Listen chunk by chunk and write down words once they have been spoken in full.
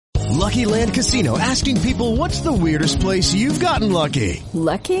Lucky Land Casino, asking people, what's the weirdest place you've gotten lucky?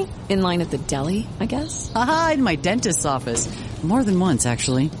 Lucky? In line at the deli, I guess? Aha, in my dentist's office. More than once,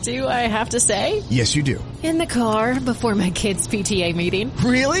 actually. Do I have to say? Yes, you do. In the car before my kids' PTA meeting.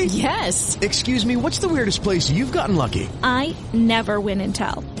 Really? Yes. Excuse me, what's the weirdest place you've gotten lucky? I never win and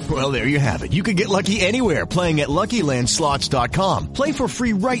tell. Well, there you have it. You can get lucky anywhere, playing at LuckyLandSlots.com. Play for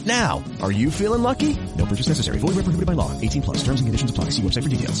free right now. Are you feeling lucky? No purchase necessary. Void where prohibited by law. 18 plus. Terms and conditions apply. See website for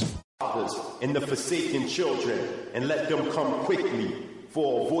details. And the forsaken children, and let them come quickly.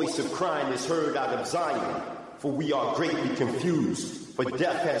 For a voice of crying is heard out of Zion. For we are greatly confused. For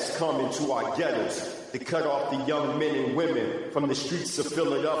death has come into our ghettos to cut off the young men and women from the streets of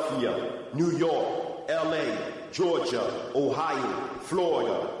Philadelphia, New York, LA, Georgia, Ohio,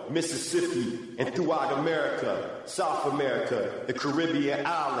 Florida, Mississippi, and throughout America, South America, the Caribbean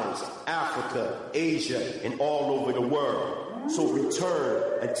islands, Africa, Asia, and all over the world. So return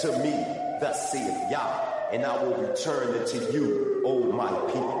unto me, thus saith Yah, and I will return unto you, O my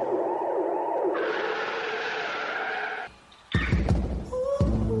people.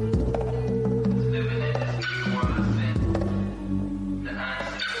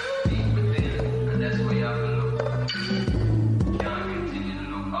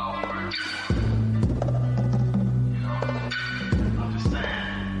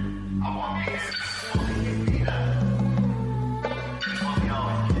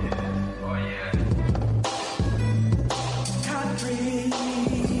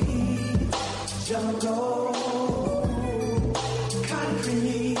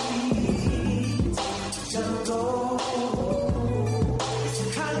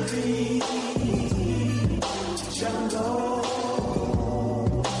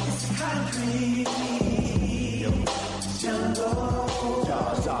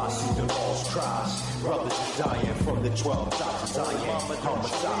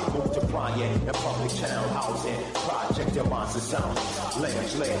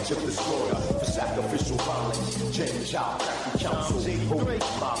 Of the slaughter for sacrificial violence. Change out, crack the council, holy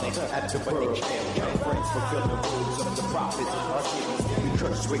violence at the birth. Friends fulfill the words of the prophets. Our cities, we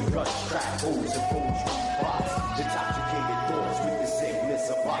curse with guns, crack holes and fools, plots. Intoxicated thoughts with the sickness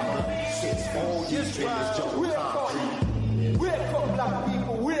of body. Since all these traitors jump concrete. Wake up, black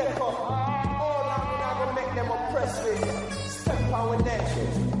people, wake up. All I'm gonna make them oppressed with you. Step our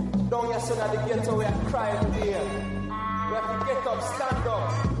nations. Don't you say that the ghetto we are crying here. We have to get up, stand up.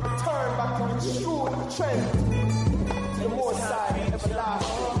 Turn back to the true trend to the more side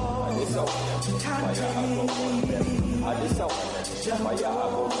everlasting. This up, fire I go on them. This up, fire I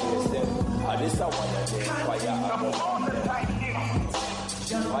go chase them. This up, fire I go on them.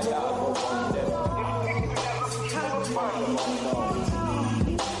 Fire I go on them.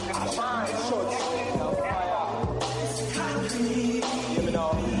 Fire shots, fire. Give me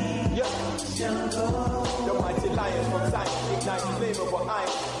now. Yeah. The mighty lion from Zion ignites flammable iron.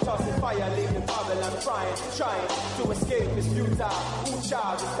 Tossing fire, leaving Babylon trying to escape is futile. Who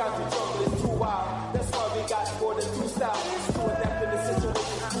child, this country jungle is too wild. That's why we got more than two styles. To adapt in the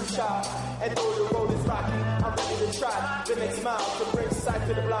situation, too shy. And though the road is rocky, I'm ready to try the next mile to bring sight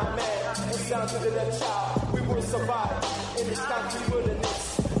to the blind man and sound to the deaf child. We will survive in this country wilderness.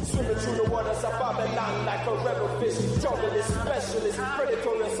 Swimming through the waters of Babylon like a rebel fish. Junglist, specialist,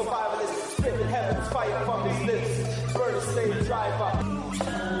 predatory and survivalist. Spitting heaven's fire from his lips. Burn a slave driver.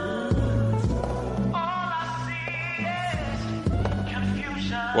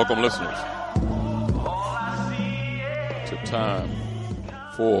 Welcome, listeners, to Time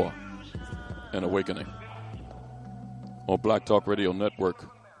for an Awakening on Black Talk Radio Network.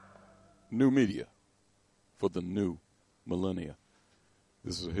 New media for the new millennia.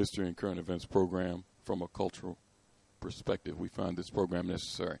 This is a history and current events program from a cultural perspective. We find this program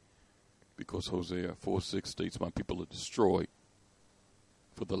necessary because Hosea 4:6 states, "My people are destroyed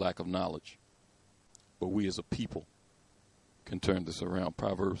for the lack of knowledge." But we as a people can turn this around.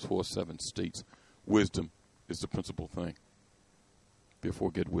 Proverbs 4:7 states, "Wisdom is the principal thing. Therefore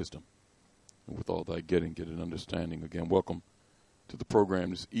get wisdom. And with all thy getting, get an understanding." Again, welcome to the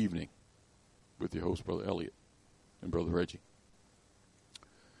program this evening with your host, Brother Elliot and Brother Reggie.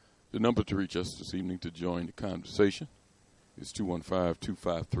 The number to reach us this evening to join the conversation is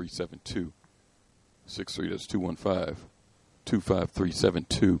 215-253-7263. That's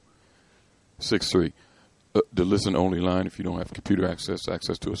 215-253-7263. The listen-only line, if you don't have computer access to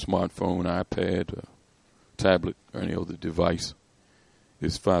a smartphone, iPad, tablet, or any other device,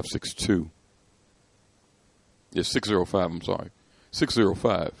 is 562. Yes, 605, I'm sorry.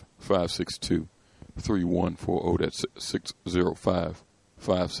 605-562-3140. That's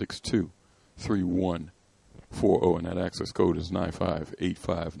 605-562-3140. 40, and that access code is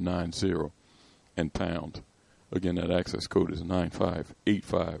 958590 and pound. Again, that access code is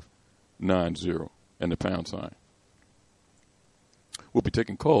 958590 and the pound sign. We'll be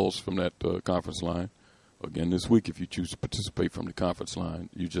taking calls from that conference line. Again, this week, if you choose to participate from the conference line,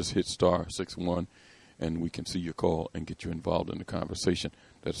 you just hit *61, and we can see your call and get you involved in the conversation.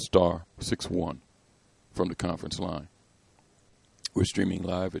 That's *61 from the conference line. We're streaming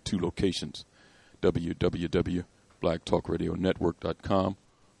live at 2 locations,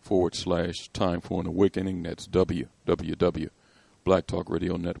 www.blacktalkradionetwork.com/Time for an Awakening. That's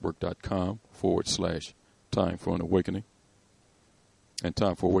www.blacktalkradionetwork.com/Time for an Awakening. And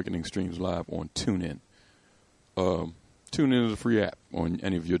Time for Awakening streams live on TuneIn. TuneIn is a free app on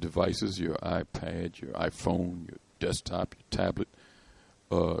any of your devices, your iPad, your iPhone, your desktop, your tablet.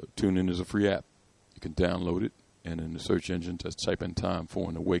 TuneIn is a free app. You can download it, and in the search engine, just type in Time for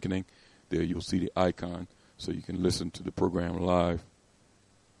an Awakening. There you'll see the icon, so you can listen to the program live,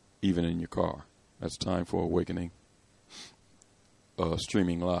 even in your car. That's Time for Awakening,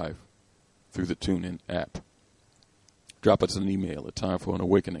 streaming live through the TuneIn app. Drop us an email at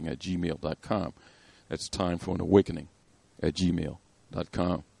timeforanawakening@gmail.com. That's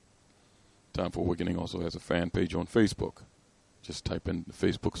timeforanawakening@gmail.com. Time for Awakening also has a fan page on Facebook. Just type in the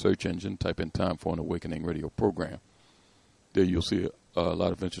Facebook search engine, type in Time for an Awakening radio program. There you'll see a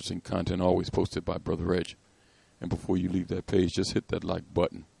lot of interesting content always posted by Brother Edge. And before you leave that page, just hit that like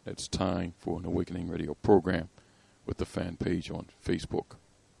button. That's Time for an Awakening radio program with the fan page on Facebook.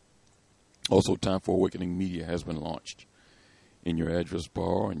 Also, Time for Awakening Media has been launched in your address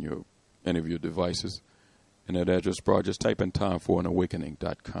bar on any of your devices. In that address bar, just type in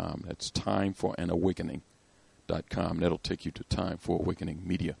timeforanawakening.com. That's timeforanawakening.com. That'll take you to Time for Awakening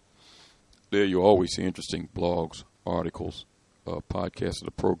Media. There you'll always see interesting blogs, articles, podcasts of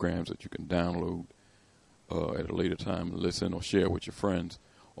the programs that you can download at a later time and listen or share with your friends.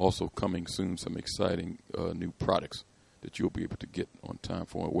 Also coming soon, some exciting new products that you'll be able to get on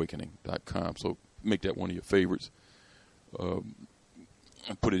timeforanawakening.com. So make that one of your favorites.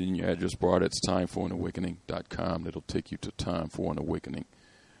 And put it in your address bar. That's timeforanawakening.com. That'll take you to Time for an Awakening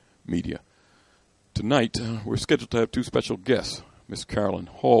Media. Tonight, we're scheduled to have 2 special guests. Miss Carolyn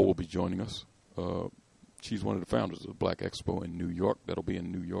Hall will be joining us. She's one of the founders of the Black Expo in New York. That'll be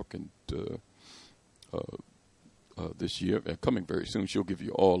in New York and this year. Coming very soon. She'll give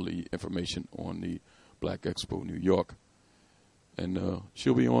you all the information on the Black Expo New York. And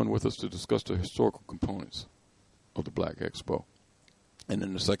she'll be on with us to discuss the historical components of the Black Expo. And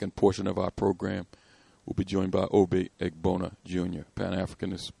in the second portion of our program, we'll be joined by Obi Egbuna Jr.,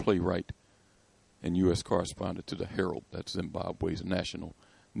 Pan-Africanist, playwright, and U.S. correspondent to the Herald. That's Zimbabwe's national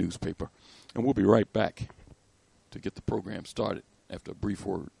newspaper. And we'll be right back to get the program started after a brief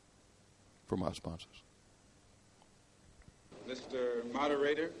word from our sponsors. Mr.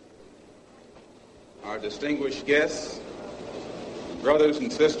 Moderator, our distinguished guests, brothers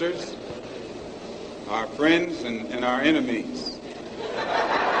and sisters, our friends and our enemies.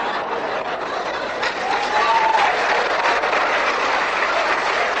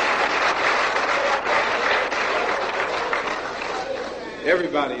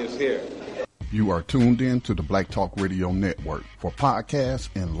 Everybody is here. You are tuned in to the Black Talk Radio Network. For podcasts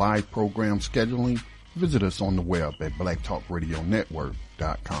and live program scheduling, visit us on the web at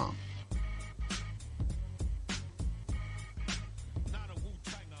blacktalkradionetwork.com.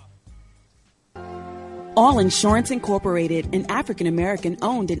 All Insurance Incorporated, an African-American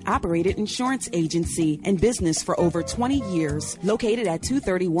owned and operated insurance agency in business for over 20 years, located at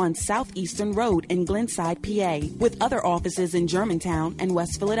 231 Southeastern Road in Glenside, PA, with other offices in Germantown and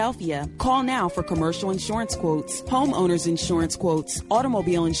West Philadelphia. Call now for commercial insurance quotes, homeowners insurance quotes,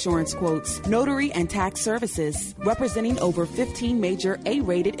 automobile insurance quotes, notary and tax services, representing over 15 major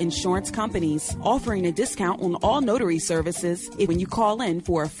A-rated insurance companies, offering a discount on all notary services when you call in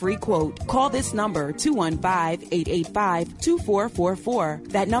for a free quote. Call this number, 215-885-2444.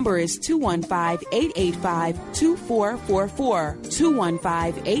 That number is 215-885-2444.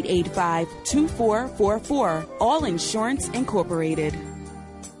 215-885-2444. All Insurance Incorporated.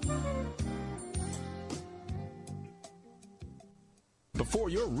 Before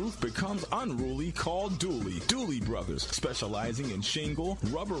your roof becomes unruly, call Dooley. Dooley Brothers, specializing in shingle,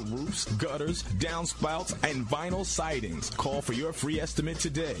 rubber roofs, gutters, downspouts, and vinyl sidings. Call for your free estimate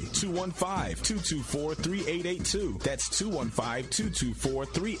today. 215-224-3882. That's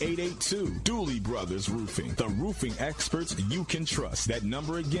 215-224-3882. Dooley Brothers Roofing, the roofing experts you can trust. That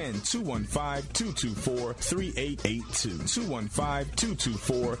number again, 215-224-3882.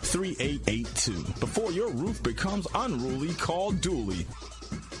 215-224-3882. Before your roof becomes unruly, call Dooley.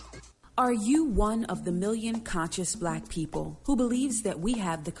 Are you one of the million conscious Black people who believes that we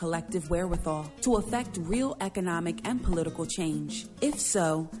have the collective wherewithal to affect real economic and political change? If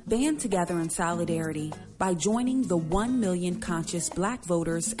so, band together in solidarity by joining the 1 million conscious Black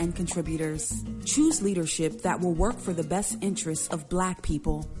voters and contributors. Choose leadership that will work for the best interests of Black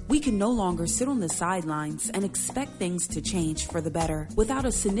people. We can no longer sit on the sidelines and expect things to change for the better without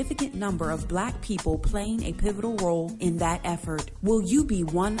a significant number of Black people playing a pivotal role in that effort. Will you be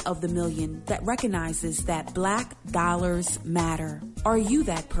one of the million that recognizes that Black dollars matter? Are you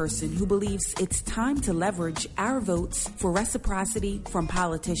that person who believes it's time to leverage our votes for reciprocity from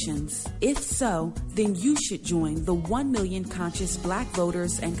politicians? If so, then you should join the 1 million conscious Black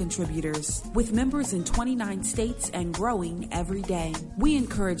voters and contributors with members in 29 states and growing every day. We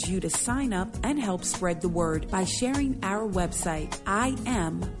encourage you to sign up and help spread the word by sharing our website,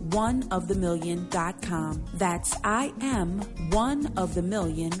 IamOneOfTheMillion.com. That's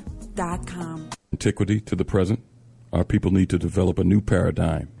IamOneOfTheMillion.com. Antiquity to the present. Our people need to develop a new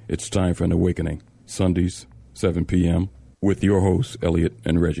paradigm. It's time for an awakening. Sundays, 7 p.m. with your hosts, Elliot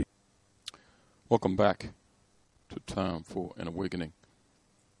and Reggie. Welcome back to Time for an Awakening.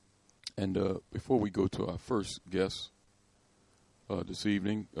 And before we go to our first guest this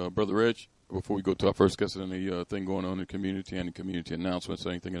evening, Brother Reg, before we go to our first guest, anything going on in the community, any community announcements,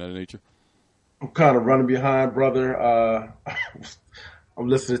 anything of that nature? I'm kind of running behind, brother. I'm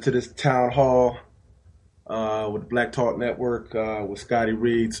listening to this town hall with the Black Talk Network with Scotty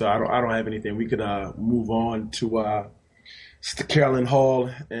Reed, so I don't have anything. We could move on to Carolyn Hall,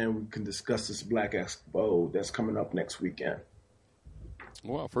 and we can discuss this Black Expo that's coming up next weekend.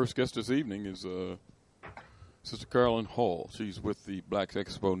 Well, our first guest this evening is Sister Carolyn Hall. She's with the Black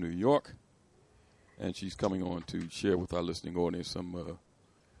Expo New York, and she's coming on to share with our listening audience some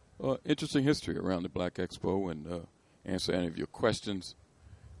interesting history around the Black Expo and answer any of your questions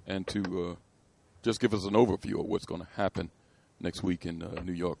and to just give us an overview of what's going to happen next week in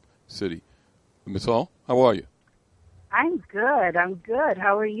New York City. Ms. Hall, how are you? I'm good.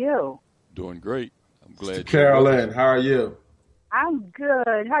 How are you? Doing great. I'm glad. Carolyn, how are you? I'm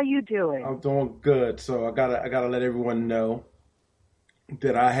good. How you doing? I'm doing good. So I gotta let everyone know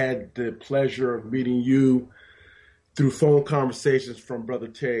that I had the pleasure of meeting you through phone conversations from Brother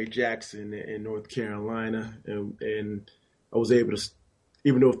Terry Jackson in North Carolina, and I was able to,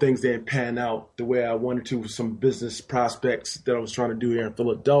 even though things didn't pan out the way I wanted to with some business prospects that I was trying to do here in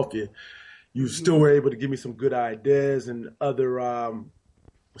Philadelphia, you still were able to give me some good ideas and other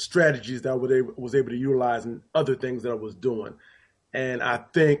strategies that I was able to utilize in other things that I was doing. And I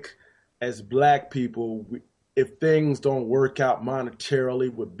think as Black people, if things don't work out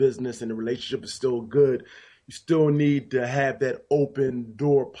monetarily with business and the relationship is still good, you still need to have that open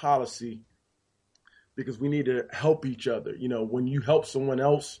door policy, because we need to help each other. You know, when you help someone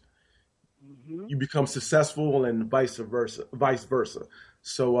else, you become successful, and vice versa.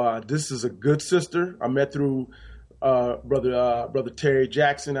 So this is a good sister I met through Brother Terry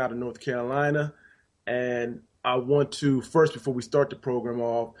Jackson out of North Carolina. And I want to, first, before we start the program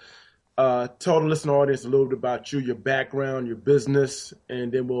off, tell the listening audience a little bit about you, your background, your business,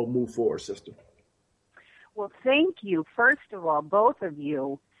 and then we'll move forward, sister. Well, thank you, first of all, both of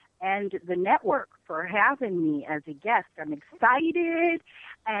you, and the network for having me as a guest. I'm excited,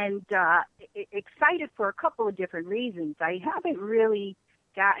 and excited for a couple of different reasons. I haven't really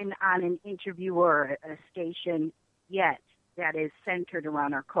gotten on an interview or a station yet that is centered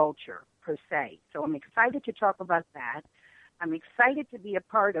around our culture, per se. So I'm excited to talk about that. I'm excited to be a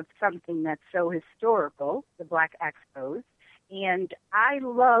part of something that's so historical, the Black Expos. And I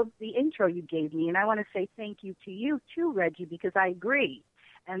love the intro you gave me, and I want to say thank you to you too, Reggie, because I agree.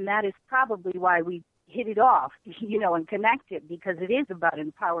 And that is probably why we hit it off, and connected, because it is about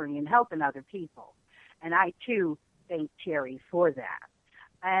empowering and helping other people. And I, too, thank Terry for that.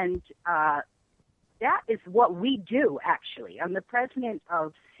 And that is what we do, actually. I'm the president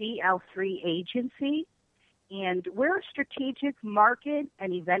of CL3 Agency, and we're a strategic market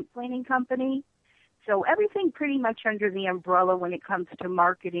and event planning company. So everything pretty much under the umbrella when it comes to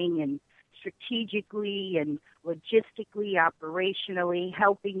marketing and strategically and logistically, operationally,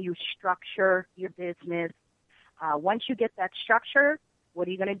 helping you structure your business. Once you get that structure, what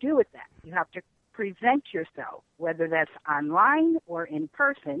are you going to do with that? You have to present yourself, whether that's online or in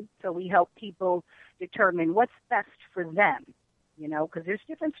person. So we help people determine what's best for them, because there's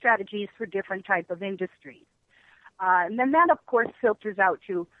different strategies for different type of industries. And then that, of course, filters out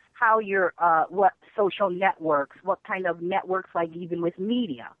to how your what social networks, what kind of networks, like even with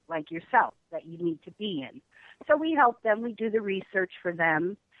media, like yourself, that you need to be in. So we help them. We do the research for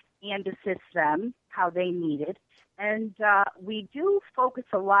them and assist them how they need it. And we do focus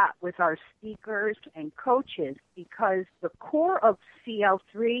a lot with our speakers and coaches because the core of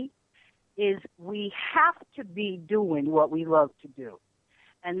CL3 is we have to be doing what we love to do.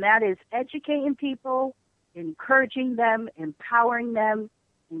 And that is educating people, encouraging them, empowering them,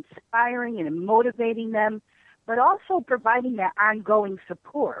 inspiring and motivating them, but also providing that ongoing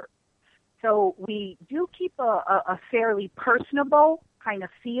support. So we do keep a fairly personable kind of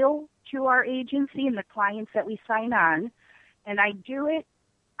feel to our agency and the clients that we sign on, and I do it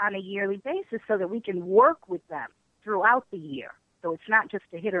on a yearly basis so that we can work with them throughout the year. So it's not just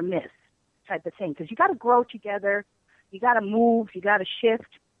a hit or miss type of thing, because you got to grow together, you got to move, you got to shift,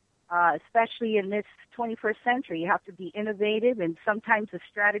 especially in this 21st century. You have to be innovative, and sometimes the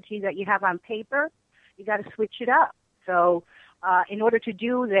strategy that you have on paper, you got to switch it up. So in order to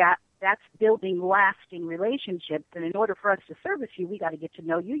do that, that's building lasting relationships. And in order for us to service you, we got to get to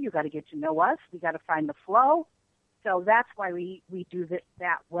know you. You got to get to know us. We got to find the flow. So that's why we do this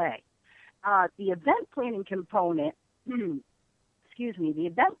that way. The event planning component, the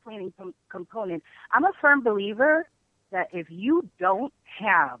event planning component, I'm a firm believer that if you don't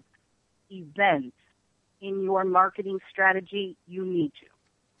have events in your marketing strategy, you need to.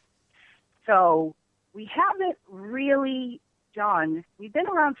 So we haven't really done, we've been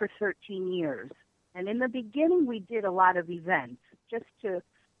around for 13 years, and in the beginning we did a lot of events just to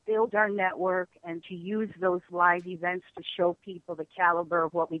build our network and to use those live events to show people the caliber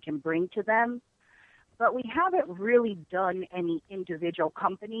of what we can bring to them. But we haven't really done any individual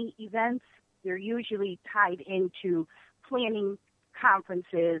company events. They're usually tied into planning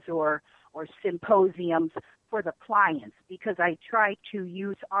conferences or symposiums for the clients, because I try to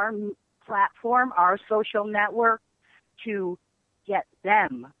use our platform, our social network, to get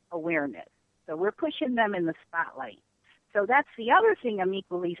them awareness. So we're pushing them in the spotlight. So that's the other thing I'm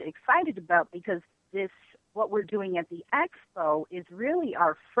equally excited about, because what we're doing at the Expo is really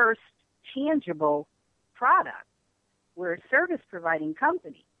our first tangible product. We're a service providing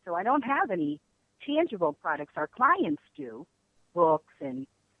company, so I don't have any tangible products. Our clients do, books and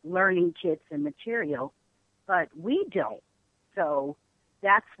learning kits and material, but we don't. So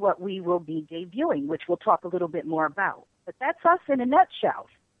that's what we will be debuting, which we'll talk a little bit more about. But that's us in a nutshell.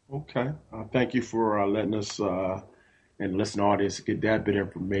 Okay. Thank you for letting us and listening audience get that bit of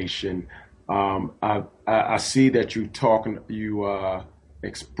information. I see that you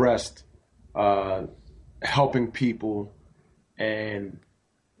expressed helping people and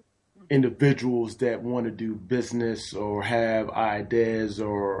individuals that want to do business or have ideas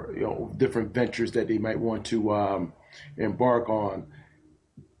or different ventures that they might want to embark on,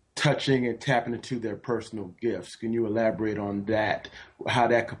 touching and tapping into their personal gifts. Can you elaborate on that? How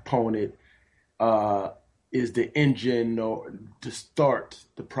that component is the engine or to start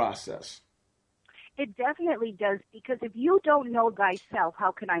the process? It definitely does, because if you don't know thyself,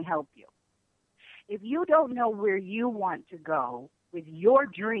 how can I help you? If you don't know where you want to go with your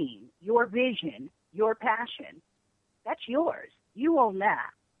dream, your vision, your passion, that's yours. You own that.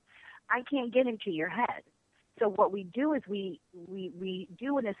 I can't get into your head. So what we do is we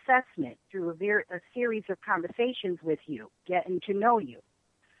do an assessment through a series of conversations with you, getting to know you,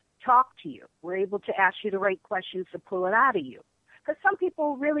 talk to you. We're able to ask you the right questions to pull it out of you. Because some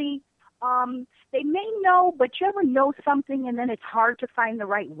people really, they may know, but you ever know something and then it's hard to find the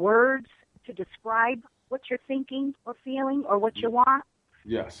right words to describe what you're thinking or feeling or what you want?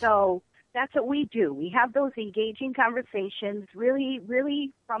 Yes. So that's what we do. We have those engaging conversations,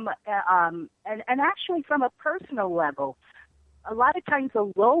 really from, and actually from a personal level. A lot of times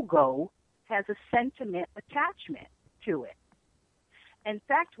a logo has a sentiment attachment to it. In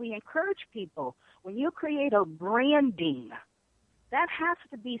fact, we encourage people, when you create a branding, that has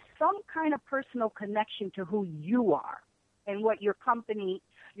to be some kind of personal connection to who you are and what your company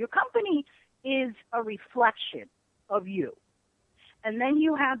is a reflection of you. And then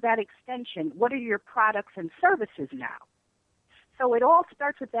you have that extension. What are your products and services now? So it all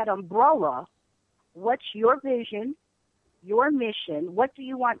starts with that umbrella. What's your vision, your mission? What do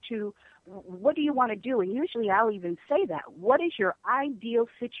you want to do? And usually I'll even say that. What is your ideal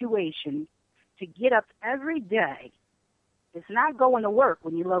situation to get up every day? It's not going to work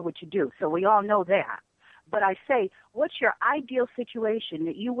when you love what you do. So we all know that. But I say, what's your ideal situation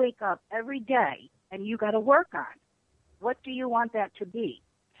that you wake up every day and you got to work on? What do you want that to be?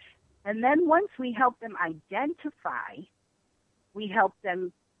 And then once we help them identify, we help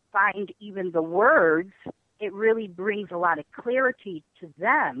them find even the words, it really brings a lot of clarity to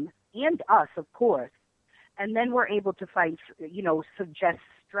them and us, of course. And then we're able to find, suggest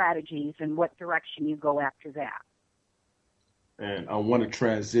strategies and what direction you go after that. And I want to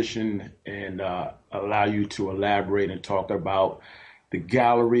transition and allow you to elaborate and talk about the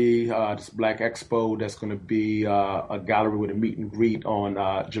gallery, this Black Expo. That's going to be a gallery with a meet and greet on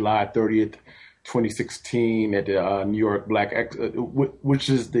July 30th, 2016 at the New York Black which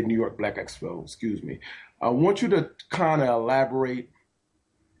is the New York Black Expo, excuse me. I want you to kind of elaborate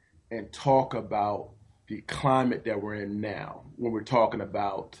and talk about the climate that we're in now when we're talking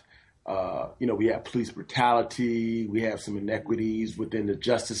about, we have police brutality, we have some inequities within the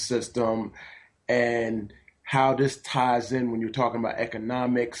justice system, and how this ties in when you're talking about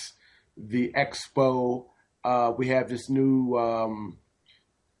economics. The expo, we have this new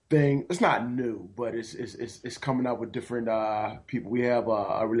thing. It's not new, but it's coming up with different people. We have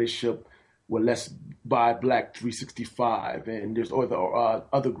a relationship with Let's Buy Black 365, and there's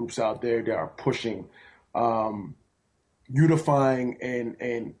other groups out there that are pushing unifying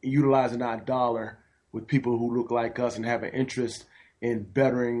and utilizing our dollar with people who look like us and have an interest in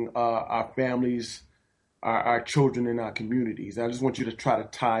bettering our families, our children, and our communities. I just want you to try to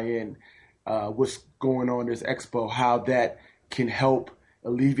tie in what's going on in this expo, how that can help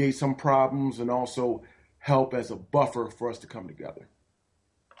alleviate some problems and also help as a buffer for us to come together.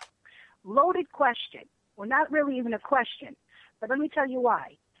 Loaded question. Well, not really even a question, but let me tell you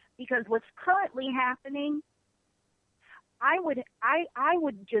why. Because what's currently happening, I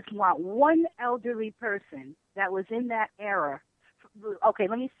would just want one elderly person that was in that era. Okay,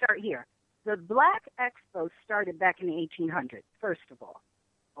 let me start here. The Black Expo started back in the 1800s, first of all,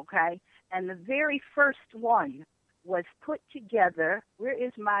 okay? And the very first one was put together,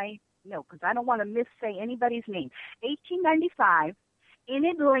 because I don't want to missay anybody's name, 1895 in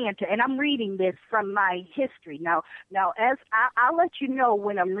Atlanta, and I'm reading this from my history. Now as I'll let you know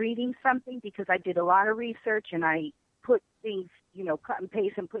when I'm reading something because I did a lot of research and I put things, cut and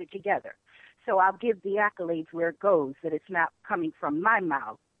paste and put it together. So I'll give the accolades where it goes, that it's not coming from my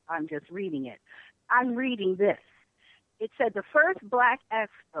mouth. I'm just reading it. I'm reading this. It said the first Black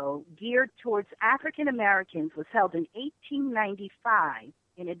Expo geared towards African Americans was held in 1895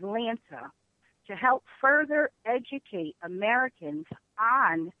 in Atlanta to help further educate Americans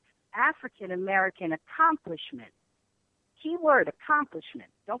on African American accomplishments. Keyword, accomplishment.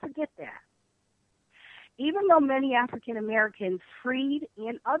 Don't forget that. Even though many African Americans, freed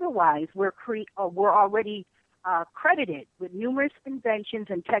and otherwise, were already credited with numerous inventions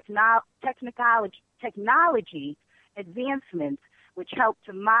and technology advancements which helped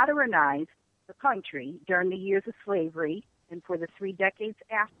to modernize the country during the years of slavery and for the 3 decades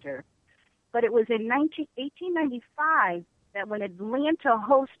after. But it was in 1895 that when Atlanta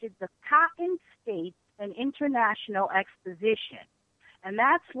hosted the Cotton States and International Exposition, and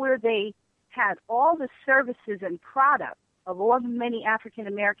that's where they had all the services and products of all the many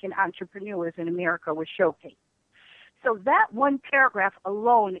African-American entrepreneurs in America were showcased. So that one paragraph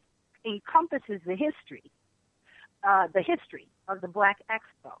alone encompasses the history of the Black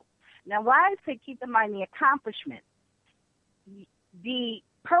Expo. Now, why I say keep in mind the accomplishment, the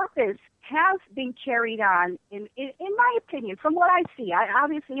purpose has been carried on, in my opinion, from what I see. I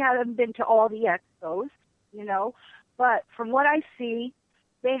obviously haven't been to all the expos, but from what I see,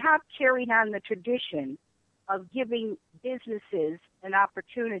 they have carried on the tradition of giving businesses an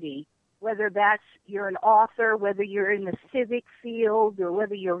opportunity, whether that's you're an author, whether you're in the civic field, or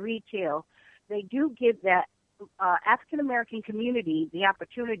whether you're retail. They do give that African-American community the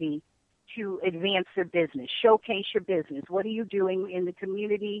opportunity to advance their business, showcase your business. What are you doing in the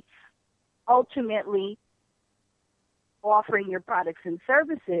community? Ultimately, offering your products and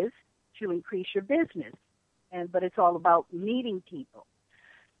services to increase your business. But it's all about meeting people.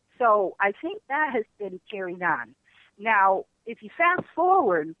 So I think that has been carried on. Now, if you fast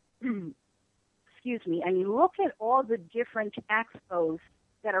forward, and you look at all the different expos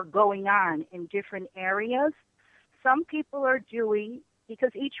that are going on in different areas, some people are doing,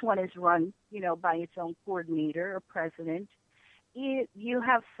 because each one is run, by its own coordinator or president. You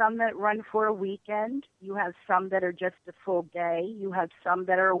have some that run for a weekend. You have some that are just a full day. You have some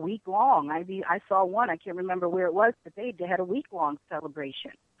that are a week long. I saw one, I can't remember where it was, but they had a week-long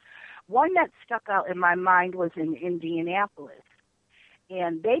celebration. One that stuck out in my mind was in Indianapolis,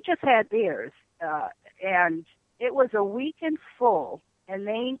 and they just had theirs, and it was a weekend full, and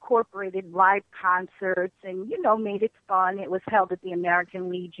they incorporated live concerts and, made it fun. It was held at the American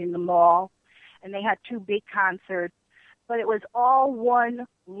Legion, the mall, and they had 2 big concerts, but it was all one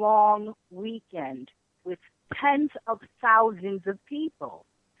long weekend with tens of thousands of people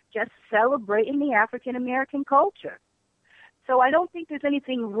just celebrating the African-American culture. So I don't think there's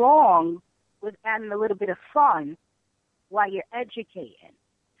anything wrong with adding a little bit of fun while you're educating.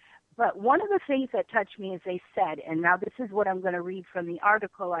 But one of the things that touched me is they said, and now this is what I'm going to read from the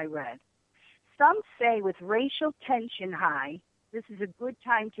article I read. Some say with racial tension high, this is a good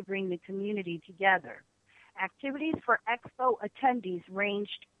time to bring the community together. Activities for Expo attendees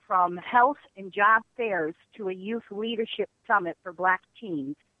ranged from health and job fairs to a youth leadership summit for Black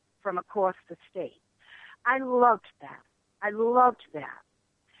teens from across the state. I loved that.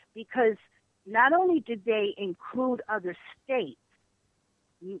 Because not only did they include other states,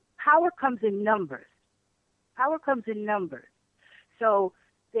 power comes in numbers. So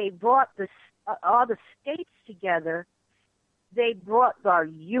they brought all the states together. They brought our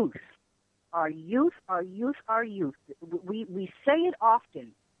youth. We say it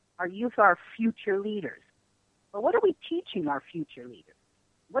often. Our youth are future leaders. But what are we teaching our future leaders?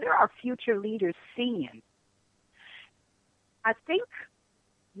 What are our future leaders seeing? I think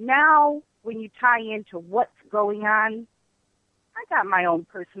now when you tie into what's going on, I got my own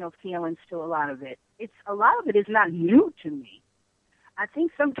personal feelings to a lot of it. A lot of it is not new to me. I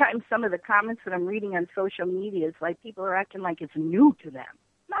think sometimes some of the comments that I'm reading on social media is like people are acting like it's new to them.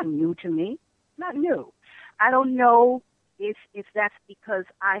 Not new to me. Not new. I don't know if that's because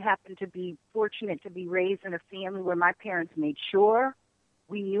I happen to be fortunate to be raised in a family where my parents made sure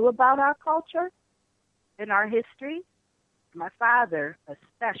we knew about our culture and our history. My father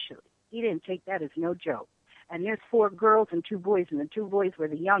especially, he didn't take that as no joke. And there's 4 girls and 2 boys, and the 2 boys were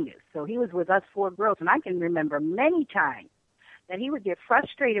the youngest. So he was with us 4 girls, and I can remember many times that he would get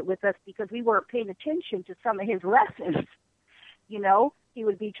frustrated with us because we weren't paying attention to some of his lessons. You know, he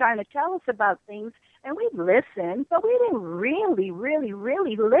would be trying to tell us about things, and we'd listen, but we didn't really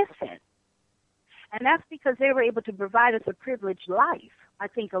listen. And that's because they were able to provide us a privileged life. I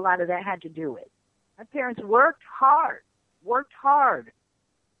think a lot of that had to do with it. My parents worked hard.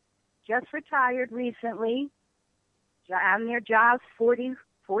 Just retired recently. On their jobs 40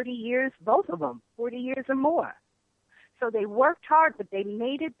 years, both of them, 40 years or more. So they worked hard, but they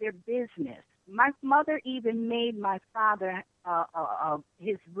made it their business. My mother even made my father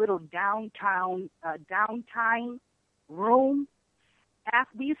his little downtime room.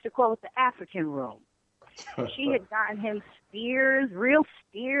 We used to call it the African room. She had gotten him steers, real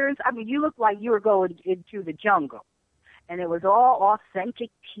steers. I mean, you looked like you were going into the jungle. And it was all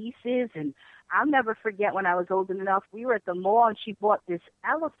authentic pieces. And I'll never forget when I was old enough, we were at the mall and she bought this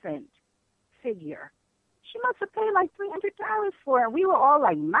elephant figure. She must have paid like $300 for it. And we were all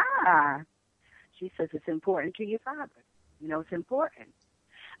like, Ma. She says, it's important to your father. You know, it's important.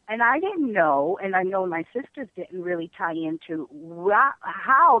 And I didn't know, and I know my sisters didn't really tie into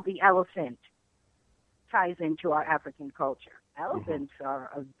how the elephant ties into our African culture. Elephants are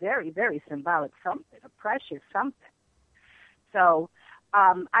a very, very symbolic something, a precious something. So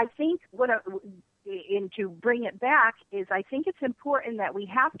I think and to bring it back is I think it's important that we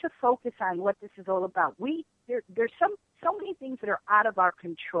have to focus on what this is all about. There's so many things that are out of our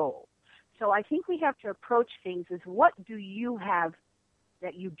control. So I think we have to approach things as what do you have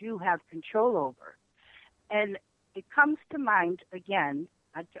that you do have control over? And it comes to mind, again,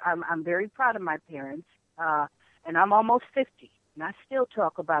 I'm very proud of my parents, and I'm almost 50, and I still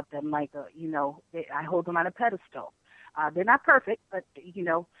talk about them like, I hold them on a pedestal. They're not perfect, but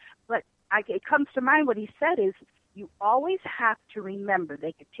it comes to mind what he said is you always have to remember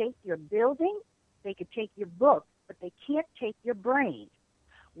they could take your building, they could take your book, but they can't take your brain.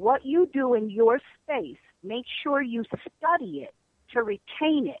 What you do in your space, make sure you study it to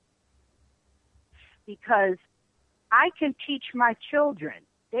retain it. Because I can teach my children.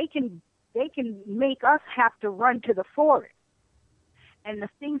 They can make us have to run to the forest. And the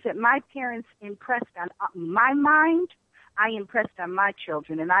things that my parents impressed on my mind, I impressed on my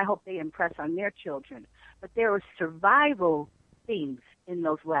children, and I hope they impress on their children. But there were survival things in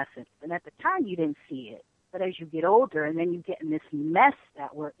those lessons. And at the time, you didn't see it. But as you get older and then you get in this mess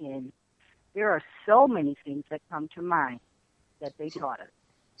that we're in, there are so many things that come to mind that they taught us.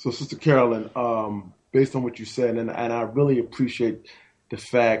 So, Sister Carolyn, based on what you said, and I really appreciate the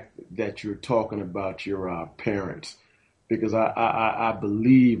fact that you're talking about your parents, because I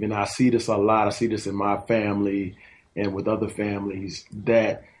believe, and I see this a lot, I see this in my family and with other families,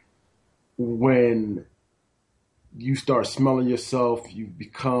 that when you start smelling yourself, you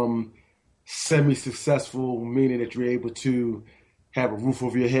become semi-successful, meaning that you're able to have a roof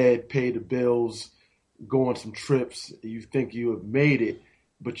over your head, pay the bills, go on some trips, you think you have made it,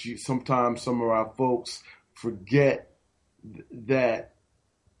 but sometimes some of our folks forget that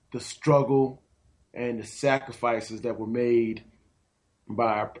the struggle and the sacrifices that were made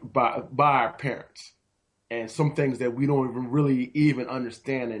by our parents, and some things that we don't even really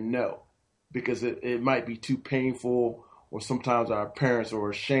understand and know, because it might be too painful or sometimes our parents are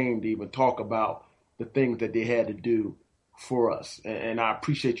ashamed to even talk about the things that they had to do for us. And I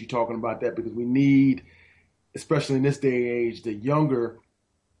appreciate you talking about that, because we need, especially in this day and age, the younger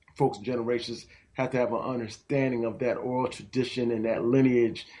folks and generations have to have an understanding of that oral tradition and that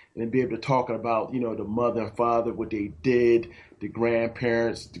lineage, and be able to talk about, the mother and father, what they did, the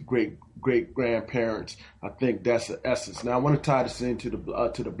grandparents, the great grandparents. I think that's the essence. Now I want to tie this into the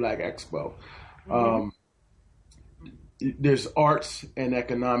Black Expo. There's arts and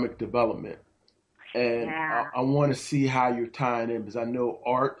economic development, and I want to see how you're tying in, because I know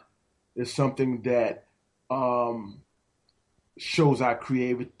art is something that shows our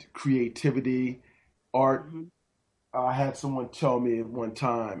creativity. Art. I had someone tell me at one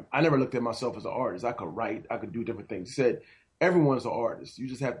time, I never looked at myself as an artist. I could write, I could do different things. He said, everyone's an artist. You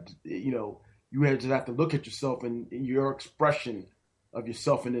just have to, you just have to look at yourself, and your expression of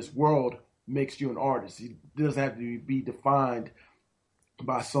yourself in this world makes you an artist. It doesn't have to be defined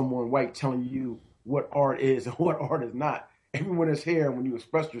by someone white telling you what art is and what art is not. Everyone is here when you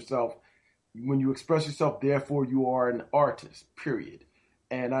express yourself. When you express yourself, therefore you are an artist, period.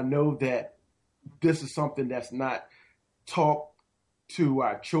 And I know that this is something that's not taught to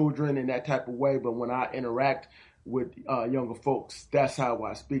our children in that type of way, but when I interact with younger folks, that's how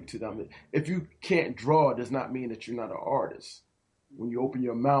I speak to them. If you can't draw, it does not mean that you're not an artist. When you open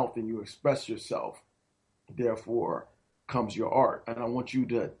your mouth and you express yourself, therefore comes your art. And I want you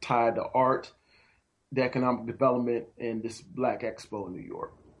to tie the art, the economic development, and this Black Expo in New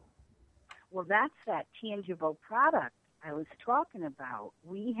York. Well, that's that tangible product I was talking about.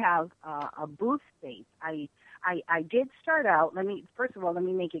 We have a booth space. I did start out, let me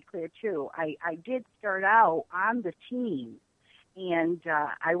make it clear too. I did start out on the team, and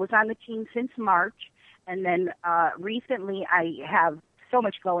I was on the team since March, and then recently I have so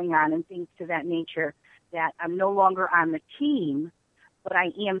much going on and things to that nature that I'm no longer on the team, but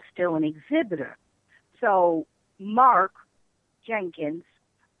I am still an exhibitor. So Mark Jenkins,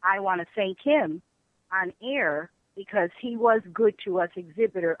 I want to thank him on air, because he was good to us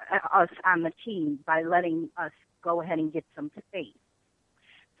us on the team by letting us go ahead and get some space.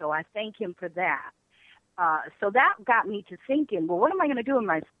 So I thank him for that. So that got me to thinking, well, what am I going to do in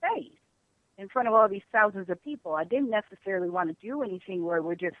my space in front of all these thousands of people? I didn't necessarily want to do anything where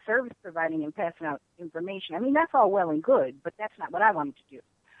we're just service providing and passing out information. I mean, that's all well and good, but that's not what I wanted to do.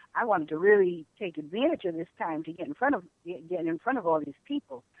 I wanted to really take advantage of this time to get in front of all these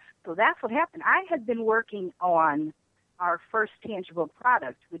people. So that's what happened. I had been working on our first tangible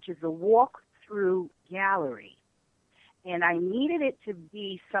product, which is a walk-through gallery. And I needed it to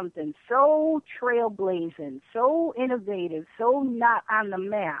be something so trailblazing, so innovative, so not on the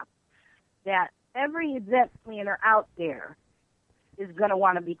map, that every event planner out there is going to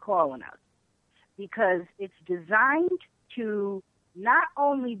want to be calling us, because it's designed to not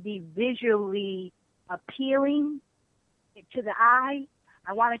only be visually appealing to the eye,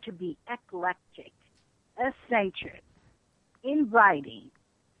 I want it to be eclectic, eccentric, inviting.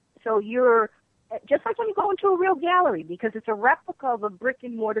 So you're just like when you go into a real gallery, because it's a replica of a brick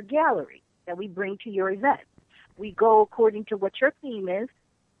and mortar gallery that we bring to your event. We go according to what your theme is,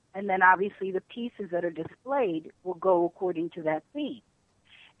 and then obviously the pieces that are displayed will go according to that theme.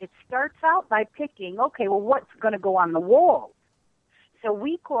 It starts out by picking, okay, well, what's going to go on the walls? So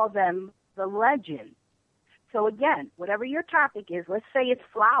we call them the legends. So again, whatever your topic is, let's say it's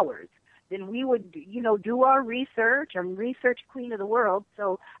flowers, then we would, do our research. I'm research queen of the world,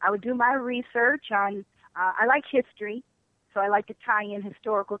 so I would do my research on, I like history, so I like to tie in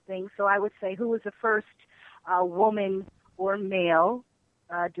historical things. So I would say, who was the first woman or male,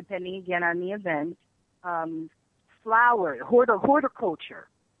 depending again on the event, flower, horticulture,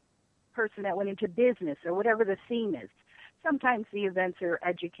 person that went into business, or whatever the theme is. Sometimes the events are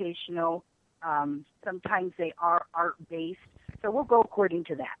educational. Sometimes they are art-based. So we'll go according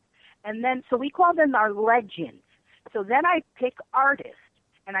to that. And then, so we call them our legends. So then I pick artists,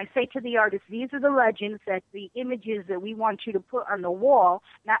 and I say to the artist, these are the legends, that the images that we want you to put on the wall,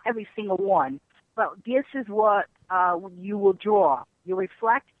 not every single one, but this is what you will draw. You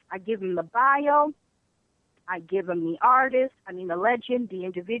reflect. I give them the bio. I give them the artist, the legend, the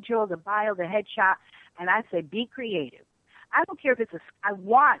individual, the bio, the headshot, and I say, be creative. I don't care if it's I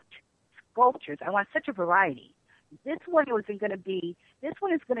want sculptures. I want such a variety. This one is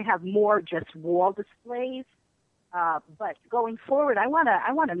going to have more just wall displays. But going forward, I want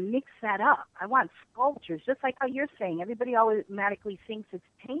to mix that up. I want sculptures, just like how you're saying. Everybody automatically thinks it's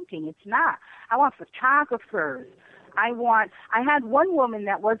painting. It's not. I want photographers. I had one woman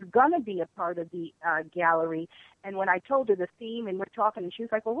that was going to be a part of the gallery, and when I told her the theme and we're talking, and she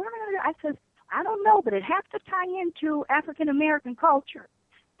was like, well, what am I going to do? I said, I don't know, but it has to tie into African American culture.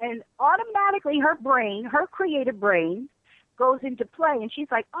 And automatically her creative brain, goes into play, and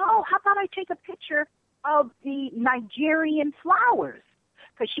she's like, oh, how about I take a picture of the Nigerian flowers?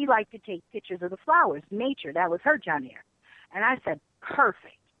 Because she liked to take pictures of the flowers, nature. That was her genre. And I said,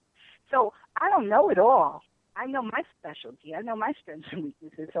 perfect. So I don't know it all. I know my specialty. I know my strengths and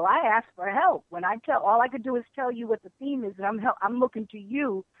weaknesses. So I asked for help. When all I could do is tell you what the theme is, and I'm looking to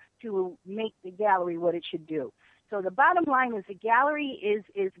you to make the gallery what it should do. So the bottom line is the gallery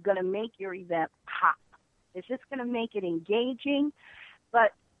is going to make your event pop. It's just going to make it engaging.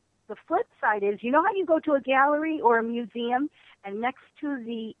 But the flip side is, you know how you go to a gallery or a museum, and next to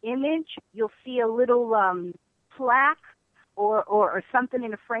the image, you'll see a little plaque or something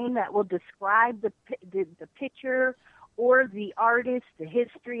in a frame that will describe the picture or the artist, the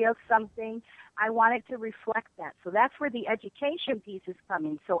history of something. I want it to reflect that. So that's where the education piece is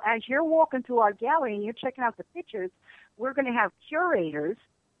coming. So as you're walking through our gallery and you're checking out the pictures, we're going to have curators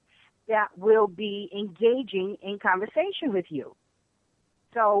that will be engaging in conversation with you.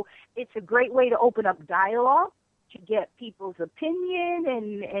 So it's a great way to open up dialogue, to get people's opinion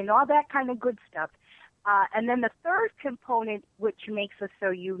and all that kind of good stuff. And then the third component, which makes us so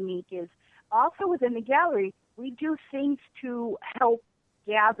unique, is also within the gallery, we do things to help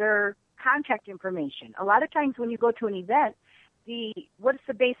gather contact information. A lot of times when you go to an event, what's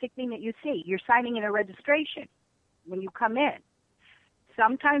the basic thing that you see? You're signing in a registration when you come in.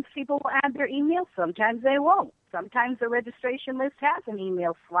 Sometimes people will add their email, sometimes they won't. Sometimes the registration list has an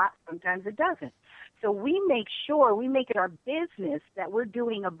email slot, sometimes it doesn't. So we make it our business that we're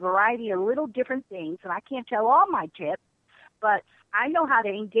doing a variety of little different things, and I can't tell all my tips, but I know how to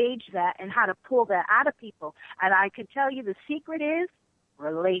engage that and how to pull that out of people. And I can tell you the secret is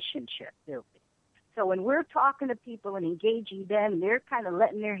relationship building. So when we're talking to people and engaging them, they're kind of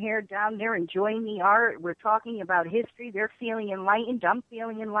letting their hair down, they're enjoying the art, we're talking about history, they're feeling enlightened, I'm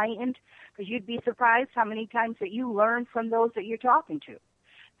feeling enlightened, because you'd be surprised how many times that you learn from those that you're talking to.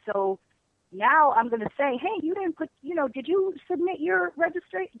 So now I'm going to say, hey, you didn't put, did you submit your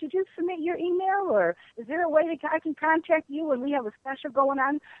registration? Did you submit your email? Or is there a way that I can contact you and we have a special going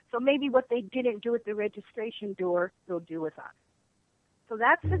on? So maybe what they didn't do at the registration door, they'll do with us. So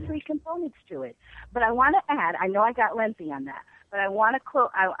that's the three components to it. But I want to add, I know I got lengthy on that, but I want to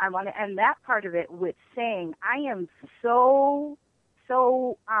I want to end that part of it with saying I am so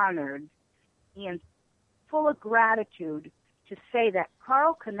honored and full of gratitude to say that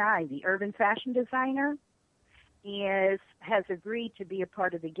Carl Kanai, the urban fashion designer, has agreed to be a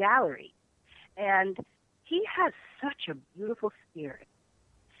part of the gallery. And he has such a beautiful spirit.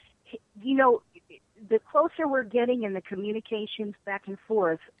 The closer we're getting in the communications back and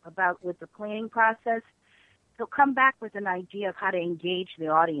forth with the planning process, he'll come back with an idea of how to engage the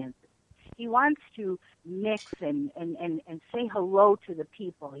audience. He wants to mix and say hello to the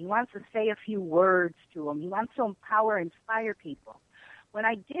people. He wants to say a few words to them. He wants to empower, inspire people. When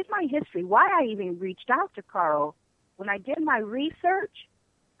I did my history, why I even reached out to Carl, when I did my research,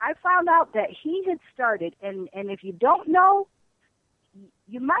 I found out that he had started, and if you don't know,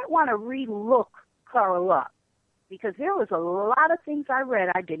 you might want to re-look Carl up, because there was a lot of things I read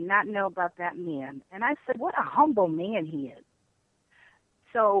I did not know about that man. And I said, what a humble man he is.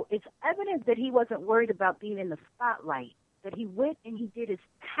 So it's evident that he wasn't worried about being in the spotlight, that he went and he did his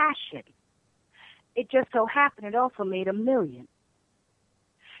passion. It just so happened it also made $1 million.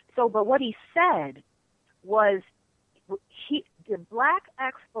 So, but what he said was the Black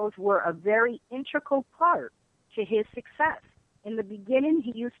Expos were a very integral part to his success. In the beginning,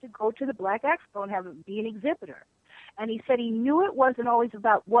 he used to go to the Black Expo and be an exhibitor. And he said he knew it wasn't always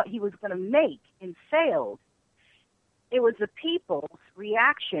about what he was going to make in sales. It was the people's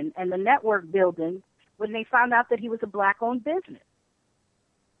reaction and the network building when they found out that he was a Black-owned business.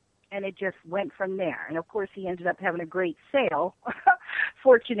 And it just went from there. And, of course, he ended up having a great sale.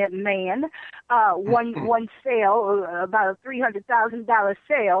 Fortunate man. One sale, about a $300,000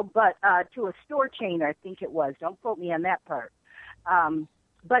 sale, but to a store chain, I think it was. Don't quote me on that part.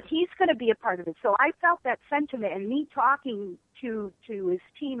 But he's going to be a part of it. So I felt that sentiment, and me talking to his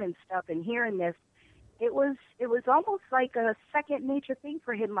team and stuff and hearing this, it was almost like a second nature thing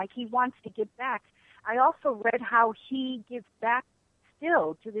for him, like he wants to give back. I also read how he gives back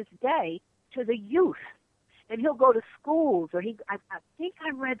still to this day to the youth. And he'll go to schools, or I think I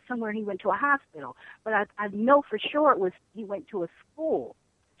read somewhere he went to a hospital, but I know for sure he went to a school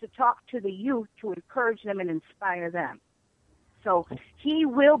to talk to the youth, to encourage them and inspire them. So he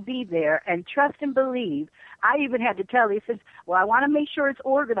will be there, and trust and believe. I even had to tell him, he says, well, I want to make sure it's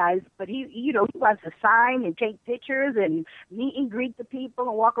organized, but he wants to sign and take pictures and meet and greet the people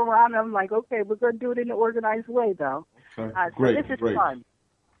and walk around. I'm like, okay, we're going to do it in an organized way, though. Okay. Great, so this is fun.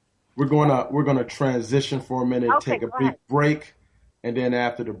 We're gonna transition for a minute, take a brief break, and then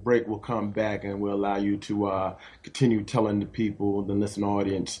after the break, we'll come back and we'll allow you to continue telling the people, the listening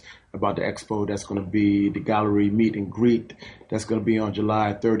audience, about the expo that's going to be the gallery meet and greet that's going to be on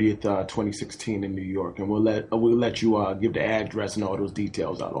July 30th, 2016 in New York. And we'll let you give the address and all those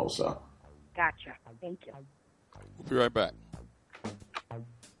details out also. Gotcha. Thank you. We'll be right back.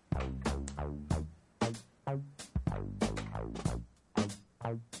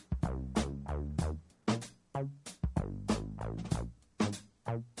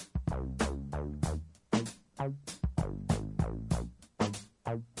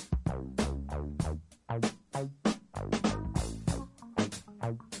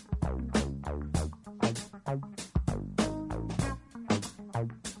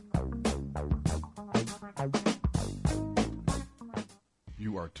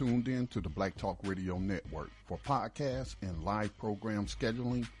 You are tuned in to the Black Talk Radio Network. For podcasts and live program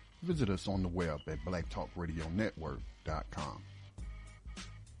scheduling, visit us on the web at blacktalkradionetwork.com.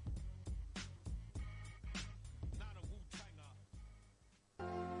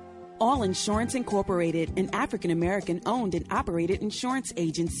 All Insurance Incorporated, an African-American owned and operated insurance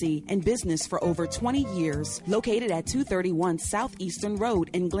agency and business for over 20 years, located at 231 Southeastern Road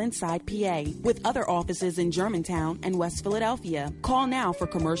in Glenside, PA, with other offices in Germantown and West Philadelphia. Call now for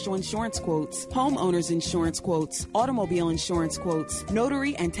commercial insurance quotes, homeowners insurance quotes, automobile insurance quotes,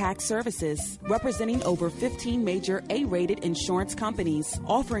 notary and tax services, representing over 15 major A-rated insurance companies,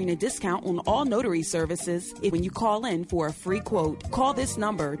 offering a discount on all notary services when you call in for a free quote. Call this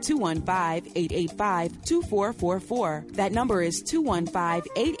number, 215-885-2444. That number is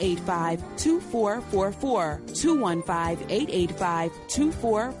 215-885-2444.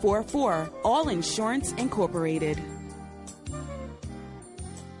 215-885-2444. All Insurance Incorporated.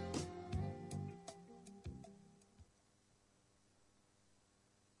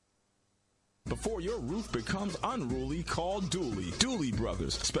 Before your roof becomes unruly, call Dooley. Dooley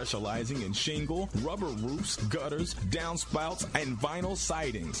Brothers, specializing in shingle, rubber roofs, gutters, downspouts, and vinyl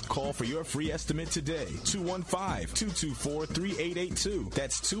sidings. Call for your free estimate today. 215-224-3882.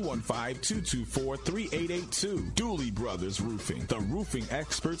 That's 215-224-3882. Dooley Brothers Roofing, the roofing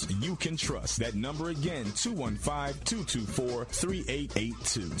experts you can trust. That number again,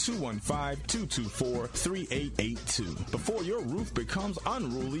 215-224-3882. 215-224-3882. Before your roof becomes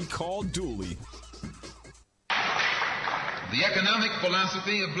unruly, call Dooley. The economic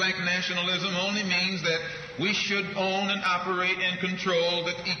philosophy of black nationalism only means that we should own and operate and control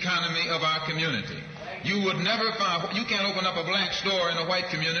the economy of our community. You would never find, you can't open up a black store in a white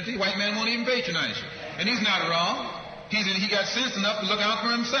community. White man won't even patronize you. And he's not wrong. He got sense enough to look out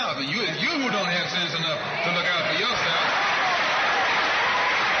for himself. And you who don't have sense enough to look out for yourself.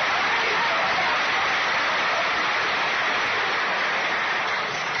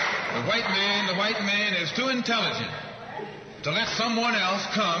 The white man is too intelligent to let someone else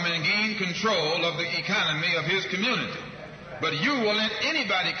come and gain control of the economy of his community. But you will let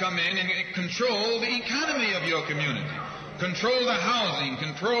anybody come in and control the economy of your community. Control the housing,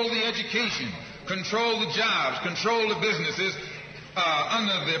 control the education, control the jobs, control the businesses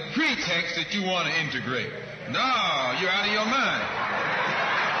under the pretext that you want to integrate. No, you're out of your mind.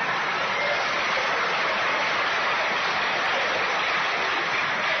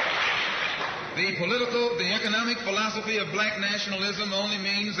 The economic philosophy of black nationalism only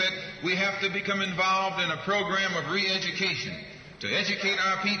means that we have to become involved in a program of re-education to educate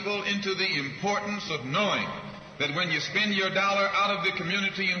our people into the importance of knowing that when you spend your dollar out of the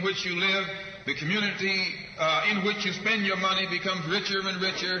community in which you live, the community in which you spend your money becomes richer and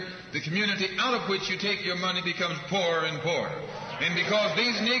richer. The community out of which you take your money becomes poorer and poorer. And because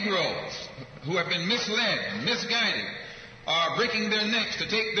these Negroes who have been misled and misguided are breaking their necks to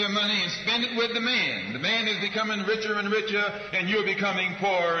take their money and spend it with the man. The man is becoming richer and richer, and you're becoming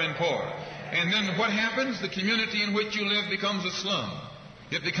poorer and poorer. And then what happens? The community in which you live becomes a slum.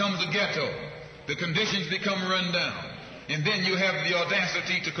 It becomes a ghetto. The conditions become run down. And then you have the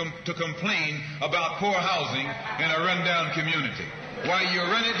audacity to complain about poor housing in a run-down community. Why, you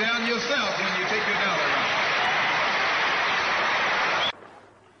run it down yourself when you take your dollar out.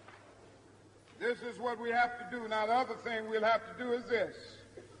 This is what we have to do. Now, the other thing we'll have to do is this.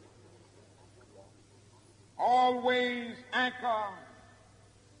 Always anchor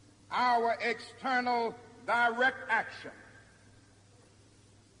our external direct action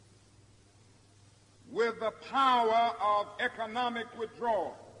with the power of economic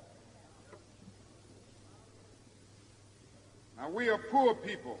withdrawal. Now, we are poor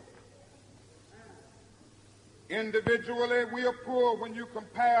people. Individually, we are poor when you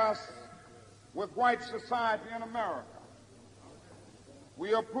compare us with white society in America.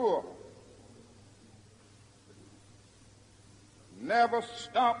 We are poor. Never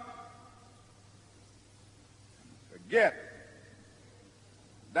stop. Forget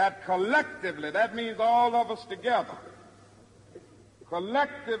that collectively, that means all of us together,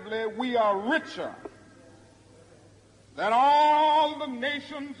 collectively we are richer than all the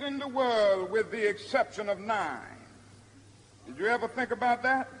nations in the world with the exception of 9. Did you ever think about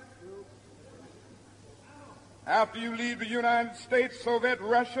that? After you leave the United States, Soviet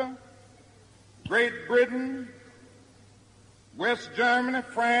Russia, Great Britain, West Germany,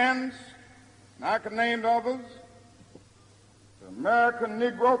 France, and I can name others, the American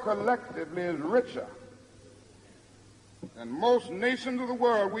Negro collectively is richer than most nations of the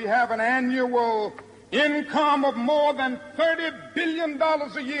world. We have an annual income of more than $30 billion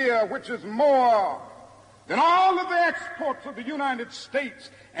a year, which is more than all of the exports of the United States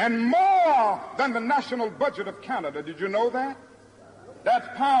and more than the national budget of Canada. Did you know that? That's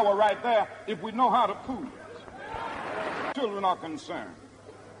power right there if we know how to pool it. Children are concerned.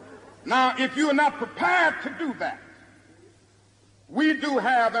 Now, if you are not prepared to do that, we do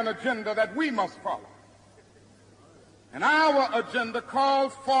have an agenda that we must follow. And our agenda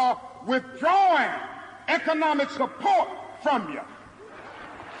calls for withdrawing economic support from you.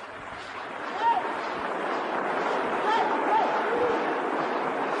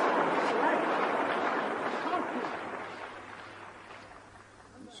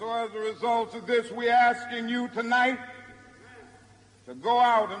 So as a result of this, we're asking you tonight to go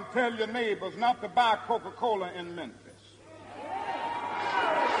out and tell your neighbors not to buy Coca-Cola in Memphis.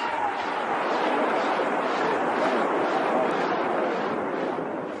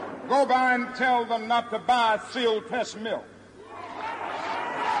 Go by and tell them not to buy Seal Test milk.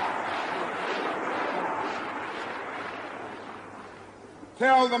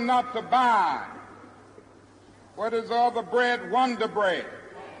 Tell them not to buy, what is the other bread? Wonder Bread.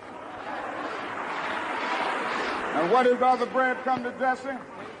 And what is the other bread, come to Jesse?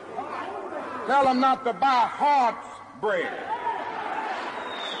 Tell them not to buy Hart's bread.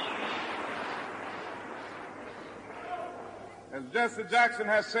 As Jesse Jackson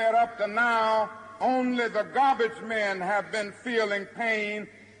has said, up to now, only the garbage men have been feeling pain.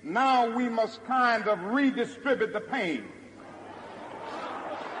 Now we must kind of redistribute the pain.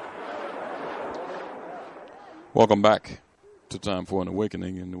 Welcome back to Time for an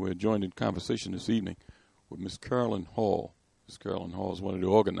Awakening, and we're joined in conversation this evening with Miss Carolyn Hall. Miss Carolyn Hall is one of the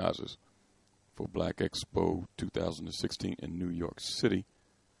organizers for Black Expo 2016 in New York City.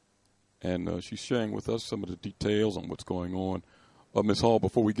 And she's sharing with us some of the details on what's going on. Ms. Hall,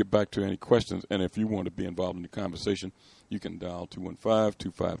 before we get back to any questions, and if you want to be involved in the conversation, you can dial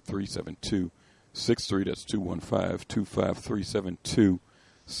 215-253-7263. That's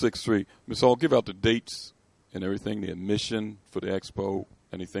 215-253-7263. Ms. Hall, give out the dates and everything, the admission for the expo,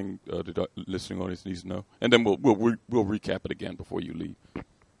 anything the listening audience needs to know. And then we'll recap it again before you leave.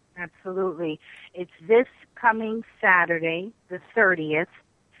 Absolutely. It's this coming Saturday, the 30th,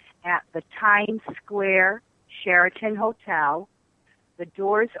 at the Times Square Sheraton Hotel. The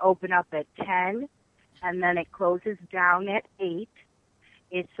doors open up at 10, and then it closes down at 8.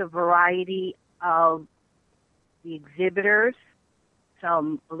 It's a variety of the exhibitors, a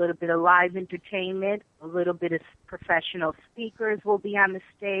little bit of live entertainment, a little bit of professional speakers will be on the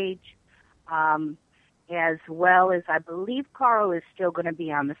stage, as well as I believe Carl is still going to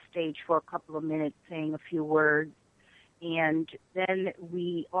be on the stage for a couple of minutes saying a few words. And then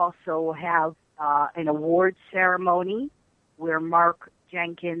we also have an award ceremony where Mark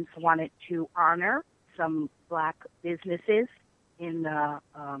Jenkins wanted to honor some black businesses in the,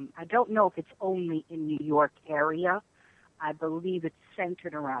 I don't know if it's only in New York area. I believe it's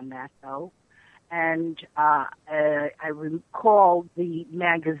centered around that, though. And I recall the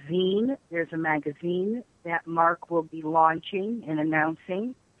magazine. There's a magazine that Mark will be launching and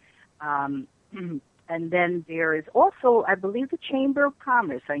announcing. And then there is also, I believe, the Chamber of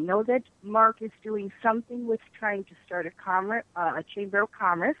Commerce. I know that Mark is doing something with trying to start a Chamber of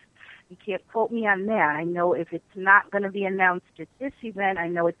Commerce. You can't quote me on that. I know if it's not going to be announced at this event, I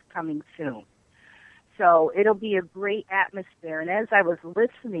know it's coming soon. So it'll be a great atmosphere. And as I was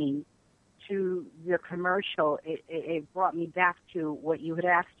listening to the commercial, it brought me back to what you had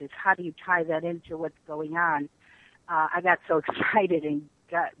asked is how do you tie that into what's going on? I got so excited and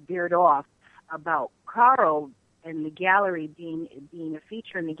got veered off about Carl and the gallery being a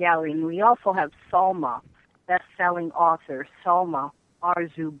feature in the gallery. And we also have Salma, best-selling author Salma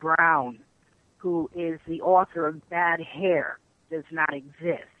Arzu Brown, who is the author of Bad Hair Does Not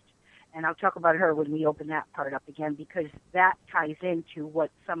Exist. And I'll talk about her when we open that part up again, because that ties into what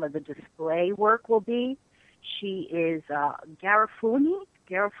some of the display work will be. She is Garifuna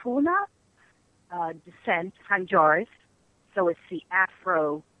descent, Honduras, so it's the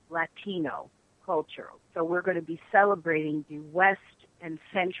Afro-Latino culture. So we're going to be celebrating the west and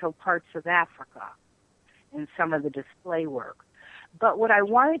central parts of Africa in some of the display work. But what I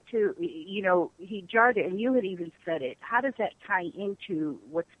wanted to, he jarred it, and you had even said it, how does that tie into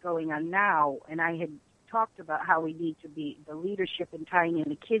what's going on now? And I had talked about how we need to be the leadership and tying in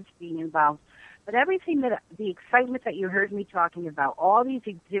the kids being involved. But everything the excitement that you heard me talking about, all these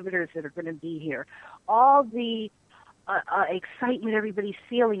exhibitors that are going to be here, all the excitement everybody's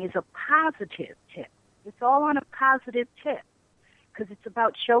feeling is a positive tip. It's all on a positive tip, because it's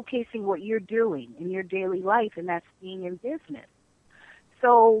about showcasing what you're doing in your daily life, and that's being in business.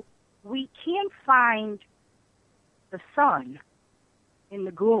 So we can't find the sun in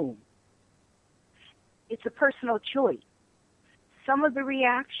the gloom. It's a personal choice. Some of the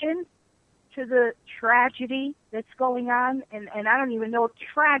reaction to the tragedy that's going on, and I don't even know if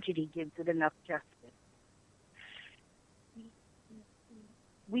tragedy gives it enough justice.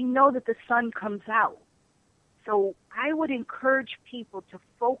 We know that the sun comes out. So I would encourage people to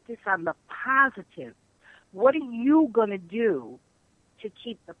focus on the positive. What are you going to do to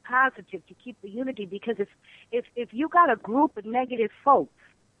keep the positive, to keep the unity? Because if you got a group of negative folks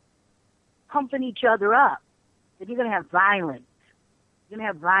pumping each other up, then you're going to have violence. You're going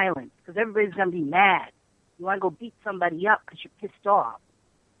to have violence because everybody's going to be mad. You want to go beat somebody up because you're pissed off.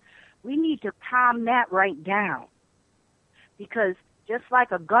 We need to calm that right down, because just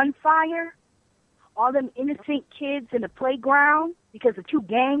like a gunfire, all them innocent kids in the playground, because the two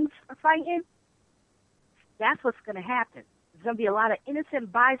gangs are fighting, that's what's going to happen. There's going to be a lot of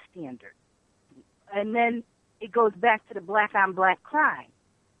innocent bystanders. And then it goes back to the black-on-black crime.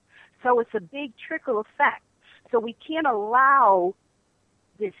 So it's a big trickle effect. So we can't allow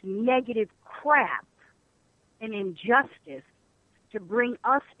this negative crap and injustice to bring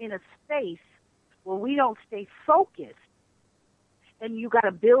us in a space where we don't stay focused. And you got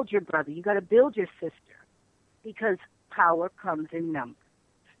to build your brother. You got to build your sister, because power comes in numbers.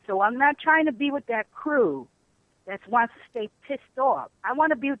 So I'm not trying to be with that crew that wants to stay pissed off. I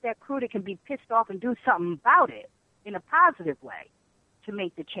want to be with that crew that can be pissed off and do something about it in a positive way to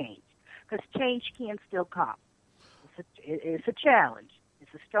make the change, because change can still come. It's a challenge.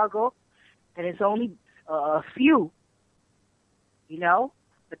 It's a struggle, and it's only a few,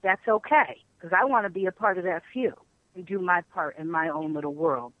 but that's okay, because I want to be a part of that few and do my part in my own little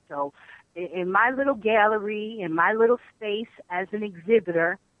world. So in my little gallery, in my little space as an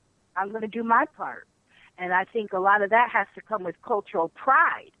exhibitor, I'm going to do my part. And I think a lot of that has to come with cultural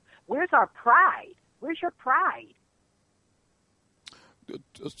pride. Where's our pride? Where's your pride?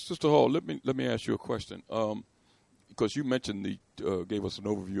 Sister Hall, let me ask you a question. Because you mentioned gave us an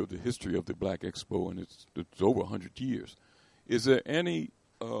overview of the history of the Black Expo, and it's over 100 years. Is there any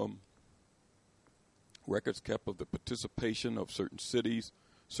records kept of the participation of certain cities,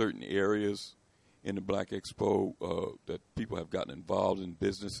 certain areas in the Black Expo that people have gotten involved in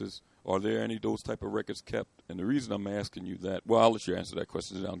businesses? Are there any of those type of records kept? And the reason I'm asking you that, well, I'll let you answer that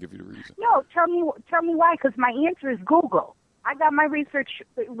question, and I'll give you the reason. No, tell me why, because my answer is Google. I got my research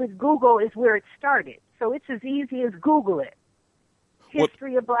with Google is where it started. So it's as easy as Google it.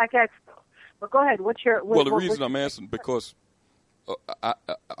 History of Black Expo. But go ahead. The reason I'm asking, because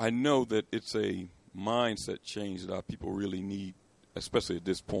I know that it's a mindset change that our people really need, especially at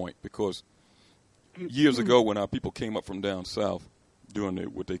this point, because years ago when our people came up from down south during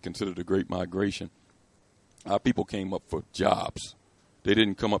what they considered the Great Migration, our people came up for jobs. They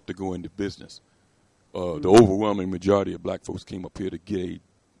didn't come up to go into business. The overwhelming majority of black folks came up here to get a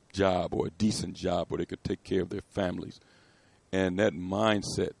job or a decent job where they could take care of their families. And that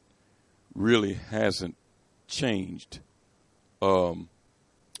mindset really hasn't changed.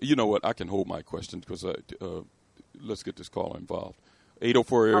 You know what? I can hold my question because let's get this caller involved.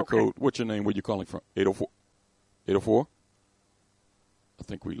 804 area code. What's your name? Where you calling from? 804? 804? I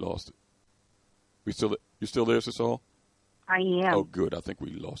think we lost it. You still there, Sister Hall? I am. Oh, good. I think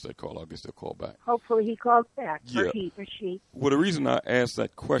we lost that call. I guess they'll call back. Hopefully he calls back. Yeah. Or he or she. Well, the reason I asked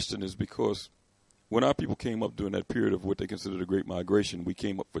that question is because when our people came up during that period of what they considered the Great Migration, we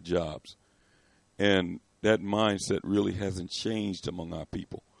came up for jobs. And that mindset really hasn't changed among our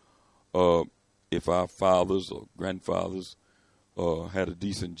people. If our fathers or grandfathers had a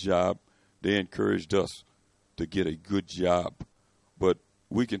decent job, they encouraged us to get a good job. But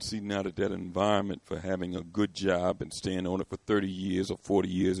we can see now that environment for having a good job and staying on it for 30 years or 40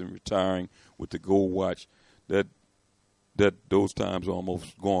 years and retiring with the gold watch, that those times are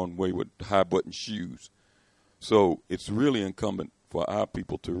almost gone away with high-button shoes. So it's really incumbent for our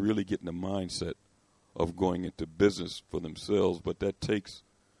people to really get in the mindset of going into business for themselves. But that takes,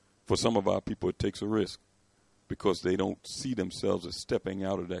 for some of our people, it takes a risk because they don't see themselves as stepping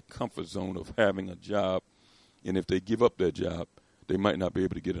out of that comfort zone of having a job. And if they give up their job, they might not be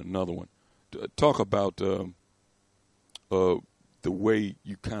able to get another one. Talk about the way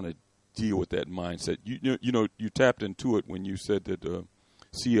you kind of deal with that mindset. You know, you tapped into it when you said that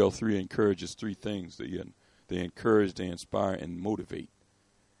CL3 encourages three things. They encourage, they inspire, and motivate.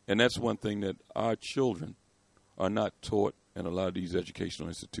 And that's one thing that our children are not taught in a lot of these educational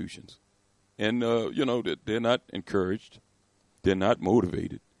institutions. And, you know, that they're not encouraged, they're not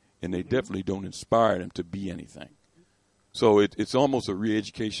motivated, and they definitely don't inspire them to be anything. So it's almost a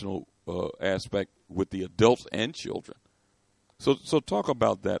re-educational aspect with the adults and children. So talk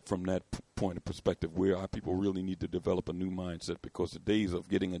about that from that point of perspective, where our people really need to develop a new mindset, because the days of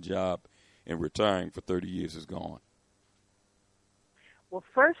getting a job and retiring for 30 years is gone. Well,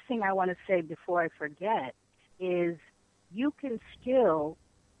 first thing I want to say before I forget is you can still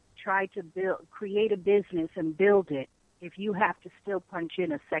try to create a business and build it if you have to still punch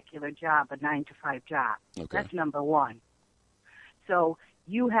in a secular job, a 9-to-5 job. Okay. That's number one. So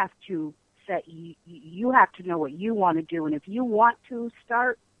you have to you have to know what you want to do, and if you want to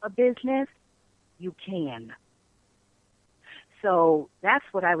start a business, you can. So that's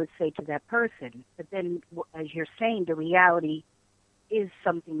what I would say to that person. But then, as you're saying, the reality is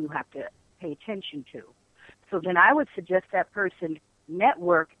something you have to pay attention to. So then I would suggest that person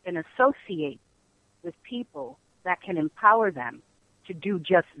network and associate with people that can empower them to do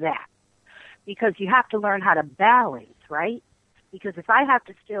just that. Because you have to learn how to balance, right? Because if I have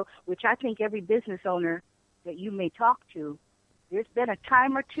to still, which I think every business owner that you may talk to, there's been a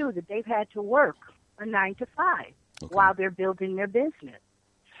time or two that they've had to work a 9-to-5 while they're building their business.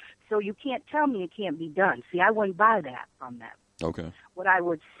 So you can't tell me it can't be done. See, I wouldn't buy that from them. Okay. What I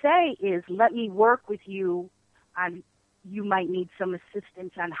would say is let me work with you on, you might need some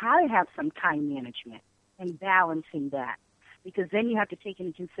assistance on how to have some time management and balancing that. Because then you have to take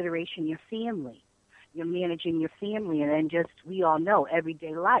into consideration your family. You're managing your family, and then just, we all know,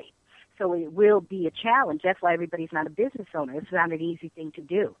 everyday life. So it will be a challenge. That's why everybody's not a business owner. It's not an easy thing to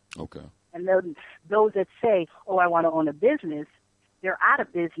do. Okay. And those that say, oh, I want to own a business, they're out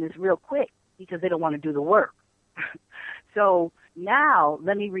of business real quick because they don't want to do the work. So now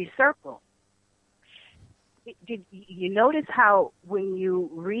let me recircle. Did you notice how when you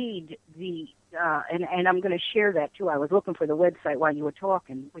read the, and I'm going to share that too, I was looking for the website while you were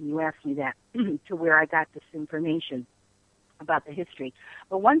talking when you asked me that, to where I got this information about the history.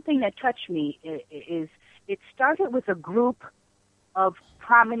 But one thing that touched me is it started with a group of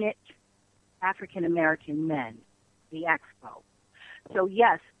prominent African-American men, the Expo. So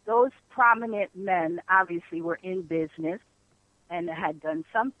yes, those prominent men obviously were in business and had done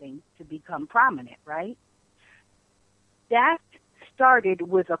something to become prominent, right? That started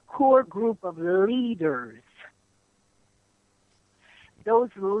with a core group of leaders. Those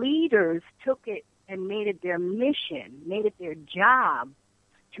leaders took it and made it their mission, made it their job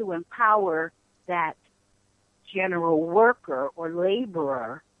to empower that general worker or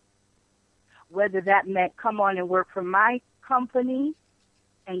laborer, whether that meant come on and work for my company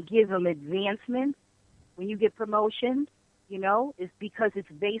and give them advancements when you get promotions, you know, is because it's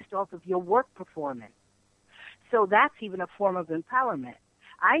based off of your work performance. So that's even a form of empowerment.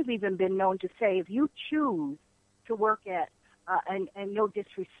 I've even been known to say, if you choose to work at, and no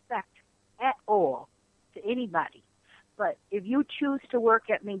disrespect at all to anybody, but if you choose to work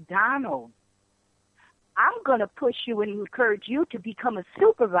at McDonald's, I'm going to push you and encourage you to become a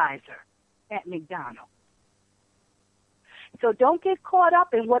supervisor at McDonald's. So don't get caught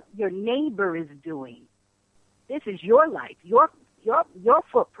up in what your neighbor is doing. This is your life, your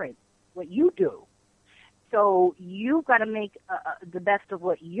footprint, what you do. So you've got to make the best of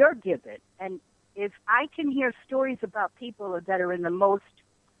what you're given. And if I can hear stories about people that are in the most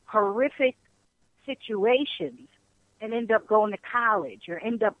horrific situations and end up going to college or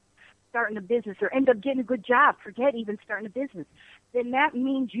end up starting a business or end up getting a good job, forget even starting a business, then that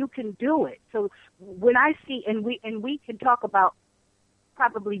means you can do it. So when I see, and we can talk about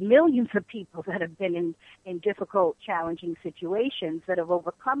probably millions of people that have been in difficult, challenging situations that have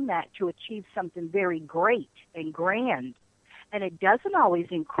overcome that to achieve something very great and grand. And it doesn't always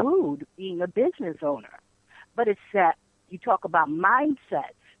include being a business owner, but it's that you talk about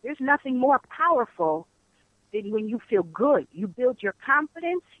mindset. There's nothing more powerful then when you feel good, you build your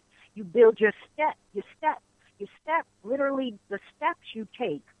confidence, you build your step, literally the steps you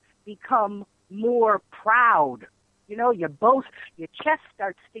take become more proud. You know, your chest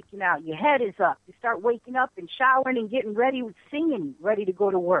starts sticking out, your head is up, you start waking up and showering and getting ready, singing, ready to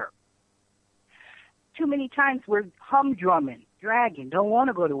go to work. Too many times we're humdrumming, dragging, don't want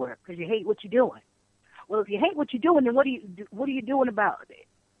to go to work because you hate what you're doing. Well, if you hate what you're doing, then what are you doing about it?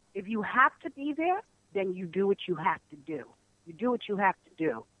 If you have to be there, then you do what you have to do. You do what you have to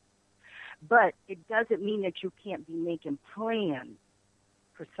do. But it doesn't mean that you can't be making plans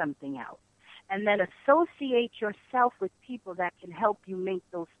for something else. And then associate yourself with people that can help you make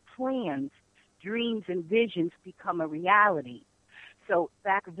those plans, dreams, and visions become a reality. So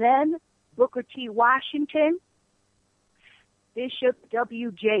back then, Booker T. Washington, Bishop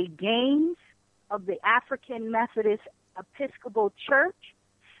W.J. Gaines of the African Methodist Episcopal Church,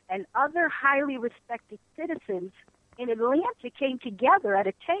 and other highly respected citizens in Atlanta came together at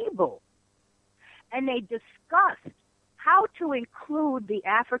a table, and they discussed how to include the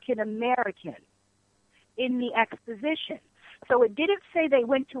African American in the exposition. So it didn't say they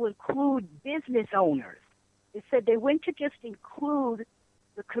went to include business owners. It said they went to just include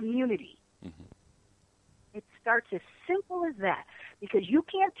the community. Mm-hmm. It starts as simple as that, because you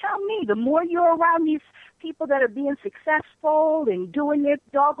can't tell me the more you're around these people that are being successful and doing their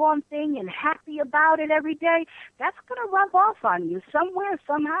doggone thing and happy about it every day, that's going to rub off on you somewhere,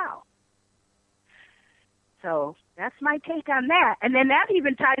 somehow. So that's my take on that. And then that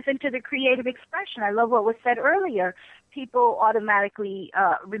even ties into the creative expression. I love what was said earlier. People automatically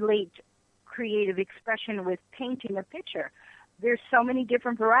relate creative expression with painting a picture. There's so many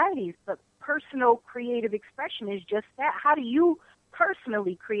different varieties, but personal creative expression is just that. How do you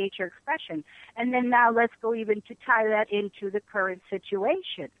personally create your expression? And then now let's go even to tie that into the current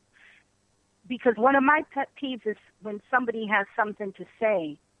situation. Because one of my pet peeves is when somebody has something to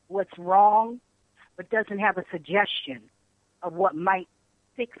say, what's wrong, but doesn't have a suggestion of what might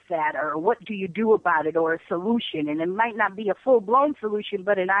fix that, or what do you do about it, or a solution. And it might not be a full-blown solution,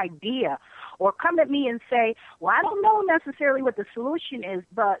 but an idea. Or come at me and say, well, I don't know necessarily what the solution is,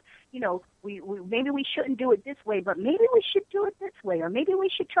 but, you know, we maybe we shouldn't do it this way, but maybe we should do it this way, or maybe we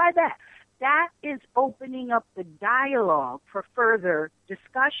should try that. That is opening up the dialogue for further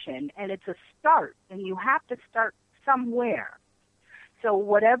discussion, and it's a start, and you have to start somewhere. So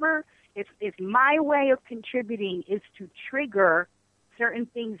whatever, if my way of contributing is to trigger certain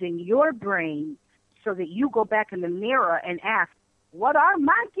things in your brain so that you go back in the mirror and ask, what are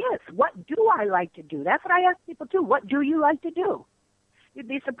my gifts? What do I like to do? That's what I ask people too. What do you like to do? You'd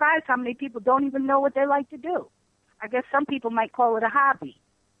be surprised how many people don't even know what they like to do. I guess some people might call it a hobby.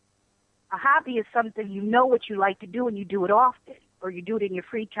 A hobby is something you know what you like to do and you do it often, or you do it in your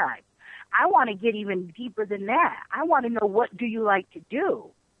free time. I want to get even deeper than that. I want to know, what do you like to do?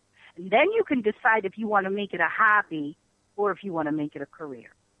 And then you can decide if you want to make it a hobby or if you want to make it a career.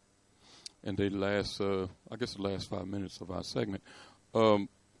 And the last 5 minutes of our segment,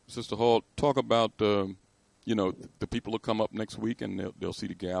 Sister Hall, talk about, the people will come up next week and they'll see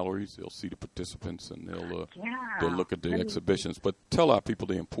the galleries, they'll see the participants, and they'll look at the exhibitions. But tell our people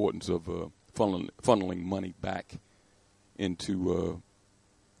the importance of funneling money back into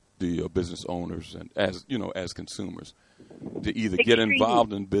the business owners and as consumers, to either get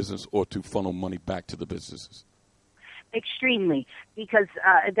involved in business or to funnel money back to the businesses. Extremely, because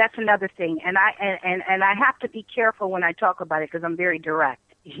that's another thing, and I have to be careful when I talk about it, because I'm very direct,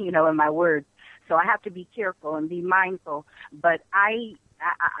 in my words. So I have to be careful and be mindful. But I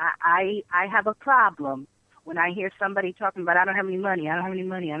have a problem when I hear somebody talking about, I don't have any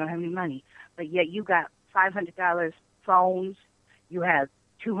money, but yet you got $500 phones, you have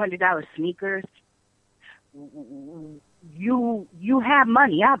 $200 sneakers. You have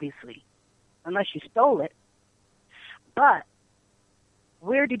money, obviously, unless you stole it. But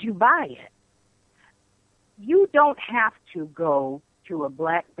where did you buy it? You don't have to go to a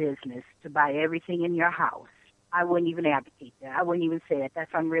black business to buy everything in your house. I wouldn't even advocate that. I wouldn't even say that.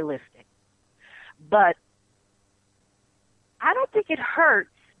 That's unrealistic. But I don't think it hurts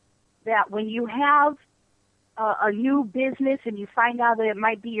that when you have a new business and you find out that it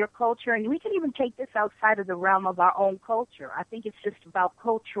might be your culture, and we can even take this outside of the realm of our own culture. I think it's just about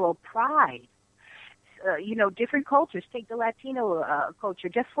cultural pride. Different cultures. Take the Latino culture,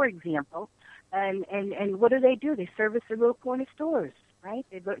 just for example, and what do? They service their little corner stores, right?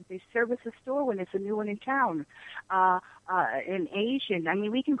 They service a store when it's a new one in town. In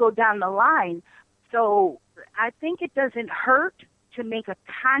Asian, we can go down the line. So I think it doesn't hurt to make a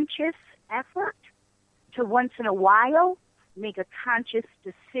conscious effort to once in a while make a conscious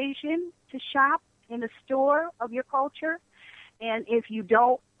decision to shop in a store of your culture. And if you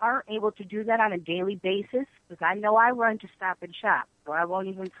aren't able to do that on a daily basis, because I know I run to Stop and Shop, so I won't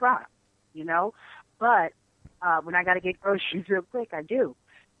even try, But when I got to get groceries real quick, I do.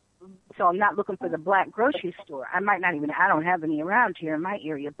 So I'm not looking for the black grocery store. I don't have any around here in my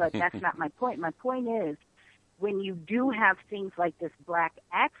area, but that's not my point. My point is, when you do have things like this Black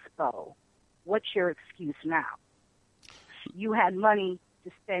Expo, what's your excuse now? You had money to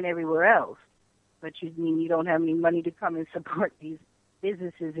spend everywhere else, but you don't have any money to come and support these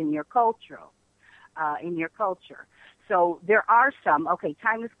businesses in your culture. So there are some. Okay,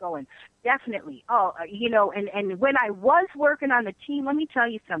 time is going. Definitely. And when I was working on the team, let me tell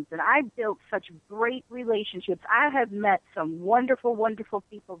you something. I built such great relationships. I have met some wonderful, wonderful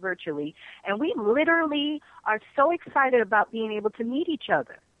people virtually, and we literally are so excited about being able to meet each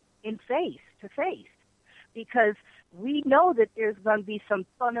other in face to face, because we know that there's going to be some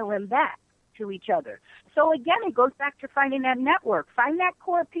funneling back to each other. So again, it goes back to finding that network. Find that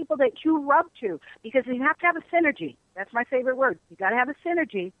core of people that you rub to, because you have to have a synergy. That's my favorite word. You got to have a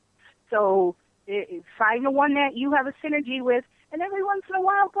synergy. So find the one that you have a synergy with, and every once in a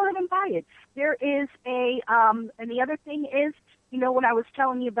while, go ahead and buy it. There is and the other thing is, when I was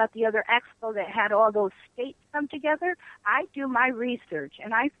telling you about the other expo that had all those states come together, I do my research,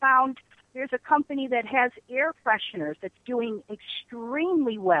 and I found there's a company that has air fresheners that's doing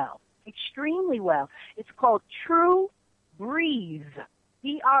extremely well. It's called True Breeze,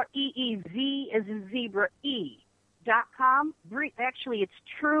 BREEZ as in zebra .com. Actually, it's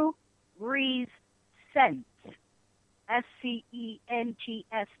True Breeze Scents,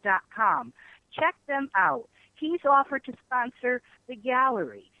 SCENTS.com. Check them out. He's offered to sponsor the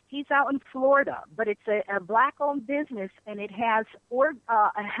gallery. He's out in Florida, but it's a black-owned business, and it has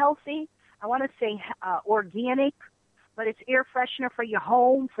a healthy, I want to say organic, but it's air freshener for your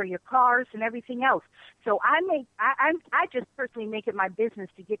home, for your cars, and everything else. So I just personally make it my business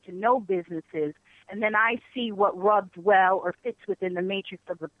to get to know businesses, and then I see what rubs well or fits within the matrix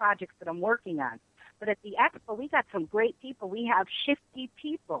of the projects that I'm working on. But at the expo, we got some great people. We have shifty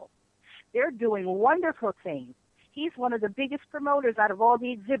people. They're doing wonderful things. He's one of the biggest promoters out of all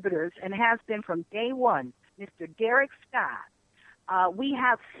the exhibitors and has been from day one, Mr. Derek Scott. We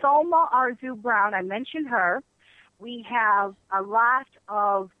have Solma Arzu-Brown. I mentioned her. We have a lot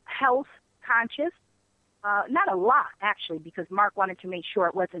of health conscious, not a lot actually, because Mark wanted to make sure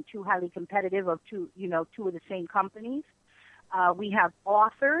it wasn't too highly competitive of two of the same companies. We have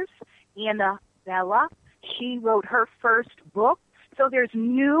authors, Anna Bella. She wrote her first book. So there's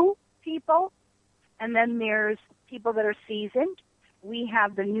new people, and then there's people that are seasoned. We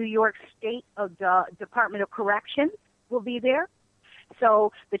have the New York State of the Department of Corrections will be there.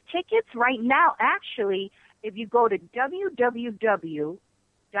 So the tickets right now, actually, if you go to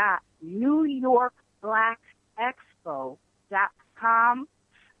www.newyorkblackexpo.com,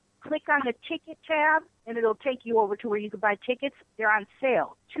 click on the ticket tab, and it'll take you over to where you can buy tickets. They're on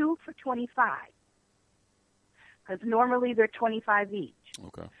sale, 2 for $25, because normally they're $25 each.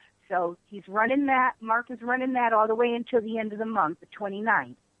 Okay. So he's running that. Mark is running that all the way until the end of the month, the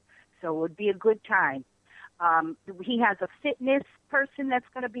 29th. So it would be a good time. He has a fitness person that's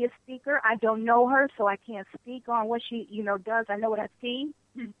going to be a speaker. I don't know her, so I can't speak on what she, does. I know what I see,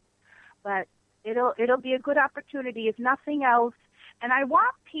 but it'll be a good opportunity, if nothing else. And I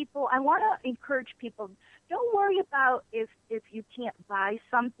want to encourage people, don't worry about if you can't buy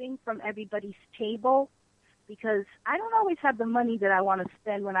something from everybody's table, because I don't always have the money that I want to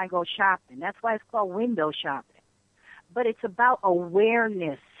spend when I go shopping. That's why it's called window shopping. But it's about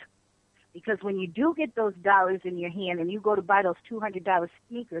awareness. Because when you do get those dollars in your hand and you go to buy those $200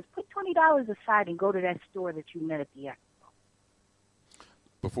 sneakers, put $20 aside and go to that store that you met at the expo.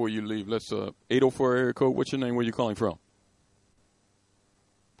 Before you leave, let's 804 area code. What's your name? Where you calling from?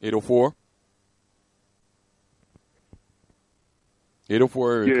 804?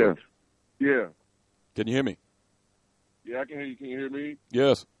 804 area code. Yeah. Can you hear me? Yeah, I can hear you. Can you hear me?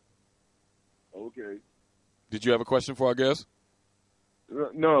 Yes. Okay. Did you have a question for our guest?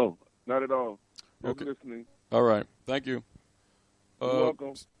 No. Not at all. Just Okay. listening. All right. Thank you. You're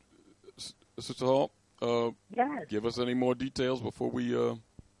welcome. Sister Hall, yes. Give us any more details before we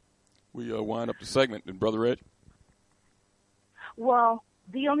wind up the segment. And Brother Ed? Well,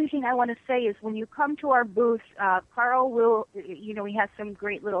 the only thing I want to say is when you come to our booth, Carl will, he has some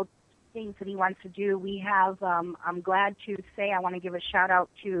great little things that he wants to do. We have, I'm glad to say, I want to give a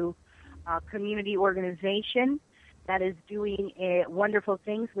shout-out to a community organization that is doing wonderful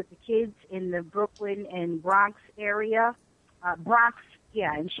things with the kids in the Brooklyn and Bronx area.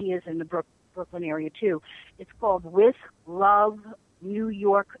 And she is in the Brooklyn area too. It's called With Love New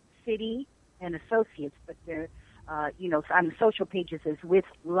York City, and Associates, but they're, on the social pages is With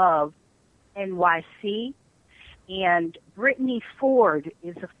Love NYC. And Brittany Ford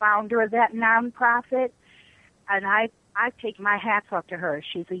is the founder of that nonprofit, and I take my hats off to her.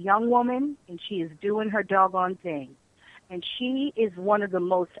 She's a young woman, and she is doing her doggone thing. And she is one of the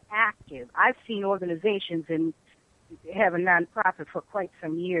most active. I've seen organizations and have a nonprofit for quite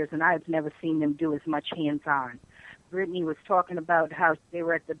some years, and I've never seen them do as much hands-on. Brittany was talking about how they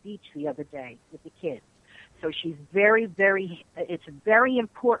were at the beach the other day with the kids. So she's it's very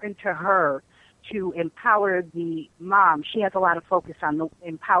important to her to empower the mom. She has a lot of focus on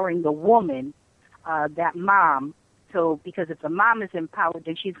empowering the woman, that mom. So because if the mom is empowered,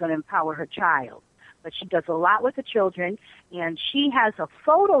 then she's going to empower her child. But she does a lot with the children, and she has a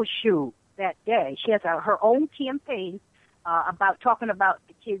photo shoot that day. She has her own campaign talking about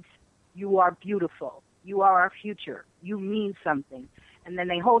the kids. You are beautiful. You are our future. You mean something. And then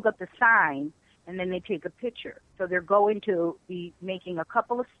they hold up the sign, and then they take a picture. So they're going to be making a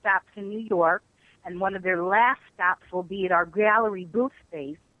couple of stops in New York, and one of their last stops will be at our gallery booth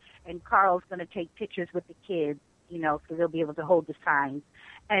space, and Carl's going to take pictures with the kids, so they'll be able to hold the signs.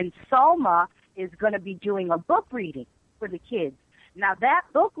 And Salma is going to be doing a book reading for the kids. Now, that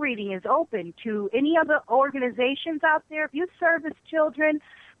book reading is open to any other organizations out there. If you service children,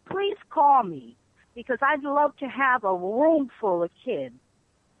 please call me, because I'd love to have a room full of kids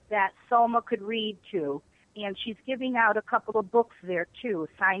that Salma could read to. And she's giving out a couple of books there, too,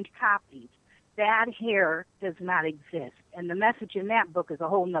 signed copies. Bad hair does not exist. And the message in that book is a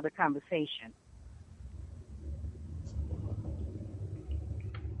whole nother conversation.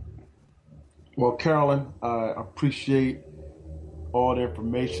 Well, Carolyn, I appreciate all the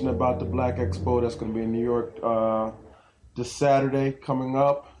information about the Black Expo that's going to be in New York this Saturday coming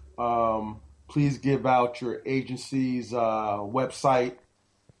up. Please give out your agency's website,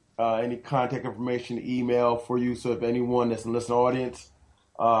 any contact information, email for you. So if anyone that's in the listening audience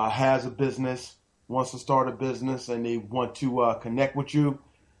has a business, wants to start a business, and they want to connect with you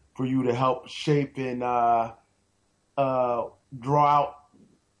for you to help shape and draw out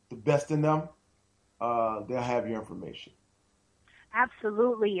the best in them, they'll have your information.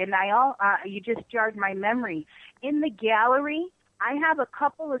 Absolutely, and you just jarred my memory. In the gallery, I have a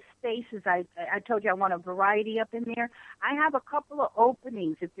couple of spaces. I told you I want a variety up in there. I have a couple of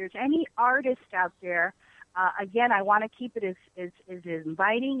openings. If there's any artists out there, again, I want to keep it as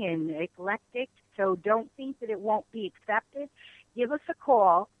inviting and eclectic, so don't think that it won't be accepted. Give us a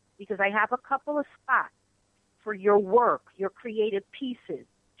call, because I have a couple of spots for your work, your creative pieces,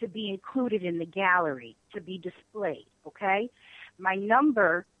 to be included in the gallery, to be displayed, okay? My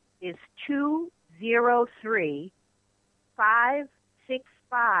number is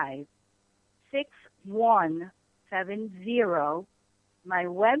 203-565-6170. My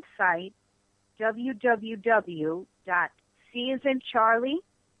website, www.C as in Charlie,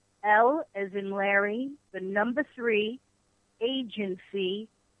 L as in Larry, the number 3, agency.com.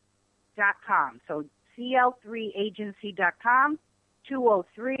 So CL3agency.com,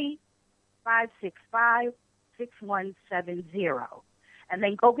 203-565-6170. And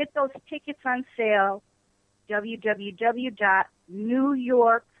then go get those tickets on sale,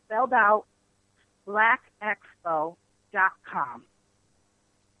 www.NewYork, spelled out, blackexpo.com.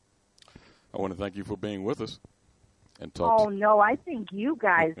 I want to thank you for being with us and talk. Oh, no, I thank you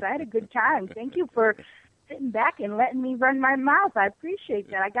guys. I had a good time. Thank you for sitting back and letting me run my mouth. I appreciate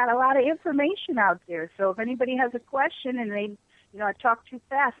that. I got a lot of information out there. So if anybody has a question and they, I talk too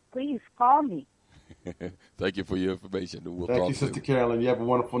fast, please call me. Thank you for your information. We'll Thank you, Sister Carolyn. You have a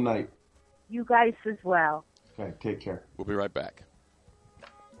wonderful night. You guys as well. Okay, take care. We'll be right back.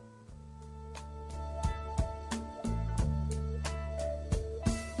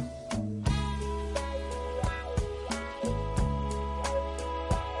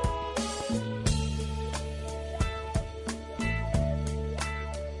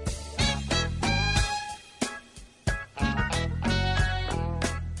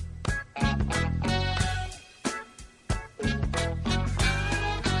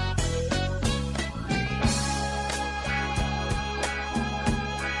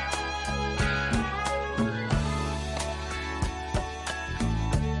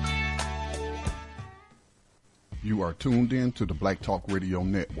 You are tuned in to the Black Talk Radio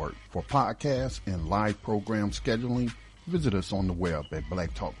Network. For podcasts and live program scheduling, visit us on the web at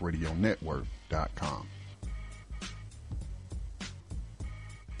blacktalkradionetwork.com.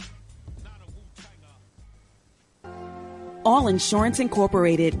 All Insurance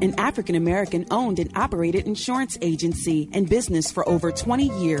Incorporated, an African-American owned and operated insurance agency in business for over 20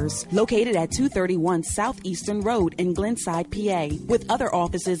 years, located at 231 Southeastern Road in Glenside, PA, with other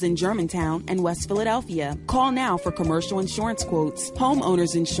offices in Germantown and West Philadelphia. Call now for commercial insurance quotes,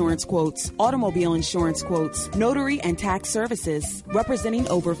 homeowners insurance quotes, automobile insurance quotes, notary and tax services, representing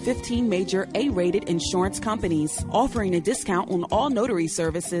over 15 major A-rated insurance companies, offering a discount on all notary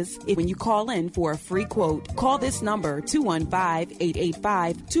services when you call in for a free quote. Call this number,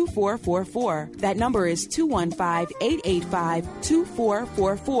 215-885-2444. That number is 215-885-2444.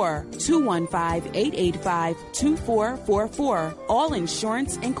 215-885-2444. All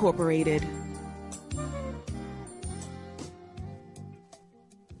Insurance Incorporated.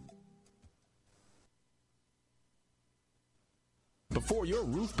 Before your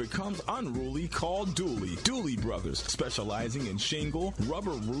roof becomes unruly, call Dooley. Dooley Brothers, specializing in shingle,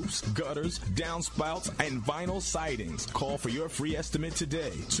 rubber roofs, gutters, downspouts, and vinyl sidings. Call for your free estimate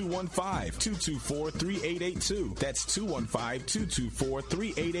today. 215-224-3882. That's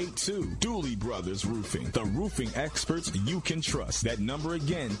 215-224-3882. Dooley Brothers Roofing, the roofing experts you can trust. That number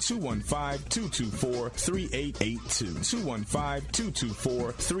again, 215-224-3882.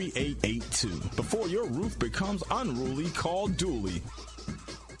 215-224-3882. Before your roof becomes unruly, call Dooley.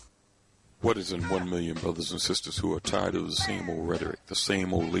 What is in 1 million brothers and sisters who are tired of the same old rhetoric, the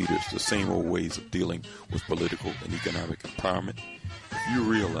same old leaders, the same old ways of dealing with political and economic empowerment? If you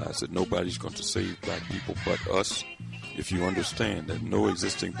realize that nobody's going to save black people but us, if you understand that no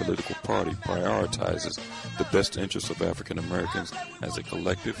existing political party prioritizes the best interests of African Americans as a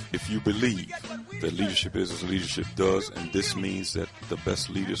collective, if you believe that leadership is as leadership does, and this means that the best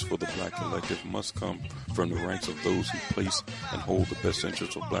leaders for the black collective must come from the ranks of those who place and hold the best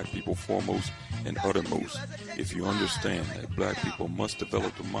interests of black people foremost and uttermost, if you understand that black people must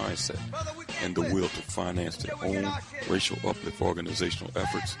develop the mindset and the will to finance their own racial uplift organizational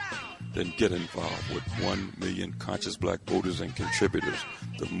efforts, then get involved with 1 million conscious black voters and contributors.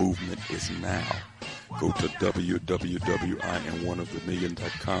 The movement is now. Go to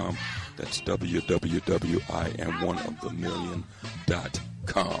www.IamOneOfTheMillion.com. That's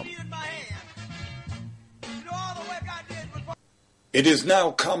www.IamOneOfTheMillion.com. It is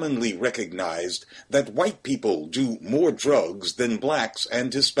now commonly recognized that white people do more drugs than blacks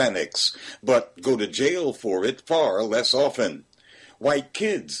and Hispanics, but go to jail for it far less often. White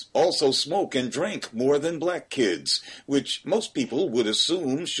kids also smoke and drink more than black kids, which most people would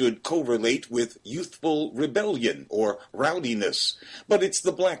assume should correlate with youthful rebellion or rowdiness. But it's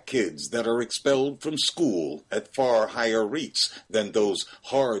the black kids that are expelled from school at far higher rates than those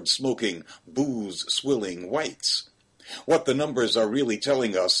hard-smoking, booze-swilling whites. What the numbers are really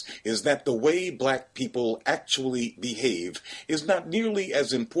telling us is that the way black people actually behave is not nearly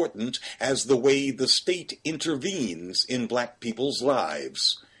as important as the way the state intervenes in black people's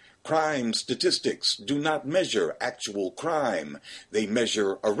lives. Crime statistics do not measure actual crime. They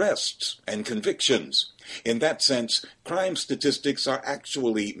measure arrests and convictions. In that sense, crime statistics are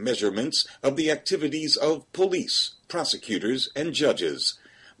actually measurements of the activities of police, prosecutors, and judges.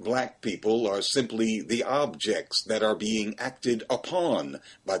 Black people are simply the objects that are being acted upon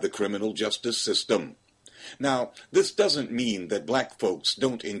by the criminal justice system. Now, this doesn't mean that black folks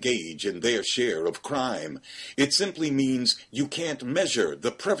don't engage in their share of crime. It simply means you can't measure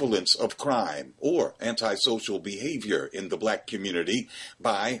the prevalence of crime or antisocial behavior in the black community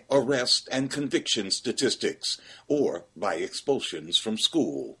by arrest and conviction statistics or by expulsions from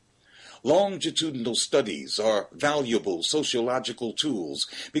school. Longitudinal studies are valuable sociological tools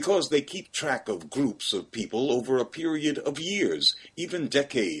because they keep track of groups of people over a period of years, even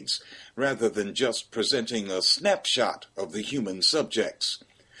decades, rather than just presenting a snapshot of the human subjects.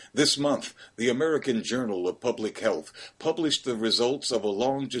 This month, the American Journal of Public Health published the results of a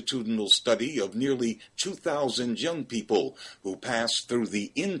longitudinal study of nearly 2,000 young people who passed through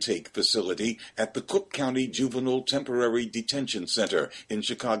the intake facility at the Cook County Juvenile Temporary Detention Center in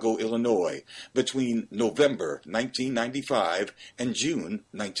Chicago, Illinois, between November 1995 and June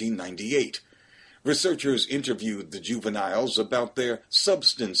 1998. Researchers interviewed the juveniles about their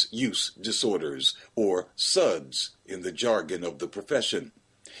substance use disorders, or SUDs in the jargon of the profession.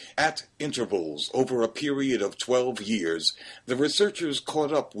 At intervals over a period of 12 years, the researchers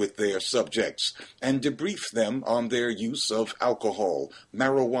caught up with their subjects and debriefed them on their use of alcohol,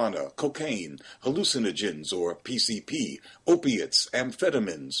 marijuana, cocaine, hallucinogens or PCP, opiates,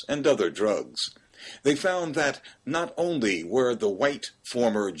 amphetamines, and other drugs. They found that not only were the white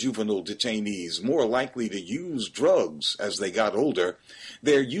former juvenile detainees more likely to use drugs as they got older,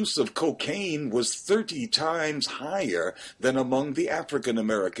 their use of cocaine was 30 times higher than among the African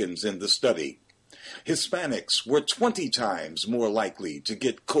Americans in the study. Hispanics were 20 times more likely to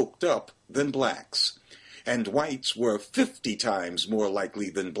get coked up than blacks. And whites were 50 times more likely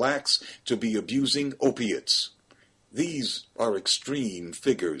than blacks to be abusing opiates. These are extreme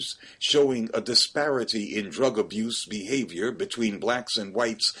figures, showing a disparity in drug abuse behavior between blacks and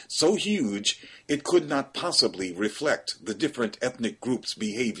whites so huge it could not possibly reflect the different ethnic groups'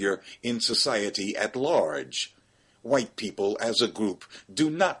 behavior in society at large. White people as a group do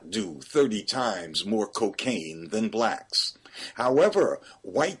not do 30 times more cocaine than blacks. However,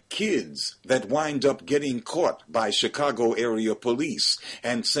 white kids that wind up getting caught by Chicago area police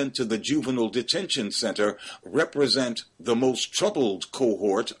and sent to the juvenile detention center represent the most troubled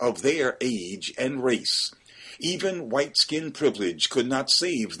cohort of their age and race. Even white skin privilege could not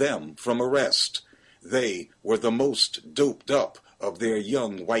save them from arrest. They were the most doped up of their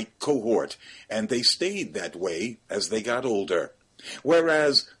young white cohort, and they stayed that way as they got older.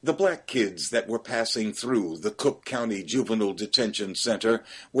 Whereas the black kids that were passing through the Cook County Juvenile Detention Center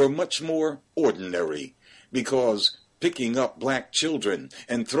were much more ordinary, because picking up black children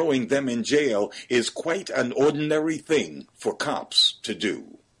and throwing them in jail is quite an ordinary thing for cops to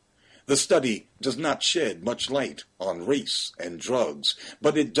do. The study does not shed much light on race and drugs,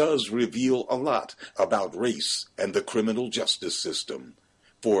 but it does reveal a lot about race and the criminal justice system.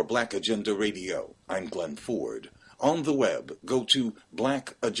 For Black Agenda Radio, I'm Glenn Ford. On the web, go to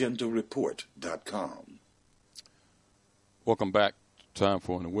blackagendareport.com. Welcome back. Time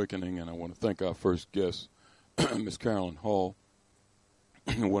for an Awakening, and I want to thank our first guest, Ms. Carolyn Hall,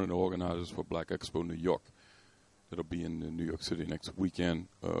 one of the organizers for Black Expo New York. That'll be in New York City next weekend.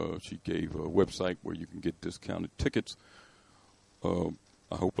 She gave a website where you can get discounted tickets. I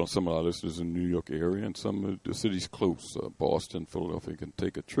hope some of our listeners in the New York area and some of the cities close, Boston, Philadelphia, can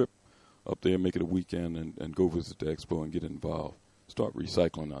take a trip up there, make it a weekend, and go visit the expo and get involved. Start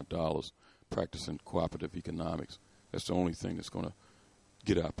recycling our dollars, practicing cooperative economics. That's the only thing that's going to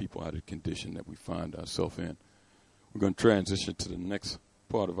get our people out of the condition that we find ourselves in. We're going to transition to the next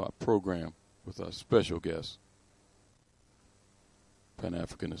part of our program with our special guest,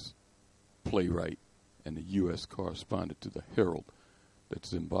 Pan-Africanist, playwright, and the U.S. correspondent to the Herald, that's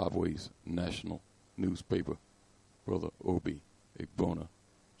Zimbabwe's national newspaper. Brother Obi Egbuna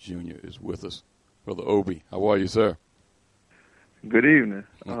Jr. is with us. Brother Obi, how are you, sir? Good evening.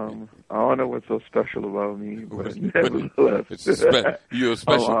 I don't know what's so special about me, but nevertheless, you're a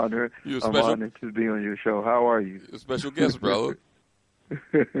special. I'm honored. I'm honored to be on your show. How are you? A special guest, brother.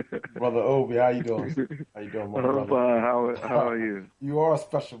 Brother Obi, how you doing? How you doing, my brother? I'm fine. How are you? You are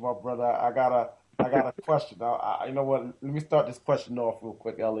special, my brother. I got a question. You know what? Let me start this question off real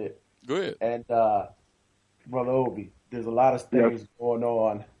quick, Elliot. Go ahead. And Brother Obi, there's a lot of things going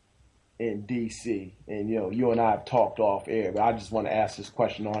on in D.C. And, you and I have talked off air, but I just want to ask this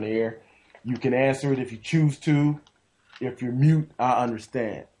question on air. You can answer it if you choose to. If you're mute, I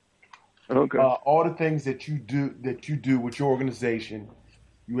understand. Okay. All the things that you do with your organization,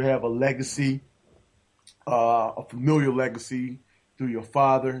 you have a legacy, a familial legacy through your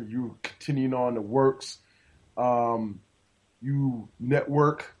father. You're continuing on the works. You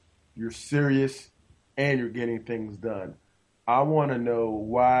network, you're serious, and you're getting things done. I want to know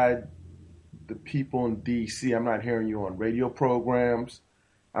why the people in D.C., I'm not hearing you on radio programs.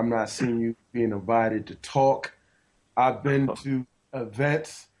 I'm not seeing you being invited to talk. I've been to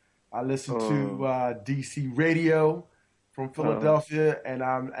events. I listen to D.C. radio from Philadelphia, and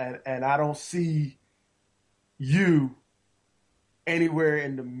I don't see you anywhere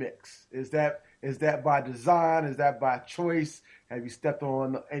in the mix. Is that by design? Is that by choice? Have you stepped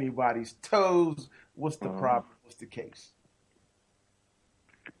on anybody's toes? What's the problem? What's the case?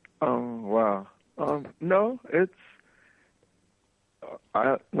 Wow. No, it's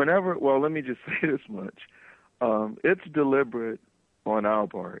let me just say this much. It's deliberate on our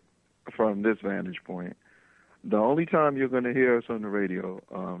part from this vantage point. The only time you're going to hear us on the radio,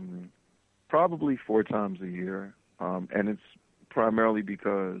 probably 4 times a year, and it's primarily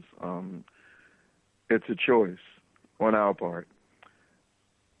because it's a choice on our part.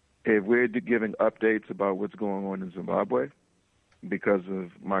 If we're giving updates about what's going on in Zimbabwe, because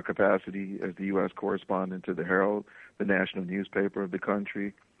of my capacity as the U.S. correspondent to the Herald, the national newspaper of the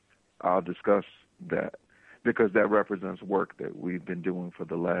country, I'll discuss that because that represents work that we've been doing for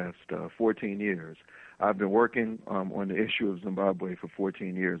the last 14 years. I've been working on the issue of Zimbabwe for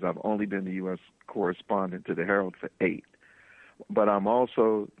 14 years. I've only been the U.S. correspondent to the Herald for 8. But I'm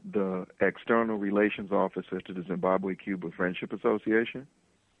also the external relations officer to the Zimbabwe-Cuba Friendship Association,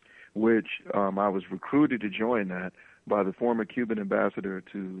 which I was recruited to join that by the former Cuban ambassador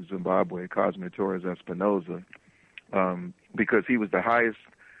to Zimbabwe, Cosme Torres Espinosa, because he was the highest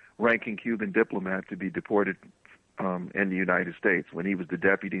ranking Cuban diplomat to be deported in the United States when he was the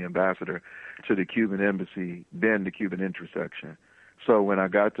deputy ambassador to the Cuban embassy, then the Cuban intersection. So when I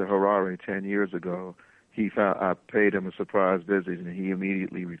got to Harare 10 years ago, I paid him a surprise visit, and he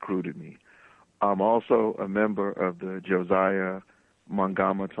immediately recruited me. I'm also a member of the Josiah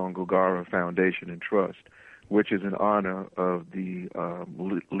Mangama Tongogara Foundation and Trust, which is in honor of the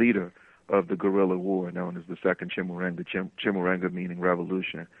leader of the guerrilla war known as the Second Chimurenga, Chimurenga meaning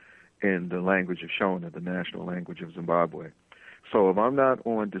revolution, in the language of Shona, the national language of Zimbabwe. So if I'm not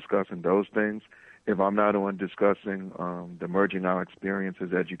on discussing those things, if I'm not on discussing the Merging Our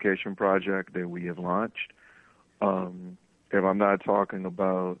Experiences education project that we have launched, if I'm not talking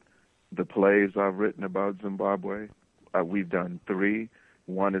about the plays I've written about Zimbabwe, we've done 3.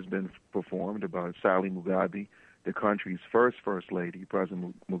 One has been performed about Sally Mugabe, the country's first lady,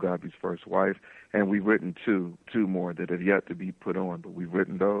 President Mugabe's first wife, and we've written two more that have yet to be put on, but we've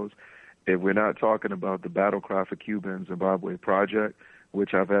written those. If we're not talking about the Battle Cry for Cuba in Zimbabwe project,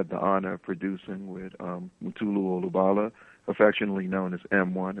 which I've had the honor of producing with Mutulu Olubala, affectionately known as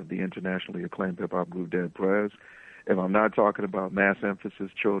M1 of the internationally acclaimed hip-hop group Dead Prez. If I'm not talking about Mass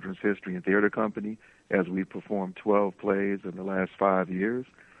Emphasis Children's History and Theater Company, as we performed 12 plays in the last 5 years,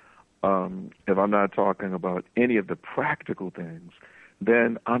 if I'm not talking about any of the practical things,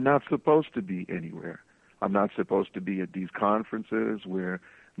 then I'm not supposed to be anywhere. I'm not supposed to be at these conferences where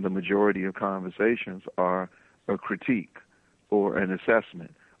the majority of conversations are a critique or an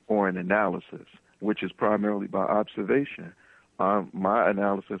assessment or an analysis, which is primarily by observation. My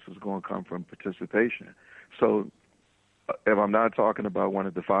analysis is going to come from participation. So if I'm not talking about one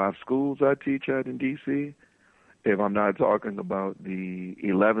of the 5 schools I teach at in D.C., if I'm not talking about the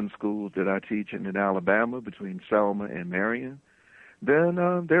 11 schools that I teach in Alabama between Selma and Marion, then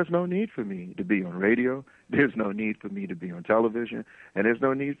there's no need for me to be on radio, there's no need for me to be on television, and there's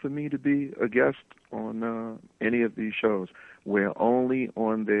no need for me to be a guest on any of these shows. We're only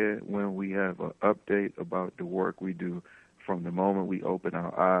on there when we have an update about the work we do from the moment we open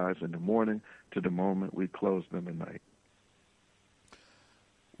our eyes in the morning to the moment we close them at night.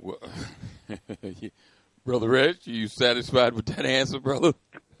 Well, Brother Reg, are you satisfied with that answer, brother?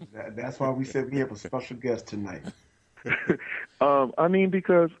 That's why we said we have a special guest tonight. I mean,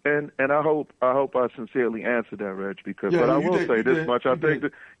 because and I hope I sincerely answered that, Reg. Because, but I will say this much: I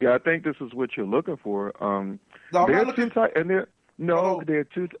think this is what you're looking for. There are two types, and there are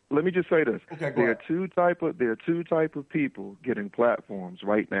two. Let me just say this: okay, there are two type of people getting platforms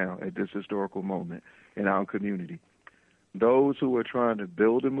right now at this historical moment in our community. Those who are trying to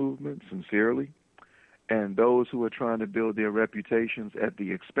build a movement sincerely, and those who are trying to build their reputations at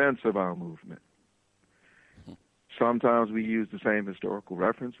the expense of our movement. Sometimes we use the same historical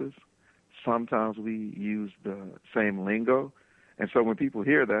references. Sometimes we use the same lingo. And so when people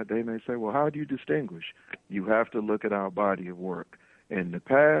hear that, they may say, well, how do you distinguish? You have to look at our body of work in the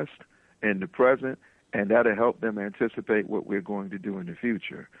past, in the present, and that'll help them anticipate what we're going to do in the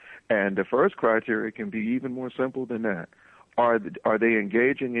future. And the first criteria can be even more simple than that. Are they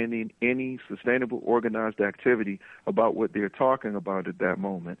engaging in any sustainable, organized activity about what they're talking about at that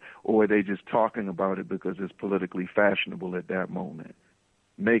moment, or are they just talking about it because it's politically fashionable at that moment,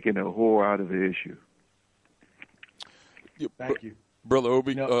 making a whore out of the issue? Thank you. Brother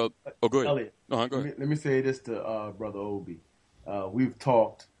Obi. Go ahead. Elliot, go ahead. Let me say this to Brother Obi. We've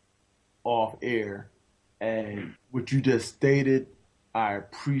talked off air, and what you just stated, I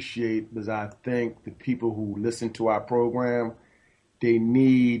appreciate, because I think the people who listen to our program, they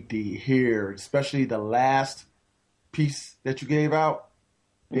need to hear, especially the last piece that you gave out,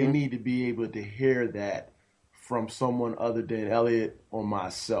 they need to be able to hear that from someone other than Elliot or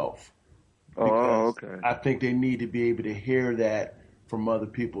myself. Because okay. I think they need to be able to hear that from other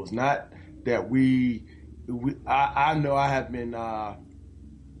people. It's not that I know I have been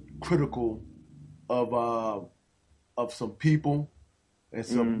critical of some people and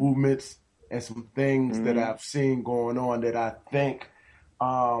some movements and some things that I've seen going on that I think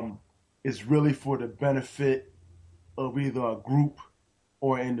is really for the benefit of either a group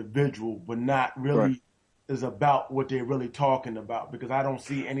or an individual, but not really is about what they're really talking about. Because I don't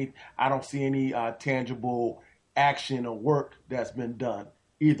see any tangible action or work that's been done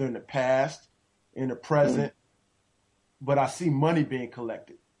either in the past, in the present, but I see money being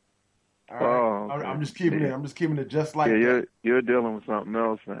collected. All right. Okay. I'm just keeping it. I'm just keeping it just like that. You're dealing with something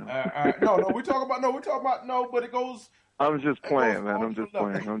else now. No, we're talking about but it goes. I'm just playing, man. I'm just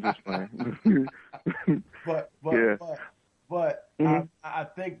playing. But I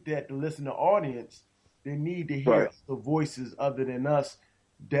think that the listener audience, they need to hear the voices other than us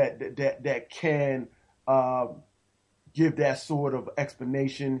that can give that sort of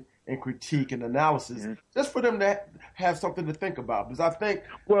explanation and critique and analysis, just for them to have something to think about. Because I think...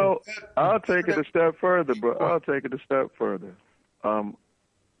 Well, I'll take it a step further, bro. I'll take it a step further.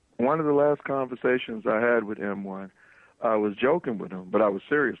 One of the last conversations I had with M1, I was joking with him, but I was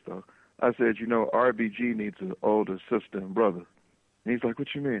serious, though. I said, you know, RBG needs an older sister and brother. And he's like, what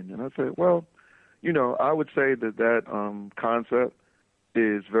you mean? And I said, well, you know, I would say that concept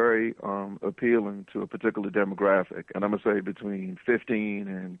is very appealing to a particular demographic, and I'm going to say between 15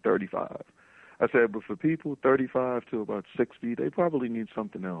 and 35. I said, but for people 35 to about 60, they probably need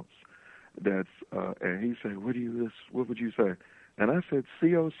something else. That's and he said, what would you say? And I said,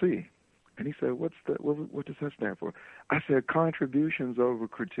 COC. And he said, what does that stand for? I said, contributions over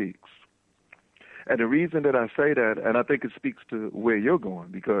critiques. And the reason that I say that, and I think it speaks to where you're going,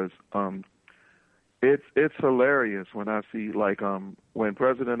 because it's hilarious when I see, like, when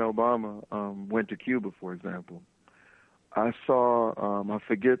President Obama went to Cuba, for example, I saw, I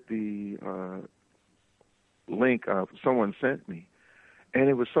forget the link someone sent me, and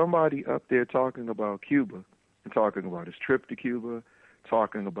it was somebody up there talking about Cuba, and talking about his trip to Cuba,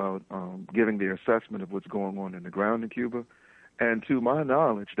 talking about giving their assessment of what's going on in the ground in Cuba. And to my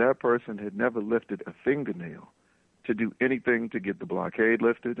knowledge, that person had never lifted a fingernail to do anything to get the blockade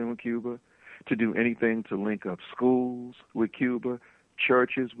lifted in Cuba, to do anything to link up schools with Cuba,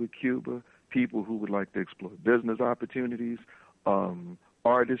 churches with Cuba, people who would like to explore business opportunities,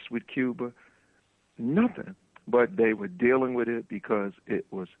 artists with Cuba. Nothing. But they were dealing with it because it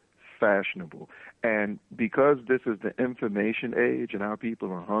was fashionable. And because this is the information age and our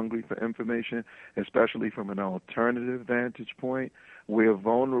people are hungry for information, especially from an alternative vantage point, we're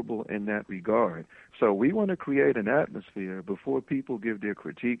vulnerable in that regard. So we want to create an atmosphere before people give their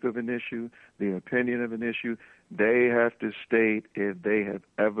critique of an issue, their opinion of an issue. They have to state if they have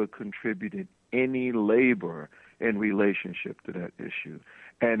ever contributed any labor in relationship to that issue.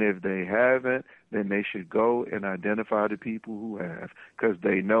 And if they haven't, then they should go and identify the people who have, because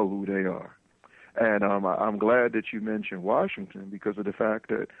they know who they are. And I'm glad that you mentioned Washington, because of the fact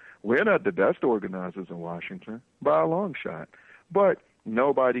that we're not the best organizers in Washington by a long shot. But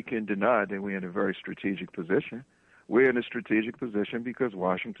nobody can deny that we're in a very strategic position. We're in a strategic position because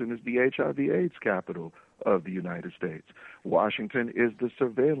Washington is the HIV/AIDS capital of the United States. Washington is the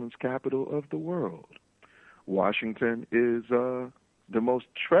surveillance capital of the world. Washington is the most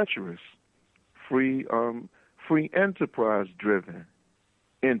treacherous, free enterprise-driven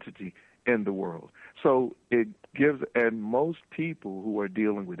entity in the world. So it gives, and most people who are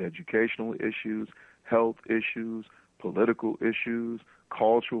dealing with educational issues, health issues, political issues,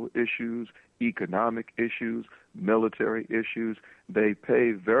 cultural issues, economic issues, military issues, they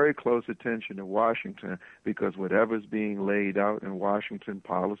pay very close attention to Washington, because whatever's being laid out in Washington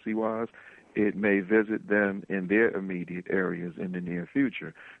policy-wise, it may visit them in their immediate areas in the near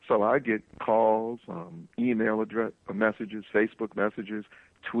future. So I get calls, email address messages, Facebook messages,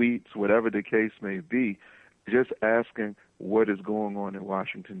 tweets, whatever the case may be, just asking what is going on in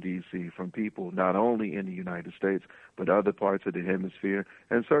Washington, D.C. from people not only in the United States, but other parts of the hemisphere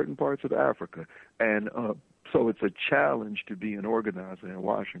and certain parts of Africa. And so it's a challenge to be an organizer in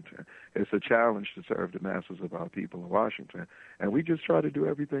Washington. It's a challenge to serve the masses of our people in Washington. And we just try to do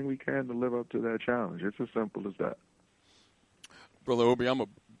everything we can to live up to that challenge. It's as simple as that. Brother Obi, I'm going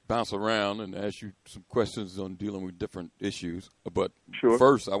to bounce around and ask you some questions on dealing with different issues. But sure.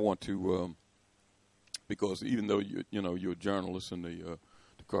 First, I want to, because even though you're a journalist and the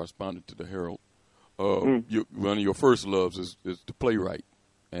correspondent to the Herald, one of your first loves is the Playwright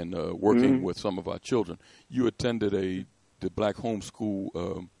and working with some of our children. You attended the Black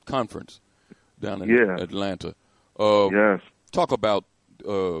Homeschool conference down in Atlanta. Yes. Talk about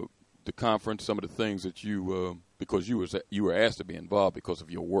the conference, some of the things that you because you were asked to be involved because of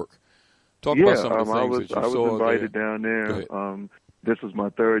your work. Talk about some of the things that you saw. I was invited down there. This was my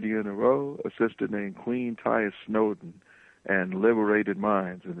third year in a row. A sister named Queen Tyus Snowden and Liberated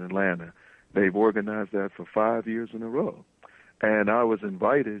Minds in Atlanta. They've organized that for 5 years in a row. And I was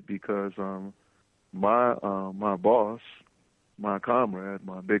invited because my boss, my comrade,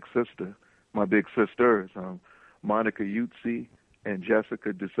 my big sisters, Monica Utsi and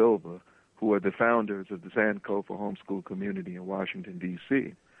Jessica De Silva, who are the founders of the Sankofa Homeschool Community in Washington,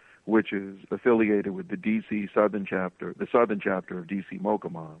 D.C., which is affiliated with the D.C. Southern Chapter, the Southern Chapter of D.C. Mocha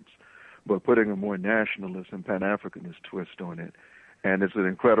Moms, but putting a more nationalist and Pan-Africanist twist on it. And it's an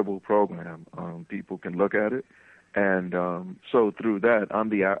incredible program. People can look at it. And so through that,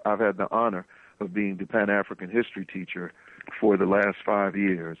 I've had the honor of being the Pan-African history teacher for the last 5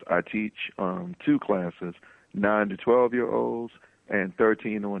 years. I teach 2 classes, 9 to 12-year-olds and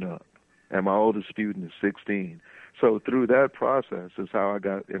 13 on up. And my oldest student is 16. So through that process is how I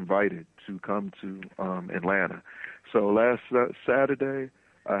got invited to come to Atlanta. So last Saturday,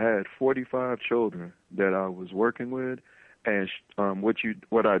 I had 45 children that I was working with, and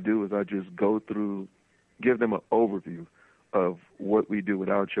what I do is I just go through, give them an overview of what we do with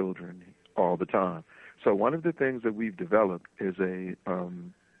our children all the time. So one of the things that we've developed is a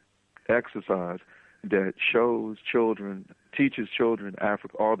exercise that teaches children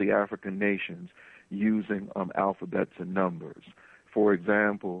all the African nations using alphabets and numbers. For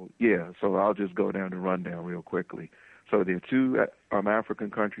example, so I'll just go down the rundown real quickly. So there are 2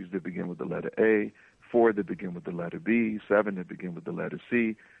 African countries that begin with the letter A, 4 that begin with the letter B, 7 that begin with the letter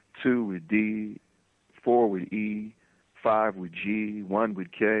C, 2 with D, 4 with E, 5 with G, 1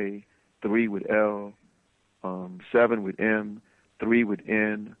 with K, 3 with L, 7 with M, 3 with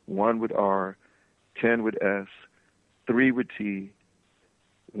N, 1 with R, 10 with S, 3 with T,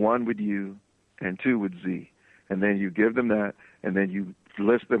 1 with U, and 2 with Z. And then you give them that, and then you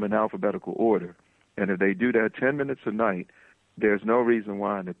list them in alphabetical order. And if they do that 10 minutes a night, there's no reason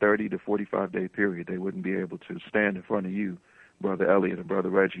why in a 30 to 45-day period they wouldn't be able to stand in front of you, Brother Elliot and Brother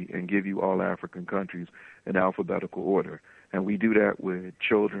Reggie, and give you all African countries in alphabetical order. And we do that with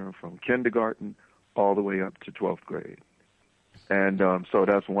children from kindergarten all the way up to 12th grade. And so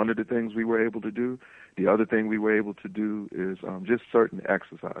that's one of the things we were able to do. The other thing we were able to do is just certain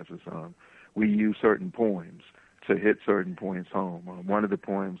exercises. We use certain poems to hit certain points home. One of the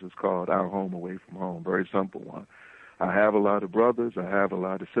poems is called Our Home Away from Home, very simple one. I have a lot of brothers, I have a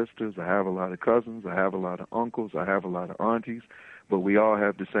lot of sisters, I have a lot of cousins, I have a lot of uncles, I have a lot of aunties, but we all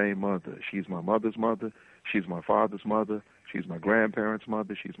have the same mother. She's my mother's mother, she's my father's mother, she's my grandparents'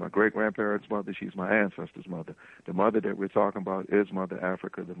 mother, she's my great-grandparents' mother, she's my ancestors' mother. The mother that we're talking about is Mother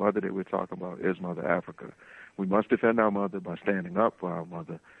Africa. The mother that we're talking about is Mother Africa. We must defend our mother by standing up for our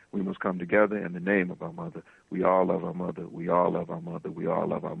mother. We must come together in the name of our mother. We all love our mother. We all love our mother. We all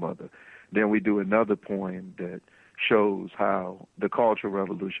love our mother. Then we do another poem that shows how the cultural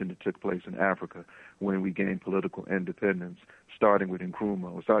revolution that took place in Africa when we gained political independence, starting with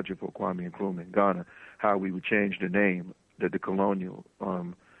Nkrumah, Osagyefo Kwame Nkrumah in Ghana, how we would change the name that the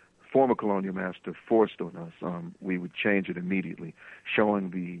former colonial master forced on us. We would change it immediately, showing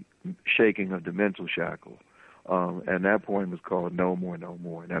the shaking of the mental shackle. And that poem is called No More, No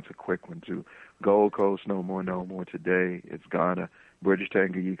More, and that's a quick one too. Gold Coast, No More, No More today. It's Ghana. British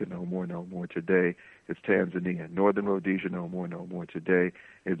Tanganyika, No More, No More today. It's Tanzania. Northern Rhodesia, No More, No More today.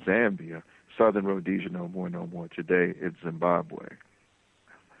 It's Zambia. Southern Rhodesia, No More, No More today. It's Zimbabwe.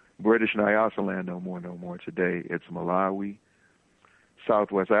 British Nyasaland, No More, No More today. It's Malawi.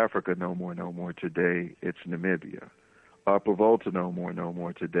 Southwest Africa, No More, No More today. It's Namibia. Upper Volta, No More, No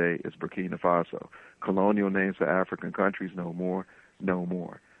More today. It's Burkina Faso. Colonial names for African countries, No More, No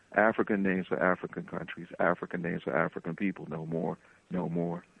More. African names for African countries, African names for African people, No More, No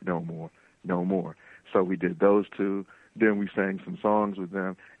More, No More, No More. So we did those 2. Then we sang some songs with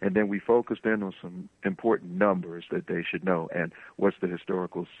them, and then we focused in on some important numbers that they should know and what's the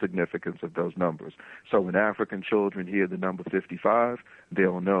historical significance of those numbers. So when African children hear the number 55,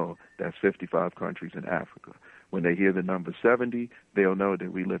 they'll know that's 55 countries in Africa. When they hear the number 70, they'll know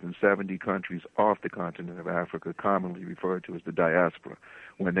that we live in 70 countries off the continent of Africa, commonly referred to as the diaspora.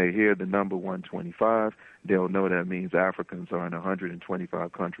 When they hear the number 125, they'll know that means Africans are in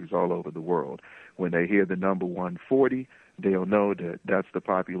 125 countries all over the world. When they hear the number 140, they'll know that that's the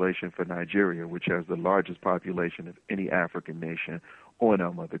population for Nigeria, which has the largest population of any African nation on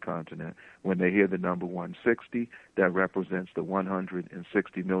our mother continent. When they hear the number 160, that represents the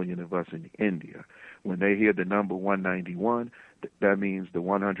 160 million of us in India. When they hear the number 191, that means the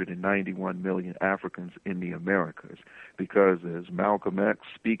 191 million Africans in the Americas, because as Malcolm X,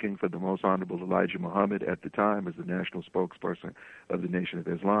 speaking for the Most Honorable Elijah Muhammad at the time as the national spokesperson of the Nation of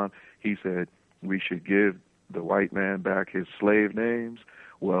Islam, he said we should give the white man back his slave names.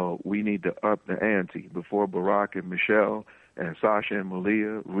 Well, we need to up the ante. Before Barack and Michelle and Sasha and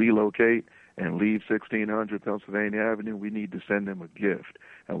Malia relocate and leave 1600 Pennsylvania Avenue, we need to send them a gift,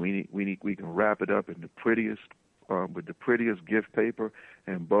 and we can wrap it up in the prettiest with the prettiest gift paper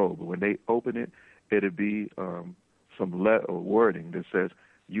and bow. But when they open it, it'll be some wording that says,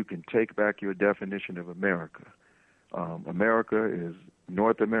 "You can take back your definition of America." America is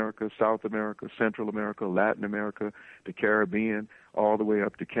North America, South America, Central America, Latin America, the Caribbean, all the way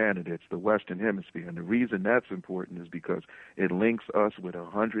up to Canada. It's the Western Hemisphere. And the reason that's important is because it links us with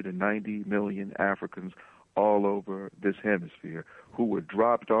 190 million Africans all over this hemisphere who were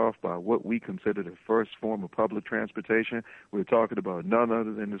dropped off by what we consider the first form of public transportation. We're talking about none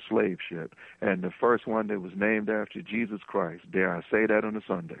other than the slave ship, and the first one that was named after Jesus Christ. Dare I say that on a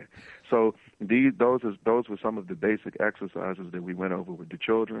Sunday? So those were some of the basic exercises that we went over with the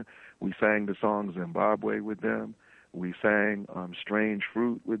children. We sang the song Zimbabwe with them. We sang Strange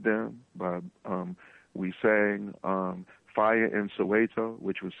Fruit with them. We sang Fire in Soweto,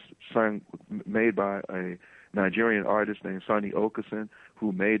 which was made by a Nigerian artist named Sonny Okason,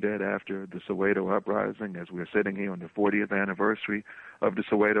 who made that after the Soweto uprising. As we're sitting here on the 40th anniversary of the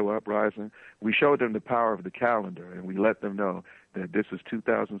Soweto uprising, we showed them the power of the calendar, and we let them know that this is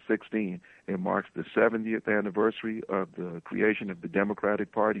 2016. It marks the 70th anniversary of the creation of the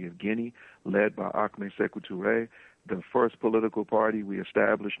Democratic Party of Guinea, led by Ahmed Sékou Touré, the first political party we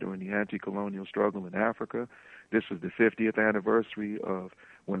established during the anti-colonial struggle in Africa. This is the 50th anniversary of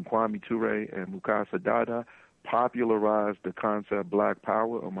when Kwame Ture and Mukasa Dada popularized the concept Black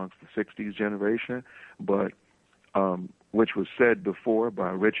Power amongst the 60s generation, but which was said before by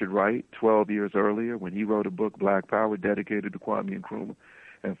Richard Wright 12 years earlier when he wrote a book, Black Power, dedicated to Kwame Nkrumah,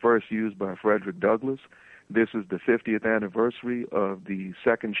 and first used by Frederick Douglass. This is the 50th anniversary of the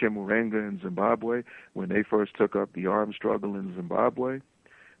Second Chimurenga in Zimbabwe, when they first took up the armed struggle in Zimbabwe.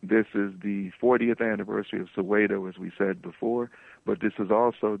 This is the 40th anniversary of Soweto, as we said before, but this is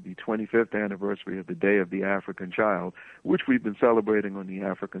also the 25th anniversary of the Day of the African Child, which we've been celebrating on the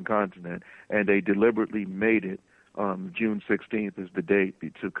African continent, and they deliberately made it June 16th is the date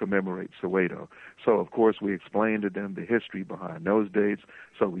to commemorate Soweto. So, of course, we explained to them the history behind those dates.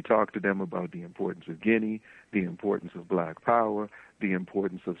 So we talked to them about the importance of Guinea, the importance of Black Power, the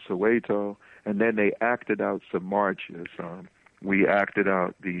importance of Soweto, and then they acted out some marches. We acted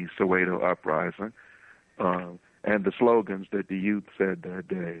out the Soweto uprising and the slogans that the youth said that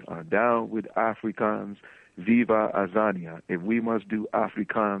day. Down with Afrikaans, Viva Azania. If we must do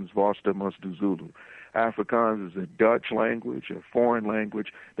Afrikaans, Vosta must do Zulu. Afrikaans is a Dutch language, a foreign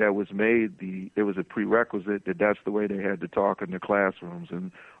language that was made, it was a prerequisite that that's the way they had to talk in the classrooms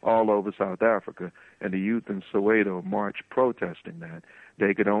and all over South Africa. And the youth in Soweto marched protesting that.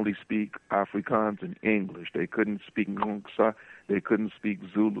 They could only speak Afrikaans and English. They couldn't speak Nksa, they couldn't speak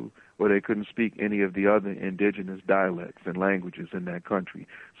Zulu, or they couldn't speak any of the other indigenous dialects and languages in that country.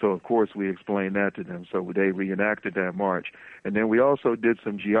 So, of course, we explained that to them. So they reenacted that march. And then we also did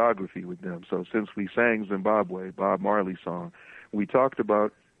some geography with them. So since we sang Zimbabwe, Bob Marley's song, we talked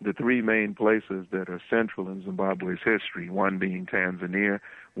about the three main places that are central in Zimbabwe's history, one being Tanzania,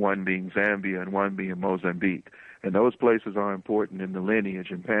 one being Zambia, and one being Mozambique. And those places are important in the lineage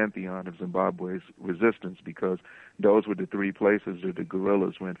and pantheon of Zimbabwe's resistance because those were the three places that the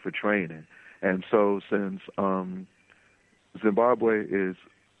guerrillas went for training. And so since Harare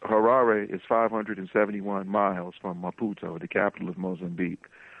is 571 miles from Maputo, the capital of Mozambique.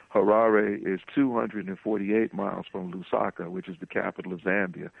 Harare is 248 miles from Lusaka, which is the capital of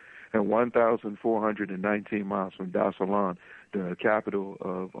Zambia, and 1,419 miles from Dar es Salaam, the capital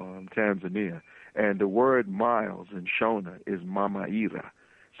of Tanzania. And the word miles in Shona is Mamaira.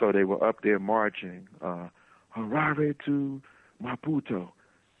 So they were up there marching, Harare to Maputo,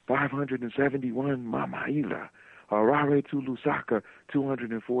 571 Mamaira. Harare to Lusaka,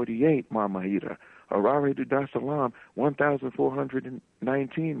 248 Mamaira. Harare to Dar es Salaam, 1,419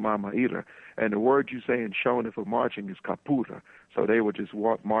 Mamaira. And the word you say in Shona for marching is Kapura. So they were just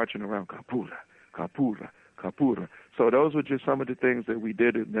marching around Kapura, Kapura, Kapura. So those were just some of the things that we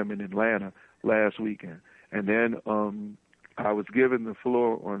did in them in Atlanta last weekend. And then I was given the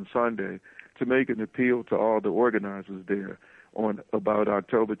floor on Sunday to make an appeal to all the organizers there on about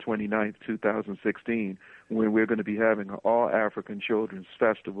October 29th, 2016, when we're going to be having an all-African Children's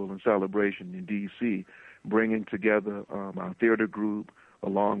Festival and celebration in D.C., bringing together our theater group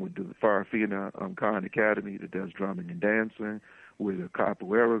along with the Farafina Khan Academy that does drumming and dancing, with a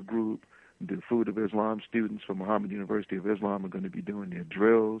capoeira group. The Food of Islam students from Muhammad University of Islam are going to be doing their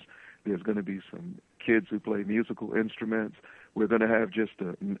drills. There's going to be some kids who play musical instruments. We're going to have just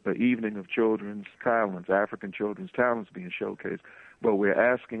an evening of children's talents, African children's talents being showcased. But we're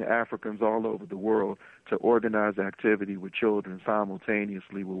asking Africans all over the world to organize activity with children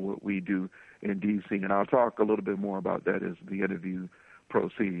simultaneously with what we do in D.C. And I'll talk a little bit more about that as the interview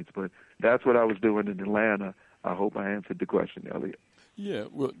proceeds. But that's what I was doing in Atlanta. I hope I answered the question, Elliot. Yeah,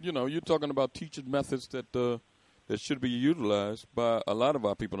 well, you're talking about teaching methods that should be utilized by a lot of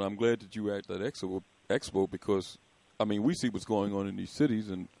our people. And I'm glad that you were at that expo because, we see what's going on in these cities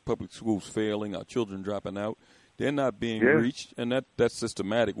and public schools failing, our children dropping out. They're not being reached, and that's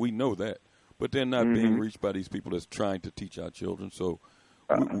systematic. We know that. But they're not being reached by these people that's trying to teach our children. So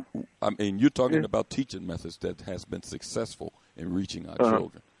I mean, you're talking about teaching methods that has been successful in reaching our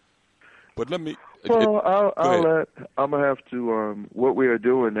children. But let me. Well, I'm gonna have to. What we are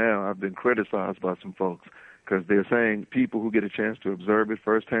doing now, I've been criticized by some folks because they're saying people who get a chance to observe it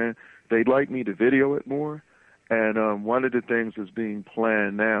firsthand, they'd like me to video it more. And one of the things that's being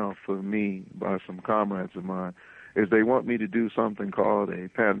planned now for me by some comrades of mine is they want me to do something called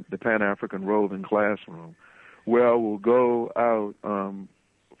the Pan-African Roving Classroom, where we'll go out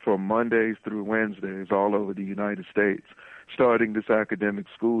from Mondays through Wednesdays all over the United States, starting this academic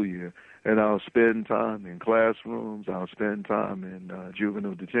school year. And I'll spend time in classrooms, I'll spend time in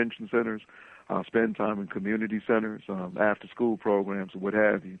juvenile detention centers, I'll spend time in community centers, after-school programs, what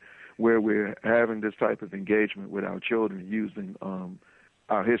have you, where we're having this type of engagement with our children using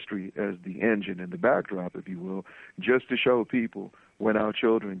our history as the engine and the backdrop, if you will, just to show people when our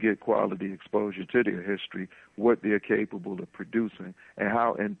children get quality exposure to their history, what they're capable of producing, and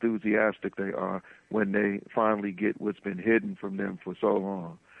how enthusiastic they are when they finally get what's been hidden from them for so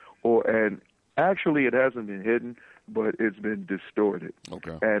long. And actually, it hasn't been hidden, but it's been distorted.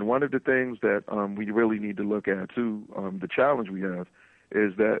 Okay. And one of the things that we really need to look at, too, the challenge we have,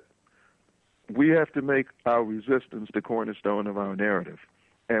 is that we have to make our resistance the cornerstone of our narrative.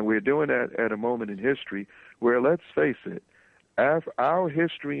 And we're doing that at a moment in history where, let's face it, our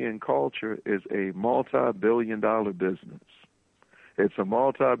history and culture is a multi-billion-dollar business. It's a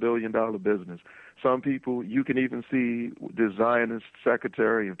multi-billion-dollar business. Some people, you can even see the Zionist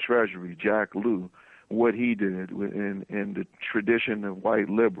Secretary of Treasury, Jack Lew, what he did in the tradition of white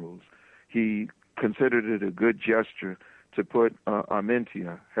liberals. He considered it a good gesture to put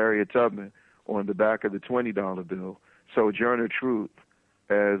Armentia, Harriet Tubman, on the back of the $20 bill, Sojourner Truth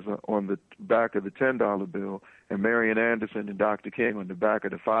as on the back of the $10 bill, and Marian Anderson and Dr. King on the back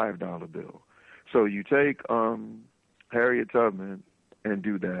of the $5 bill. So you take Harriet Tubman and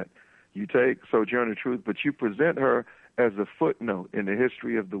do that. You take Sojourner Truth, but you present her as a footnote in the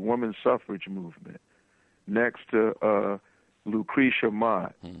history of the women's suffrage movement, next to Lucretia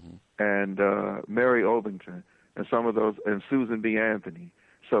Mott and Mary Ovington and some of those, and Susan B. Anthony.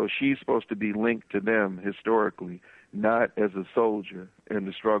 So she's supposed to be linked to them historically, not as a soldier in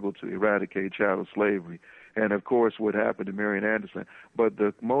the struggle to eradicate chattel slavery. And, of course, what happened to Marian Anderson. But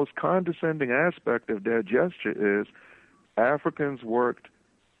the most condescending aspect of that gesture is Africans worked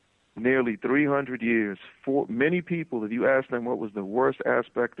nearly 300 years. For many people, if you ask them what was the worst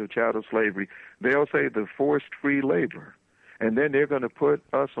aspect of chattel slavery, they'll say the forced free labor. And then they're going to put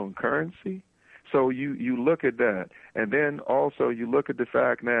us on currency. So you look at that. And then also you look at the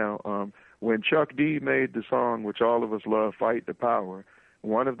fact now, when Chuck D made the song, which all of us love, Fight the Power,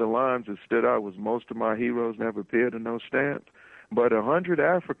 one of the lines that stood out was, most of my heroes never appeared on no stamp. But 100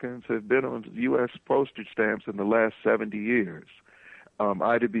 Africans have been on U.S. postage stamps in the last 70 years.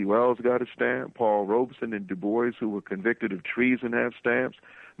 Ida B. Wells got a stamp. Paul Robeson and Du Bois, who were convicted of treason, have stamps.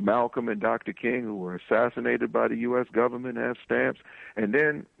 Malcolm and Dr. King, who were assassinated by the U.S. government, have stamps. And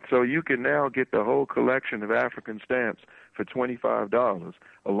then, so you can now get the whole collection of African stamps for $25,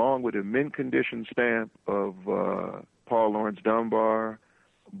 along with a mint condition stamp of Paul Laurence Dunbar,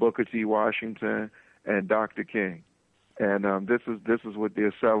 Booker T. Washington, and Dr. King. And this is what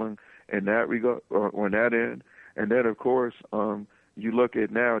they're selling in that regard, on that end. And then, of course, you look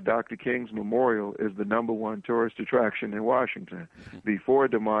at now, Dr. King's memorial is the #1 tourist attraction in Washington, before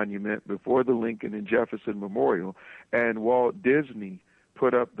the monument, before the Lincoln and Jefferson Memorial. And Walt Disney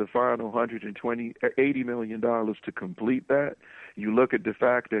put up the final $80 million to complete that. You look at the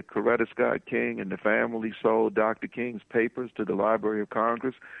fact that Coretta Scott King and the family sold Dr. King's papers to the Library of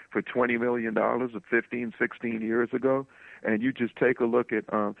Congress for $20 million 15, 16 years ago. And you just take a look at,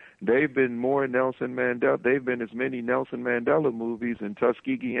 they've been more Nelson Mandela, they've been as many Nelson Mandela movies and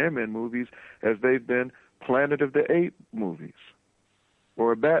Tuskegee Airmen movies as they've been Planet of the Apes movies,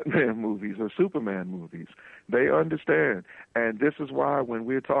 or Batman movies, or Superman movies. They understand. And this is why when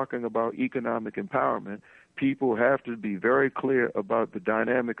we're talking about economic empowerment, people have to be very clear about the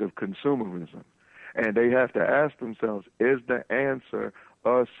dynamic of consumerism. And they have to ask themselves, is the answer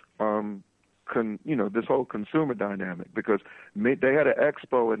us, this whole consumer dynamic? Because they had an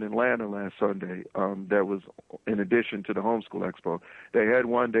expo in Atlanta last Sunday that was in addition to the homeschool expo. They had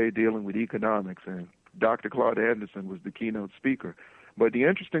one day dealing with economics, and Dr. Claude Anderson was the keynote speaker. But the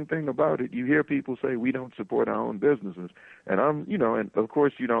interesting thing about it, you hear people say we don't support our own businesses, and and of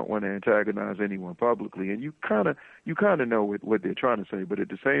course you don't want to antagonize anyone publicly, and you kind of know what they're trying to say, but at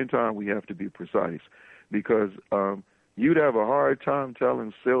the same time we have to be precise, because you'd have a hard time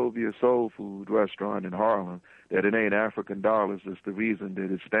telling Sylvia Soul Food Restaurant in Harlem that it ain't African dollars that's the reason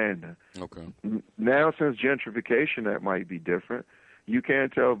that it's standing. Okay. Now, since gentrification, that might be different. You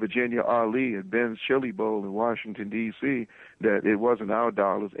can't tell Virginia Ali at Ben's Chili Bowl in Washington, D.C. that it wasn't our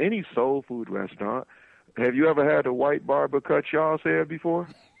dollars. Any soul food restaurant. Have you ever had a white barber cut y'all's hair before?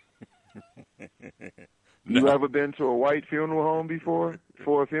 No. You ever been to a white funeral home before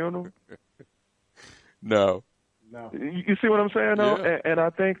for a funeral? No. You see what I'm saying, though? Yeah. And I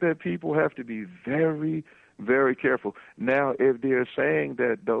think that people have to be very, very careful. Now, if they're saying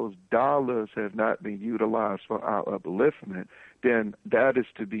that those dollars have not been utilized for our upliftment, then that is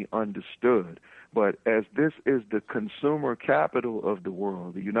to be understood. But as this is the consumer capital of the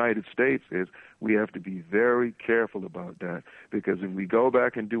world, the United States is, we have to be very careful about that. Because if we go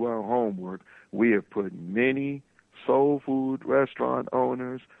back and do our homework, we have put many soul food restaurant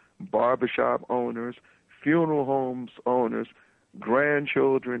owners, barbershop owners, funeral homes owners,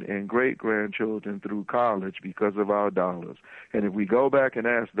 grandchildren and great-grandchildren through college because of our dollars. And if we go back and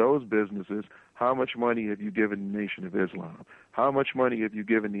ask those businesses, how much money have you given the Nation of Islam? How much money have you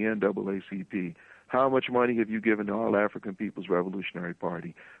given the NAACP? How much money have you given to All African People's Revolutionary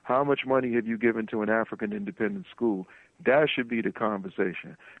Party? How much money have you given to an African independent school? That should be the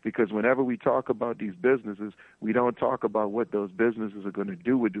conversation. Because whenever we talk about these businesses, we don't talk about what those businesses are going to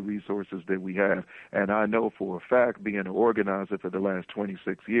do with the resources that we have. And I know for a fact, being an organizer for the last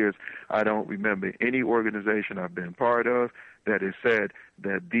 26 years, I don't remember any organization I've been part of that has said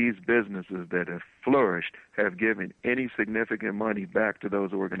that these businesses that have flourished have given any significant money back to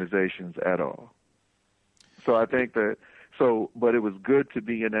those organizations at all. So I think that, but it was good to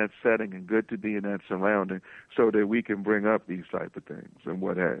be in that setting and good to be in that surrounding so that we can bring up these type of things and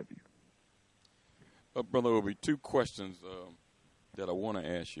what have you. Brother Obi, two questions that I want to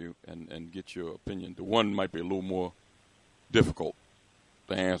ask you and get your opinion. The one might be a little more difficult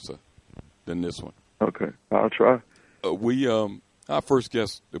to answer than this one. Okay, I'll try. Our first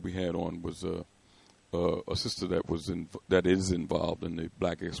guest that we had on was a sister that is involved in the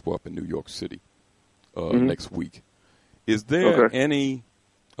Black Expo up in New York City next week. Is there any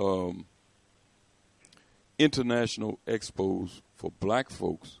international expos for black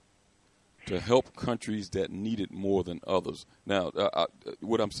folks to help countries that need it more than others? Now,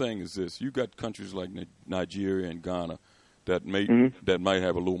 what I'm saying is this. You got countries like Nigeria and Ghana that might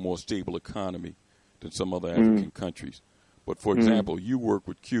have a little more stable economy than some other African countries. But, for example, you work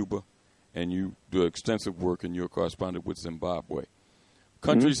with Cuba and you do extensive work and you're a correspondent with Zimbabwe.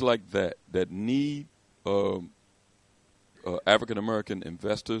 Countries like that need African-American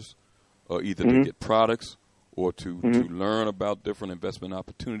investors either to get products or to learn about different investment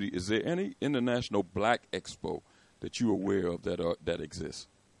opportunities. Is there any international Black Expo that you're aware of that exists?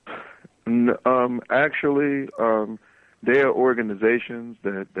 Actually, there are organizations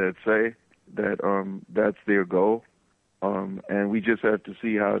that say that that's their goal, and we just have to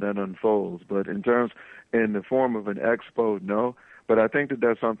see how that unfolds. But in the form of an expo, no. But I think that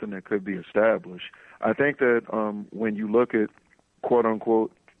that's something that could be established. I think that when you look at, quote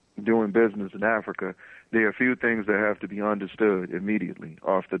unquote, doing business in Africa, there are a few things that have to be understood immediately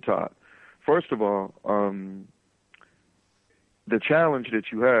off the top. First of all, the challenge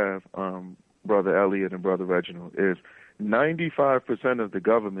that you have, Brother Elliot and Brother Reginald, is 95% of the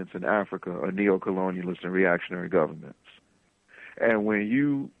governments in Africa are neo-colonialist and reactionary governments. And when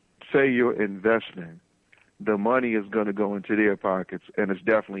you say you're investing, the money is going to go into their pockets, and it's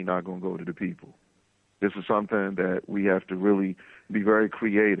definitely not going to go to the people. This is something that we have to really be very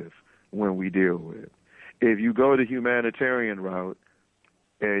creative when we deal with. If you go the humanitarian route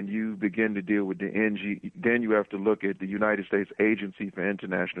and you begin to deal with the then you have to look at the United States Agency for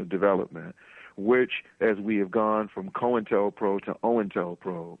International Development, which, as we have gone from COINTELPRO to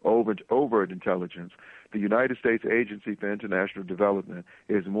OINTELPRO, overt intelligence, the United States Agency for International Development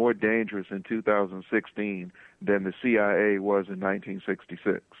is more dangerous in 2016 than the CIA was in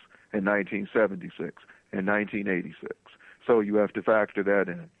 1966, in 1976, and 1986. So you have to factor that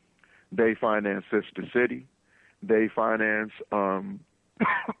in. They finance Sister City. They finance,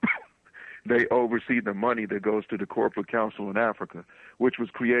 they oversee the money that goes to the Corporate Council in Africa, which was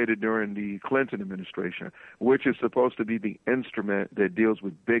created during the Clinton administration, which is supposed to be the instrument that deals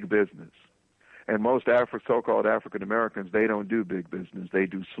with big business. And most so-called African Americans, they don't do big business. They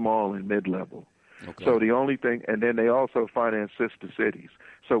do small and mid-level. Okay. So the only thing, and then they also finance sister cities.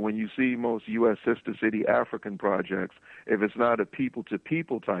 So when you see most U.S. sister city African projects, if it's not a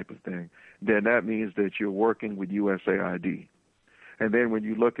people-to-people type of thing, then that means that you're working with USAID. And then when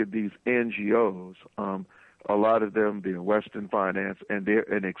you look at these NGOs, a lot of them, they're Western finance, and they're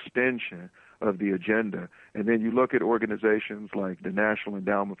an extension of the agenda. And then you look at organizations like the National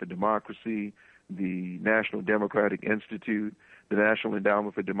Endowment for Democracy, the National Democratic Institute. The National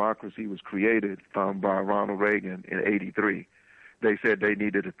Endowment for Democracy was created by Ronald Reagan in '83. they said they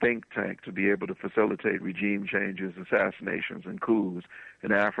needed a think tank to be able to facilitate regime changes, assassinations, and coups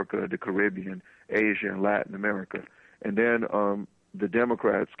in Africa, the Caribbean, Asia, and Latin America. And then the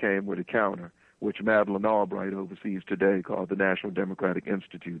Democrats came with a counter, which Madeleine Albright oversees today, called the National Democratic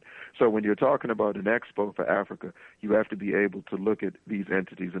Institute. So when you're talking about an expo for Africa, you have to be able to look at these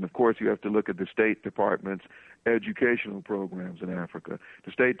entities. And, of course, you have to look at the State Department's educational programs in Africa.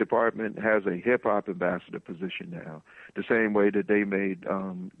 The State Department has a hip-hop ambassador position now, the same way that they made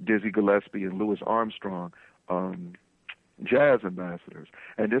Dizzy Gillespie and Louis Armstrong jazz ambassadors.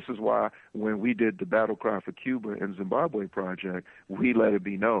 And this is why when we did the Battle Cry for Cuba and Zimbabwe project, we let it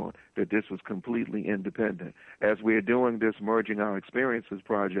be known that this was completely independent. As we're doing this Merging Our Experiences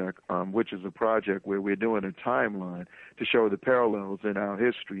project, which is a project where we're doing a timeline to show the parallels in our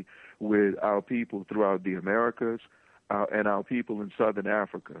history with our people throughout the Americas, and our people in Southern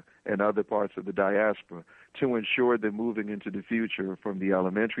Africa and other parts of the diaspora, to ensure that moving into the future from the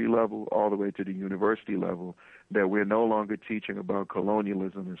elementary level all the way to the university level, that we're no longer teaching about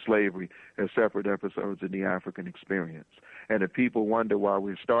colonialism and slavery as separate episodes in the African experience. And if people wonder why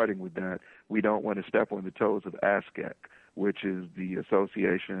we're starting with that, we don't want to step on the toes of ASCAC, which is the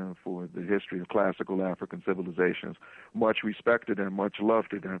Association for the History of Classical African Civilizations. Much respect to them, much love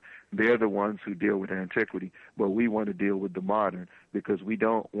to them. They're the ones who deal with antiquity, but we want to deal with the modern because we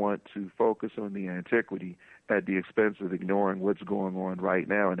don't want to focus on the antiquity at the expense of ignoring what's going on right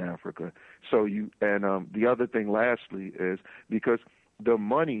now in Africa. So the other thing lastly is because the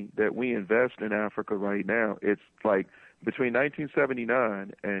money that we invest in Africa right now, it's like between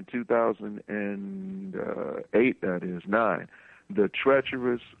 1979 and 2008, that is, 9, the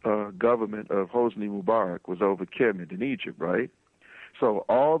treacherous government of Hosni Mubarak was over Kemet in Egypt, right? So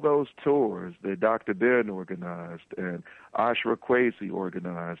all those tours that Dr. Ben organized and Ashra Kwesi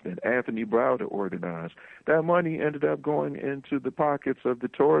organized and Anthony Browder organized, that money ended up going into the pockets of the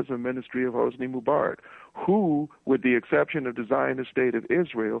tourism ministry of Hosni Mubarak, who, with the exception of the Zionist state of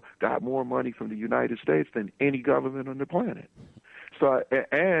Israel, got more money from the United States than any government on the planet. So,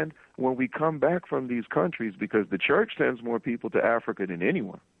 and when we come back from these countries, because the church sends more people to Africa than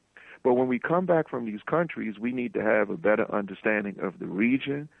anyone, but when we come back from these countries, we need to have a better understanding of the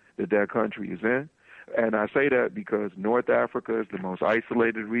region that country is in. And I say that because North Africa is the most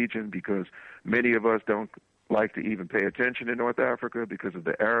isolated region, because many of us don't like to even pay attention to North Africa because of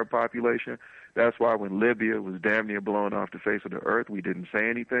the Arab population. That's why when Libya was damn near blown off the face of the earth, we didn't say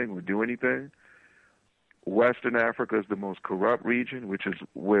anything or do anything. Western Africa is the most corrupt region, which is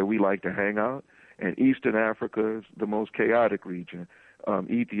where we like to hang out. And Eastern Africa is the most chaotic region.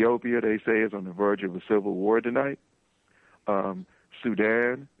 Ethiopia, they say, is on the verge of a civil war tonight.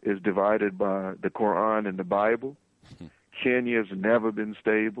 Sudan is divided by the Quran and the Bible. Kenya's never been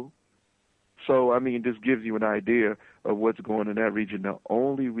stable. So, I mean, this gives you an idea of what's going on in that region. The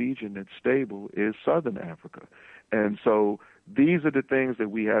only region that's stable is Southern Africa. And so these are the things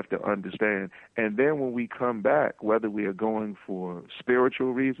that we have to understand. And then when we come back, whether we are going for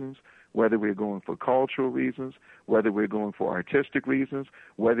spiritual reasons, whether we're going for cultural reasons, whether we're going for artistic reasons,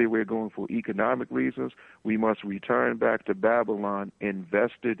 whether we're going for economic reasons, we must return back to Babylon,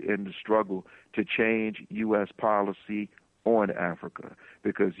 invested in the struggle to change U.S. policy on Africa,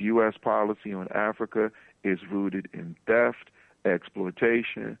 because U.S. policy on Africa is rooted in theft,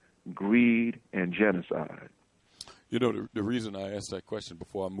 exploitation, greed, and genocide. You know, the reason I asked that question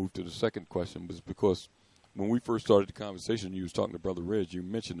before I moved to the second question was because when we first started the conversation, you was talking to Brother Reg, you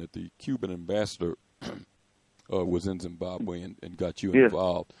mentioned that the Cuban ambassador was in Zimbabwe and got you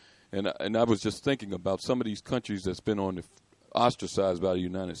involved. And I was just thinking about some of these countries that's been ostracized by the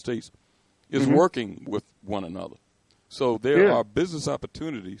United States is working with one another. So there are business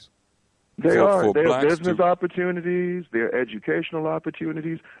opportunities. There are business opportunities, there are educational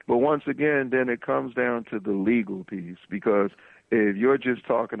opportunities, but once again, then it comes down to the legal piece, because if you're just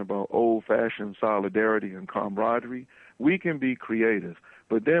talking about old-fashioned solidarity and camaraderie, we can be creative.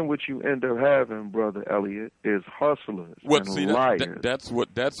 But then what you end up having, Brother Elliot, is hustlers and liars. That's what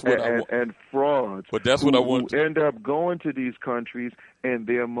I want. And frauds. But that's what I want. Who end up going to these countries in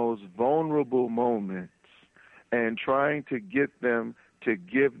their most vulnerable moments and trying to get them to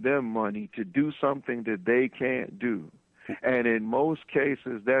give them money to do something that they can't do. And in most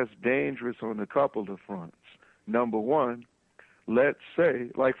cases, that's dangerous on a couple of fronts. Number one, let's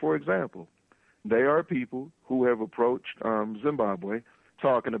say, like, for example, there are people who have approached Zimbabwe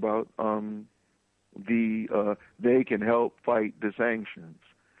talking about they can help fight the sanctions.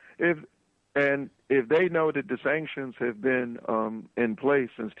 If they know that the sanctions have been in place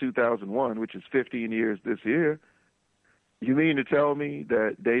since 2001, which is 15 years this year, You mean to tell me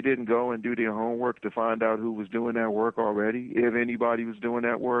that they didn't go and do their homework to find out who was doing that work already, if anybody was doing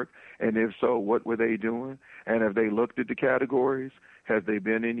that work, and if so, what were they doing? And have they looked at the categories? Has there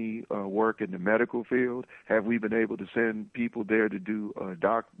been any work in the medical field? Have we been able to send people there to do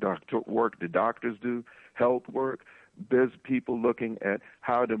doctor work the doctors do, health work? There's people looking at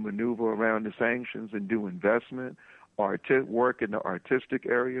how to maneuver around the sanctions and do investment. Work in the artistic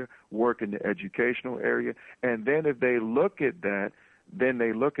area, work in the educational area, and then if they look at that, then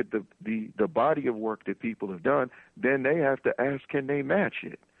they look at the body of work that people have done, then they have to ask, can they match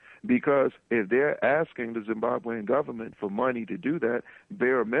it? Because if they're asking the Zimbabwean government for money to do that,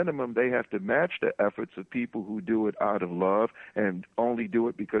 bare minimum, they have to match the efforts of people who do it out of love and only do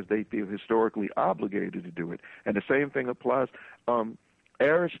it because they feel historically obligated to do it. And the same thing applies.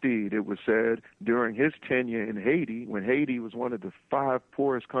 Aristide, it was said, during his tenure in Haiti, when Haiti was one of the 5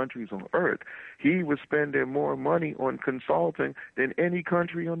 poorest countries on earth, he was spending more money on consulting than any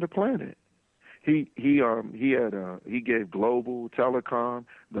country on the planet. He gave Global Telecom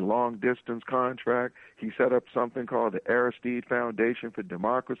the long distance contract. He set up something called the Aristide Foundation for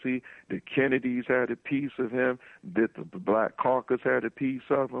Democracy. The Kennedys had a piece of him. The Black Caucus had a piece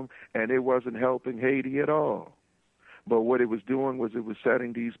of him, and it wasn't helping Haiti at all. But what it was doing was it was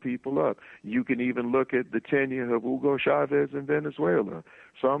setting these people up. You can even look at the tenure of Hugo Chavez in Venezuela.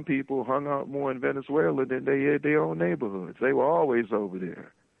 Some people hung out more in Venezuela than they had their own neighborhoods. They were always over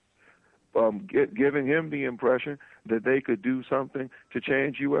there, giving him the impression that they could do something to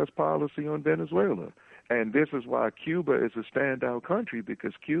change U.S. policy on Venezuela. And this is why Cuba is a standout country,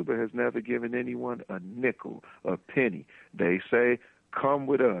 because Cuba has never given anyone a nickel, a penny. They say, come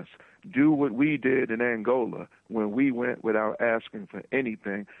with us. Do what we did in Angola when we went without asking for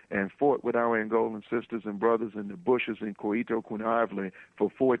anything and fought with our Angolan sisters and brothers in the bushes in Coito Cunhavle for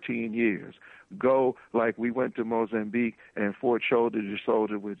 14 years. Go like we went to Mozambique and fought shoulder to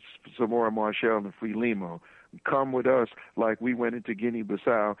shoulder with Samora Machel and Frelimo. Come with us like we went into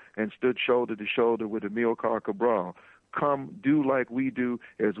Guinea-Bissau and stood shoulder to shoulder with Amilcar Cabral. Come do like we do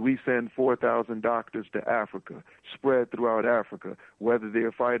as we send 4,000 doctors to Africa, spread throughout Africa, whether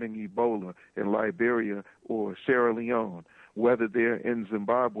they're fighting Ebola in Liberia or Sierra Leone, whether they're in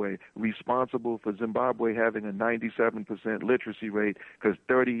Zimbabwe, responsible for Zimbabwe having a 97% literacy rate because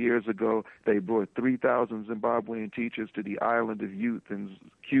 30 years ago they brought 3,000 Zimbabwean teachers to the island of youth in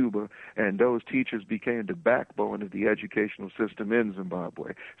Cuba, and those teachers became the backbone of the educational system in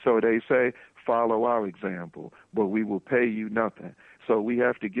Zimbabwe. So they say, follow our example, but we will pay you nothing. So we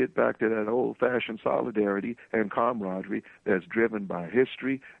have to get back to that old-fashioned solidarity and camaraderie that's driven by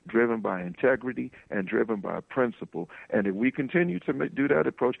history, driven by integrity, and driven by principle. And if we continue to do that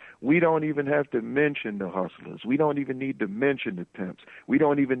approach, we don't even have to mention the hustlers. We don't even need to mention the pimps. We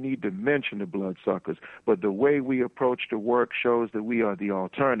don't even need to mention the bloodsuckers. But the way we approach the work shows that we are the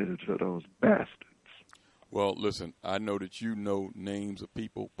alternative to those bastards. Well, listen, I know that you know names of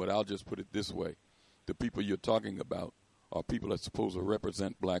people, but I'll just put it this way. The people you're talking about are people that's supposed to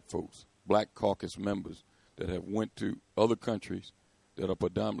represent black folks, black caucus members that have went to other countries that are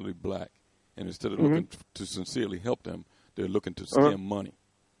predominantly black, and instead of looking to sincerely help them, they're looking to scam money.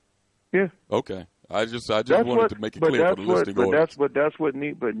 Yeah. Okay. I just wanted to make it clear for the listening audience. But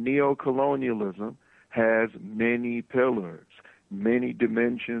neocolonialism has many pillars, many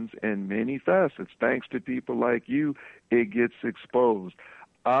dimensions, and many facets. Thanks to people like you, it gets exposed.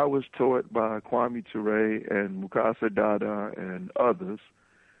 I was taught by Kwame Ture and Mukasa Dada and others,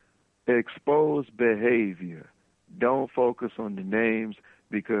 expose behavior. Don't focus on the names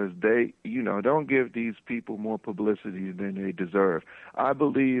because they, don't give these people more publicity than they deserve. I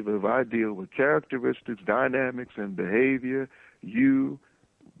believe if I deal with characteristics, dynamics, and behavior, you,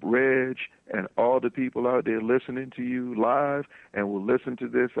 Reg, and all the people out there listening to you live and will listen to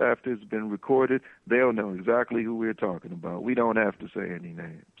this after it's been recorded, they'll know exactly who we're talking about. We don't have to say any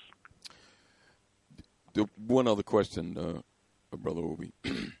names. One other question, Brother Obi.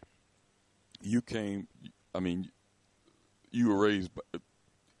 You were raised,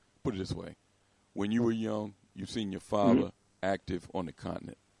 put it this way, when you were young, you've seen your father active on the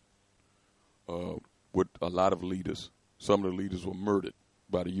continent with a lot of leaders. Some of the leaders were murdered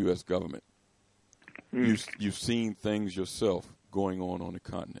by the U.S. government. You've seen things yourself going on the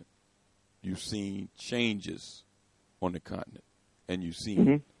continent. You've seen changes on the continent, and you've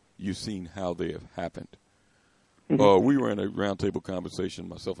seen how they have happened. We were in a roundtable conversation,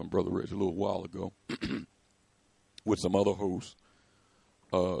 myself and Brother Rich, a little while ago, with some other hosts,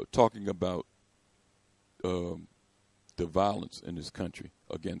 talking about the violence in this country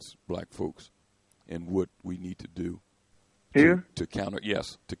against black folks and what we need to do to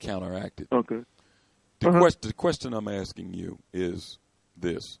counteract it. Okay. The question I'm asking you is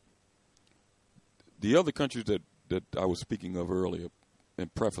this. The other countries that I was speaking of earlier in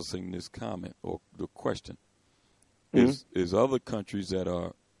prefacing this comment or the question is other countries that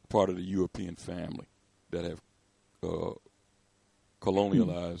are part of the European family that have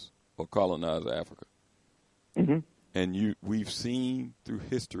colonialized or colonized Africa. And we've seen through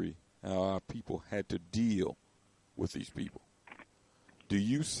history how our people had to deal with these people. Do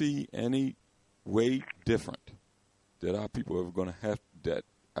you see any way different that our people are going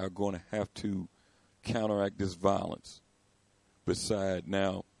to have to counteract this violence? Beside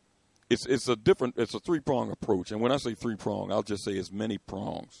now, it's a 3-prong approach, and when I say 3-prong, I'll just say it's many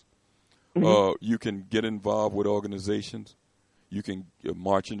prongs. You can get involved with organizations, you can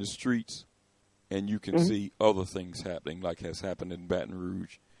march in the streets, and you can see other things happening, like has happened in Baton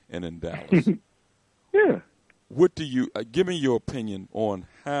Rouge and in Dallas. What do you give me your opinion on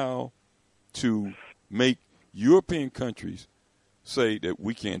how to make European countries say that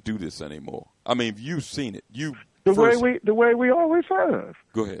we can't do this anymore? I mean, you've seen it. The way we always have.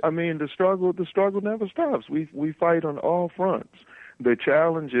 Go ahead. I mean, the struggle never stops. We fight on all fronts. The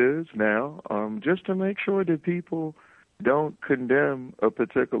challenge is now just to make sure that people don't condemn a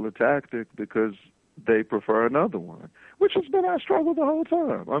particular tactic because they prefer another one, which has been our struggle the whole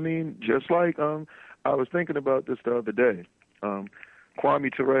time. I mean, just like I was thinking about this the other day.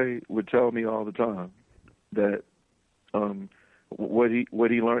 Kwame Ture would tell me all the time that what he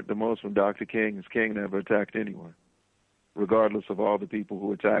learned the most from Dr. King is King never attacked anyone, regardless of all the people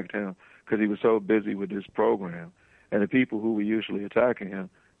who attacked him, because he was so busy with this program. And the people who were usually attacking him,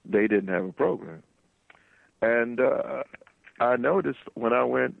 they didn't have a program. And I noticed when I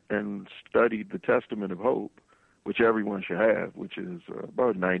went and studied the Testament of Hope, which everyone should have, which is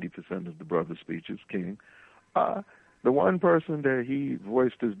about 90% of the brother's speeches, King, the one person that he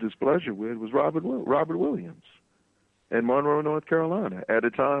voiced his displeasure with was Robert Williams in Monroe, North Carolina, at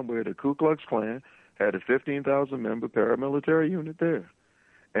a time where the Ku Klux Klan had a 15,000-member paramilitary unit there.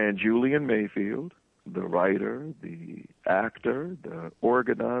 And Julian Mayfield, the writer, the actor, the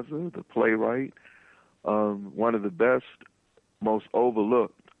organizer, the playwright, one of the best, most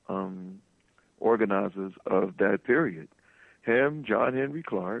overlooked organizers of that period. Him, John Henry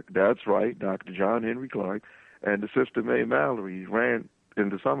Clark, that's right, Dr. John Henry Clark, and the Sister Mae Mallory ran, in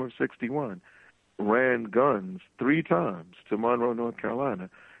the summer of 61, ran guns 3 times to Monroe, North Carolina,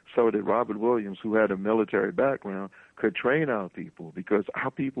 so that Robert Williams, who had a military background, could train our people, because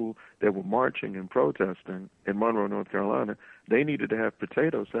our people that were marching and protesting in Monroe, North Carolina, they needed to have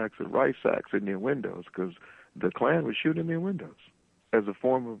potato sacks and rice sacks in their windows because the Klan was shooting their windows as a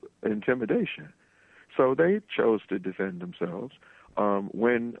form of intimidation. So they chose to defend themselves.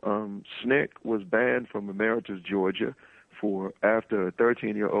 When SNCC was banned from Emeritus, Georgia, after a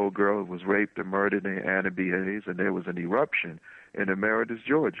 13-year-old girl was raped and murdered named Anna B. Hayes, and there was an eruption in Emeritus,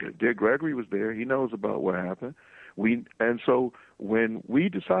 Georgia. Dick Gregory was there. He knows about what happened. And so when we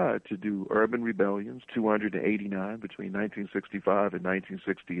decided to do urban rebellions, 289 between 1965 and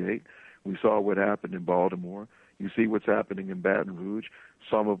 1968, we saw what happened in Baltimore. You see what's happening in Baton Rouge.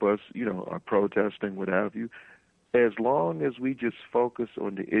 Some of us, are protesting, what have you. As long as we just focus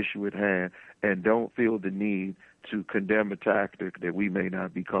on the issue at hand and don't feel the need to condemn a tactic that we may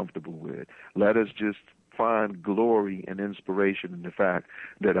not be comfortable with, let us just find glory and inspiration in the fact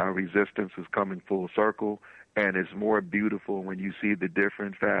that our resistance is coming full circle, and it's more beautiful when you see the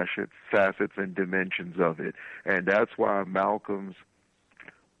different facets and dimensions of it. And that's why Malcolm's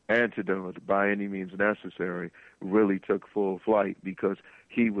antidote, by any means necessary, really took full flight, because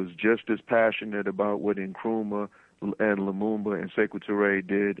he was just as passionate about what Nkrumah and Lumumba and Sekou Touré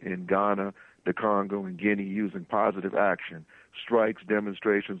did in Ghana, the Congo, and Guinea, using positive action, strikes,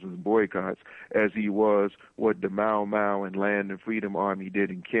 demonstrations, and boycotts, as he was what the Mau Mau and Land and Freedom Army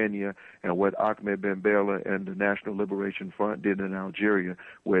did in Kenya, and what Ahmed Ben Bella and the National Liberation Front did in Algeria,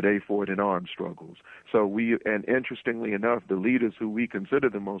 where they fought in armed struggles. So and interestingly enough, the leaders who we consider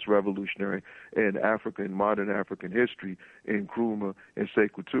the most revolutionary in Africa, in modern African history, Nkrumah and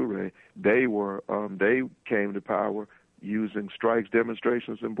Sekou Touré, they came to power using strikes,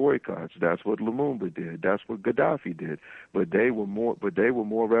 demonstrations, and boycotts. That's what Lumumba did. That's what Gaddafi did. But they were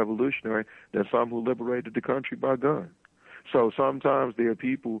more revolutionary than some who liberated the country by gun. So sometimes there are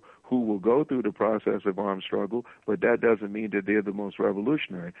people who will go through the process of armed struggle, but that doesn't mean that they're the most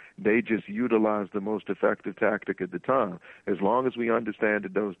revolutionary. They just utilize the most effective tactic at the time. As long as we understand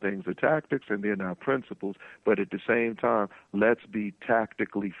that those things are tactics and they're not principles, but at the same time, let's be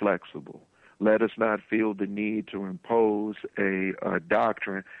tactically flexible. Let us not feel the need to impose a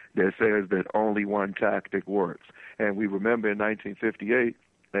doctrine that says that only one tactic works. And we remember in 1958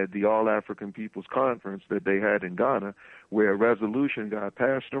 at the All African People's Conference that they had in Ghana, where a resolution got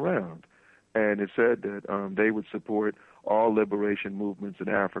passed around. And it said that they would support all liberation movements in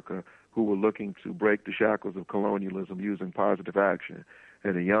Africa who were looking to break the shackles of colonialism using positive action.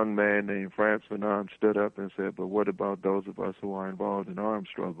 And a young man named Frantz Fanon stood up and said, but what about those of us who are involved in armed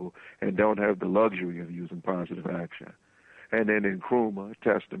struggle and don't have the luxury of using positive action? And then in Nkrumah,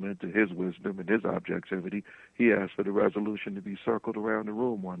 testament to his wisdom and his objectivity, he asked for the resolution to be circled around the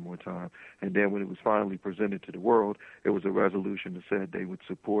room one more time. And then when it was finally presented to the world, it was a resolution that said they would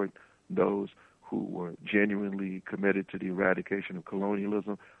support those who were genuinely committed to the eradication of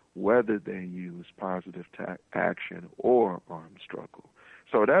colonialism, whether they use positive action or armed struggle.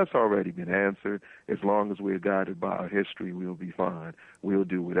 So that's already been answered. As long as we're guided by our history, we'll be fine. We'll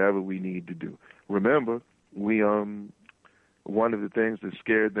do whatever we need to do. Remember, one of the things that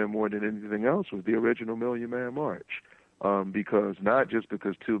scared them more than anything else was the original Million Man March, because not just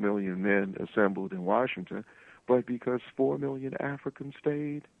because 2 million men assembled in Washington, but because 4 million Africans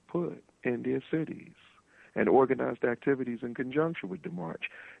stayed put in their cities and organized activities in conjunction with the march.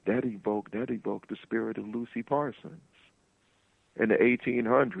 That evoked the spirit of Lucy Parsons. In the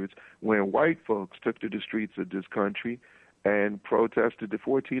 1800s, when white folks took to the streets of this country and protested the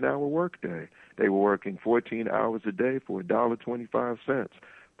 14-hour workday. They were working 14 hours a day for $1.25.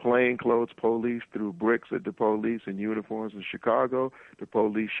 Plainclothes police threw bricks at the police in uniforms in Chicago. The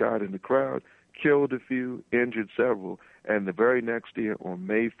police shot in the crowd, killed a few, injured several, and the very next year, on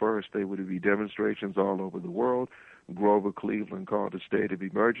May 1st, there would be demonstrations all over the world. Grover Cleveland called a state of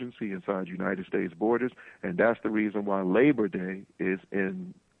emergency inside United States borders, and that's the reason why Labor Day is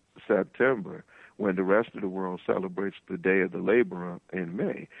in September, when the rest of the world celebrates the Day of the Laborer in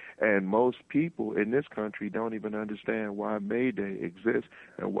May. And most people in this country don't even understand why May Day exists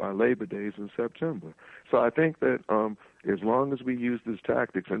and why Labor Day is in September. So I think that as long as we use these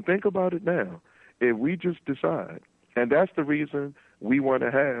tactics, and think about it now, if we just decide, and that's the reason we want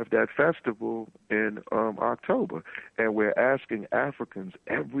to have that festival in October, and we're asking Africans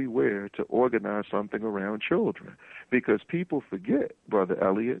everywhere to organize something around children, because people forget, Brother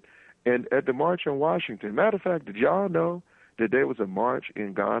Elliot, and at the March in Washington, matter of fact, did y'all know that there was a march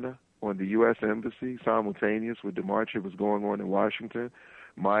in Ghana on the U.S. Embassy simultaneous with the march that was going on in Washington?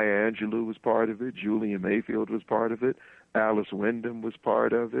 Maya Angelou was part of it. Julian Mayfield was part of it. Alice Wyndham was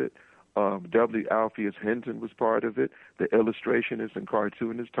part of it. W. Alpheus Hinton was part of it. The illustrationist and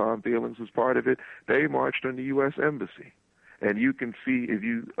cartoonist Tom Feelings was part of it. They marched on the U.S. Embassy. And you can see,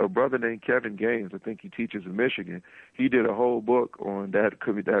 a brother named Kevin Gaines, I think he teaches in Michigan, he did a whole book on that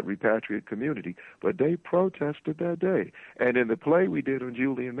repatriate community. But they protested that day. And in the play we did on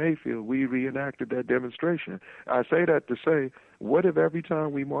Julian Mayfield, we reenacted that demonstration. I say that to say, what if every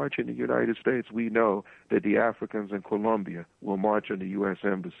time we march in the United States, we know that the Africans in Colombia will march on the U.S.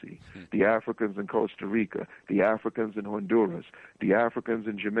 Embassy, the Africans in Costa Rica, the Africans in Honduras, the Africans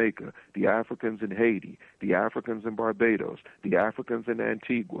in Jamaica, the Africans in Haiti, the Africans in Barbados, the Africans in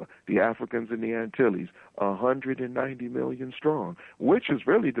Antigua, the Africans in the Antilles, 190 million strong, which is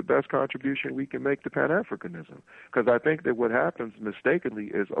really the best contribution we can make to Pan-Africanism. Because I think that what happens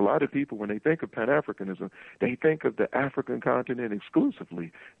mistakenly is a lot of people, when they think of Pan-Africanism, they think of the African continent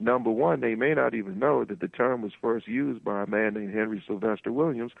exclusively. Number one, they may not even know that the term was first used by a man named Henry Sylvester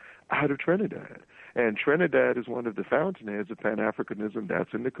Williams out of Trinidad. And Trinidad is one of the fountainheads of Pan-Africanism.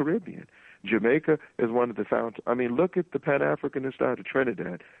 That's in the Caribbean. Jamaica is one of the look at the Pan-Africanists out of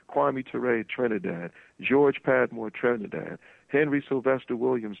Trinidad. Kwame Ture, Trinidad. George Padmore, Trinidad. Henry Sylvester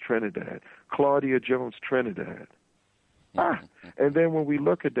Williams, Trinidad. Claudia Jones, Trinidad. And then when we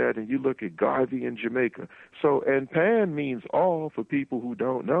look at that, and you look at Garvey in Jamaica, and Pan means all for people who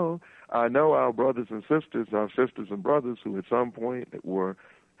don't know. I know our brothers and sisters, our sisters and brothers who at some point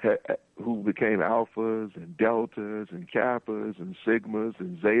who became alphas and deltas and kappas and sigmas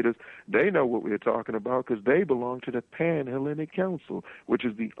and zetas. They know what we're talking about because they belong to the Pan-Hellenic Council, which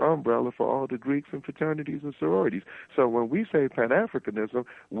is the umbrella for all the Greeks and fraternities and sororities. So when we say Pan-Africanism,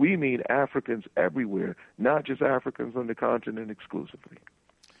 we mean Africans everywhere, not just Africans on the continent exclusively.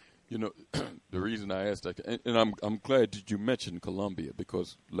 You know, the reason I asked that, and I'm glad that you mentioned Colombia,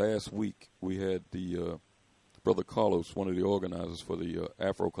 because last week we had the Brother Carlos, one of the organizers for the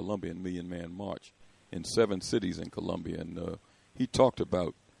Afro-Colombian Million Man March in 7 cities in Colombia, and he talked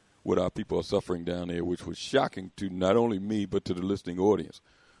about what our people are suffering down there, which was shocking to not only me but to the listening audience.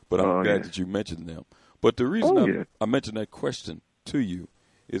 But I'm glad that you mentioned them. But the reason I mentioned that question to you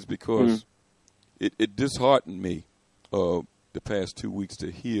is because it disheartened me the past 2 weeks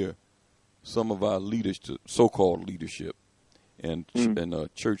to hear some of our leadership, so-called leadership, and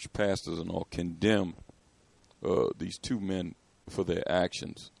church pastors and all condemn these 2 men for their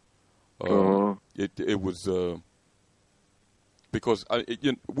actions. It was because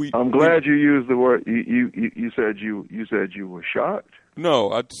I'm glad you used the word. You said you were shocked.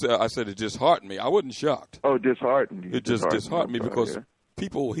 No, I said it disheartened me. I wasn't shocked. Oh, disheartened you. It just disheartened me because yeah.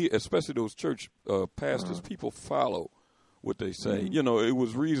 people here, especially those church pastors, people follow what they say. Mm-hmm. You know, it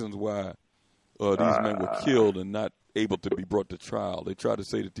was reasons why these men were killed and not able to be brought to trial. They tried to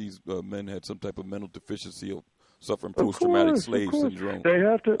say that these men had some type of mental deficiency or suffering post-traumatic slave syndrome. They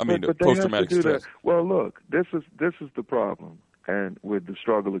have to. I mean, but they post-traumatic have to do stress. that. Well, look, this is the problem, and with the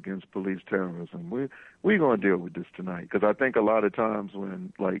struggle against police terrorism, we're going to deal with this tonight because I think a lot of times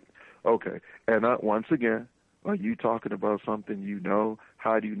when once again, are you talking about something you know?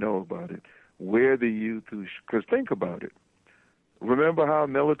 How do you know about it? Where the youth who? Because think about it. Remember how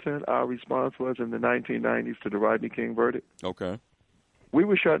militant our response was in the 1990s to the Rodney King verdict? Okay. We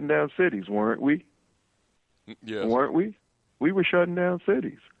were shutting down cities, weren't we? Yes. Weren't we? We were shutting down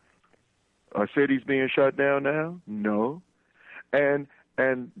cities. Are cities being shut down now? No. And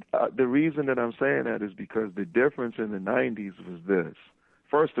the reason that I'm saying that is because the difference in the 90s was this.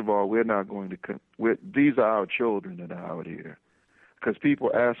 First of all, we're not going to these are our children that are out here. Because people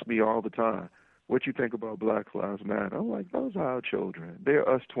ask me all the time, what you think about Black Lives Matter? I'm like, those are our children. They're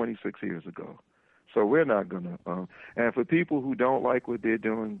us 26 years ago. So we're not going to, and for people who don't like what they're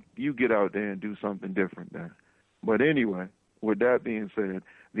doing, you get out there and do something different then. But anyway, with that being said,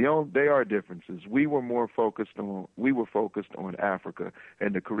 there are differences. We were focused on Africa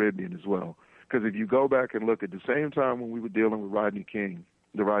and the Caribbean as well. Because if you go back and look at the same time when we were dealing with Rodney King,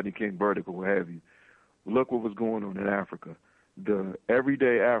 the Rodney King verdict or what have you, look what was going on in Africa. The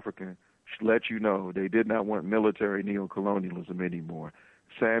everyday African let you know they did not want military neocolonialism anymore.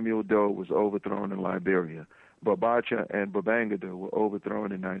 Samuel Doe was overthrown in Liberia. Babacha and Babangida were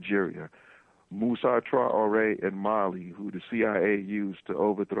overthrown in Nigeria. Moussa Traoré in Mali, who the CIA used to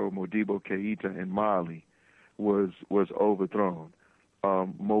overthrow Modibo Keïta in Mali, was overthrown.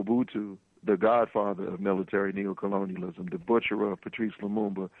 Mobutu, the godfather of military neocolonialism, the butcher of Patrice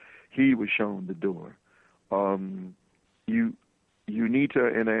Lumumba, he was shown the door.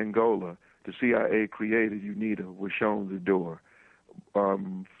 UNITA in Angola, the CIA created UNITA, was shown the door.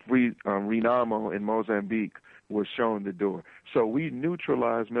 Renamo in Mozambique was shown the door. So we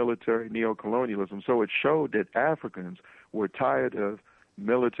neutralized military neocolonialism. So it showed that Africans were tired of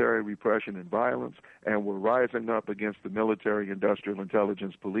military repression and violence and were rising up against the military-industrial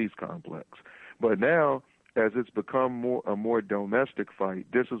intelligence police complex. But now, as it's become a more domestic fight,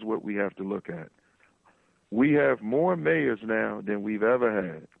 this is what we have to look at. We have more mayors now than we've ever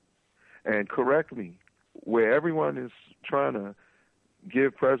had. And correct me, where everyone is trying to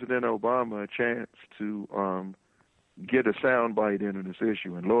give President Obama a chance to get a soundbite in on this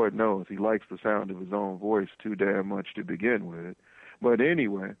issue, and Lord knows he likes the sound of his own voice too damn much to begin with. But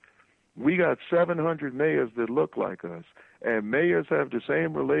anyway, we got 700 mayors that look like us, and mayors have the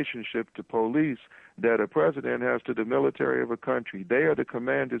same relationship to police that a president has to the military of a country. They are the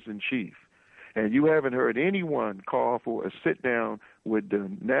commanders-in-chief. And you haven't heard anyone call for a sit-down with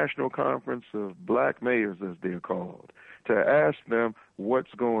the National Conference of Black Mayors, as they're called, to ask them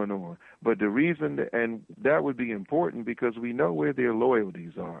what's going on. But the reason, and that would be important because we know where their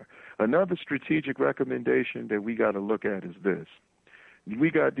loyalties are. Another strategic recommendation that we got to look at is this.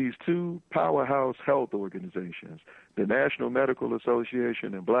 We got these two powerhouse health organizations, the National Medical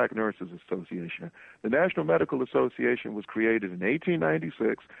Association and Black Nurses Association. The National Medical Association was created in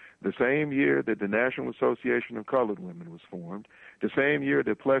 1896, the same year that the National Association of Colored Women was formed, the same year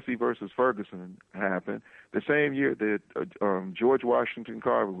that Plessy versus Ferguson happened, the same year that George Washington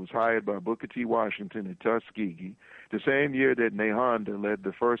Carver was hired by Booker T. Washington at Tuskegee, the same year that Nehanda led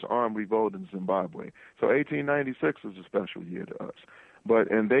the first armed revolt in Zimbabwe. So 1896 is a special year to us.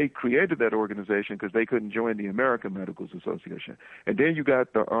 And they created that organization because they couldn't join the American Medical Association. And then you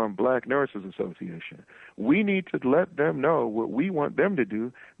got the Black Nurses Association. We need to let them know what we want them to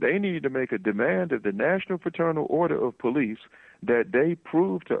do. They need to make a demand of the National Fraternal Order of Police that they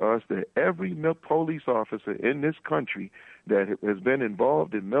prove to us that every police officer in this country that has been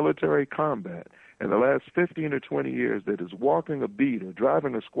involved in military combat in the last 15 or 20 years that is walking a beat or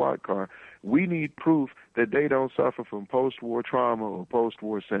driving a squad car, we need proof that they don't suffer from post-war trauma or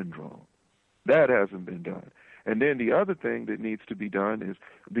post-war syndrome. That hasn't been done. And then the other thing that needs to be done is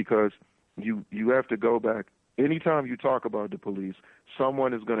because you have to go back. Anytime you talk about the police,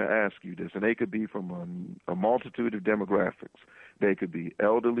 someone is going to ask you this, and they could be from a multitude of demographics. They could be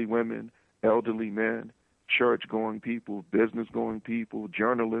elderly women, elderly men, church-going people, business-going people,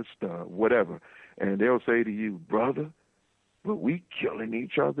 journalists, whatever. And they'll say to you, brother, but we killing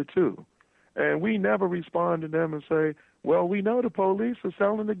each other too. And we never respond to them and say, Well, we know the police are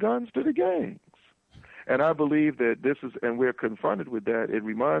selling the guns to the gangs. And I believe that this is, and we're confronted with that. It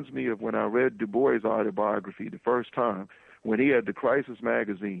reminds me of when I read Du Bois' autobiography the first time, when he had the Crisis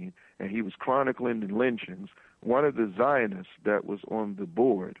magazine and he was chronicling the lynchings. One of the Zionists that was on the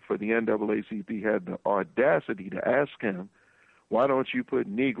board for the NAACP had the audacity to ask him, why don't you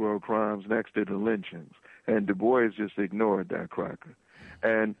put Negro crimes next to the lynchings? And Du Bois just ignored that cracker.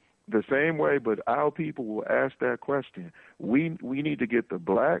 And the same way, but our people will ask that question. We need to get the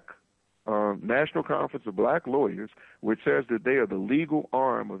Black National Conference of Black Lawyers, which says that they are the legal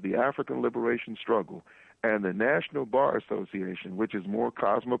arm of the African liberation struggle, and the National Bar Association, which is more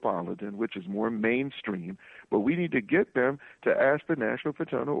cosmopolitan, which is more mainstream, but we need to get them to ask the National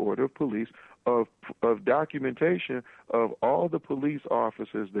Fraternal Order of Police of documentation of all the police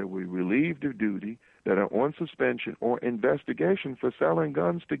officers that were relieved of duty, that are on suspension or investigation for selling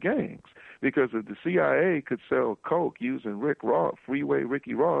guns to gangs. Because if the CIA could sell coke using Freeway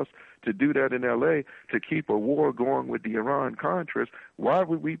Ricky Ross to do that in L.A. to keep a war going with the Iran-Contras, why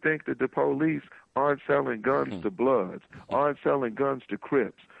would we think that the police aren't selling guns to Bloods, aren't selling guns to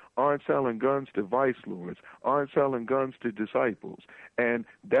Crips, aren't selling guns to vice lords, aren't selling guns to disciples? And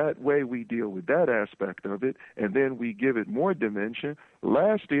that way we deal with that aspect of it, and then we give it more dimension.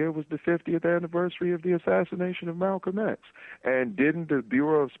 Last year was the 50th anniversary of the assassination of Malcolm X. And didn't the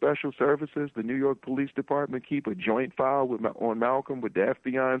Bureau of Special Services, the New York Police Department, keep a joint file on Malcolm with the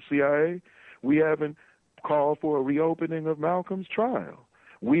FBI and CIA? We haven't called for a reopening of Malcolm's trial.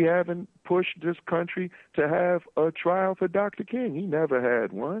 We haven't pushed this country to have a trial for Dr. King. He never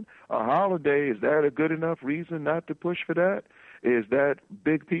had one. A holiday, is that a good enough reason not to push for that? Is that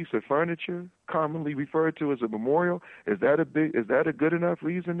big piece of furniture, commonly referred to as a memorial, is that a good enough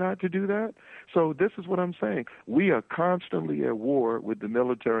reason not to do that? So this is what I'm saying. We are constantly at war with the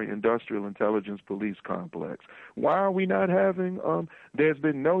military-industrial intelligence police complex. Why are we not having, there's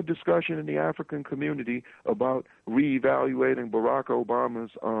been no discussion in the African community about reevaluating Barack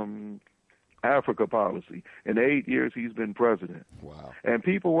Obama's Africa policy. In the 8 years he's been president. Wow. And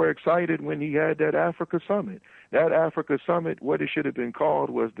people were excited when he had that Africa summit. That Africa summit, what it should have been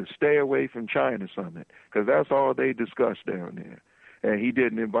called was the Stay Away from China Summit, because that's all they discussed down there. And he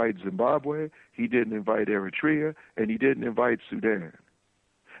didn't invite Zimbabwe, he didn't invite Eritrea, and he didn't invite Sudan,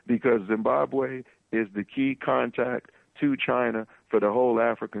 because Zimbabwe is the key contact to China for the whole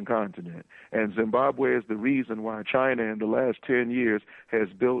African continent. And Zimbabwe is the reason why China in the last 10 years has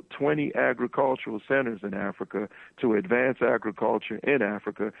built 20 agricultural centers in Africa to advance agriculture in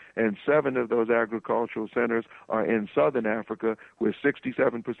Africa, and 7 of those agricultural centers are in southern Africa, where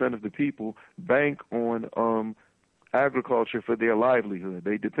 67% of the people bank on agriculture for their livelihood.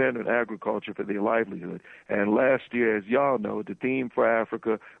 They depend on agriculture for their livelihood. And last year, as y'all know, the theme for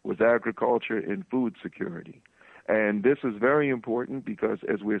Africa was agriculture and food security. And this is very important because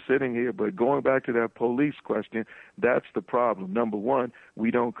as we're sitting here, but going back to that police question, that's the problem. Number one,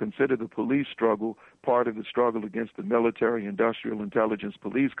 we don't consider the police struggle part of the struggle against the military-industrial intelligence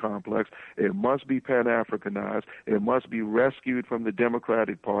police complex. It must be Pan-Africanized. It must be rescued from the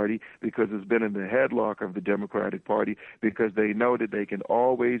Democratic Party because it's been in the headlock of the Democratic Party, because they know that they can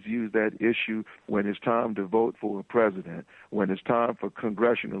always use that issue when it's time to vote for a president, when it's time for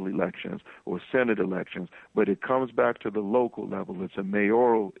congressional elections or Senate elections. But it comes back to the local level. It's a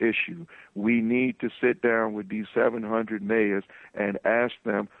mayoral issue. We need to sit down with these 700 mayors and ask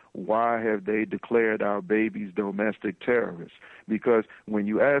them, why have they declared our babies domestic terrorists? Because when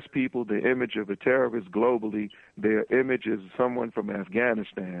you ask people the image of a terrorist globally, their image is someone from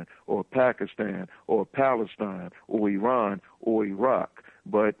Afghanistan or Pakistan or Palestine or Iran or Iraq.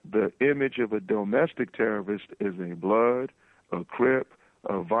 But the image of a domestic terrorist is a Blood, a Crip,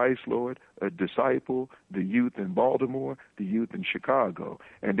 a vice lord, a disciple, the youth in Baltimore, the youth in Chicago.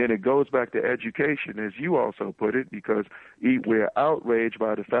 And then it goes back to education, as you also put it, because we're outraged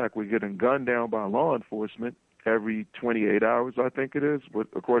by the fact we're getting gunned down by law enforcement every 28 hours, I think it is,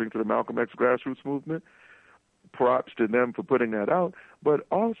 according to the Malcolm X grassroots movement. Props to them for putting that out. But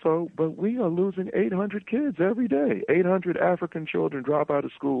we are losing 800 kids every day. 800 African children drop out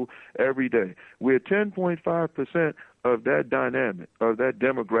of school every day. We're 10.5% of that dynamic, of that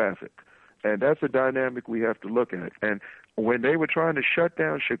demographic. And that's a dynamic we have to look at. And when they were trying to shut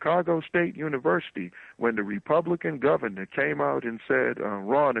down Chicago State University, when the Republican governor came out and said,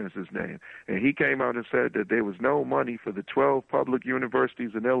 Ron is his name, and he came out and said that there was no money for the 12 public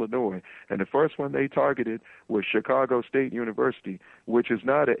universities in Illinois, and the first one they targeted was Chicago State University, which is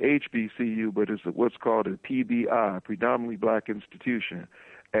not a HBCU, but is what's called a PBI, predominantly black institution.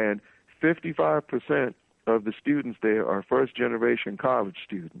 And 55% of the students there are first-generation college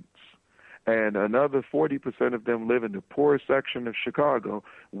students. and another 40% of them live in the poorest section of Chicago,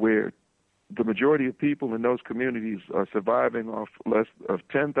 where the majority of people in those communities are surviving off less of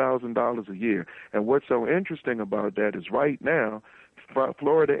 $10,000 a year. And what's so interesting about that is right now,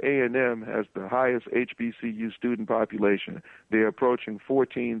 Florida A&M has the highest HBCU student population. They're approaching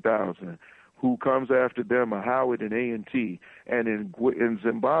 14,000. Who comes after them are Howard and A&T. And in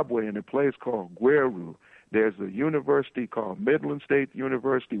Zimbabwe, in a place called Gweru, there's a university called Midland State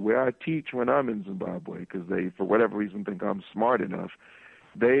University where I teach when I'm in Zimbabwe because they, for whatever reason, think I'm smart enough.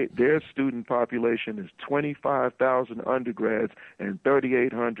 Their student population is 25,000 undergrads and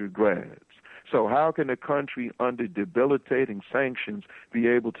 3,800 grads. So how can a country under debilitating sanctions be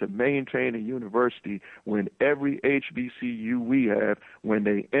able to maintain a university when every HBCU we have, when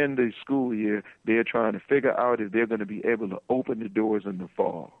they end the school year, they're trying to figure out if they're going to be able to open the doors in the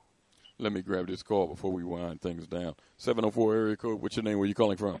fall? Let me grab this call before we wind things down. 704 area code, what's your name? Where you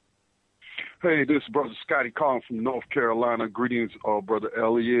calling from? Hey, this is Brother Scotty calling from North Carolina. Greetings, Brother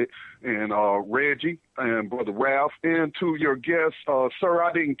Elliot and Reggie and Brother Ralph. And to your guest, sir,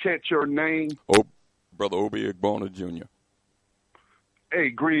 I didn't catch your name. Oh, Brother Obi Egbuna Jr. Hey,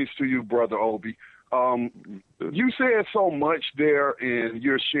 greetings to you, Brother Obi. You said so much there, and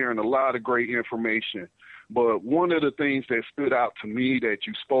you're sharing a lot of great information. But one of the things that stood out to me that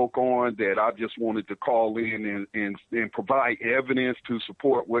you spoke on that I just wanted to call in and provide evidence to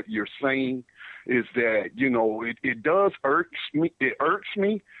support what you're saying is that, you know, it does irks me,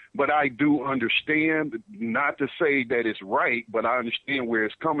 but I do understand, not to say that it's right, but I understand where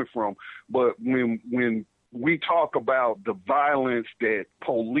it's coming from. But when we talk about the violence that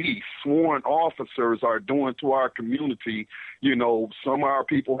police, sworn officers are doing to our community, you know, some of our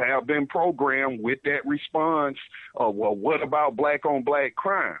people have been programmed with that response. Well, what about black on black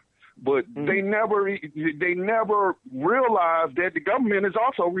crime? But they never realize that the government is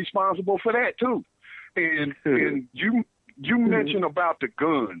also responsible for that too. And you mentioned about the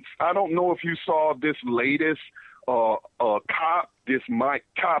guns. I don't know if you saw this latest cop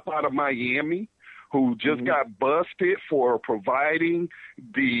out of Miami who just got busted for providing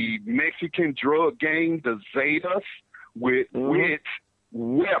the Mexican drug gang, the Zetas, with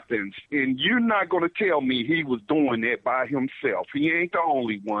weapons. And you're not going to tell me he was doing that by himself. He ain't the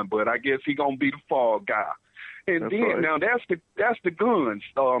only one, but I guess he going to be the fall guy. And that's then, right. Now that's the guns.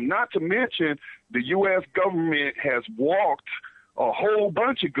 Not to mention the U.S. government has walked a whole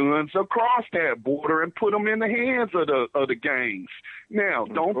bunch of guns across that border and put them in the hands of the gangs. Now,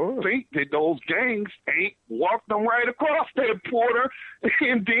 don't think that those gangs ain't walked them right across that border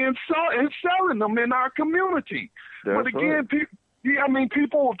and then selling them in our community. But again,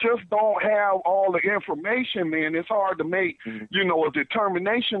 people just don't have all the information, man. It's hard to make, you know, a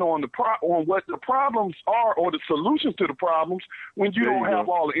determination on on what the problems are or the solutions to the problems when you don't have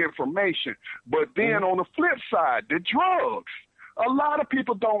all the information. But then on the flip side, the drugs. A lot of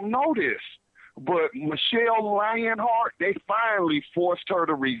people don't know this, but Michelle Lionheart, they finally forced her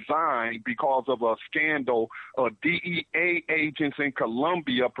to resign because of a scandal of DEA agents in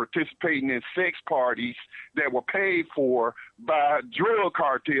Colombia participating in sex parties that were paid for by drug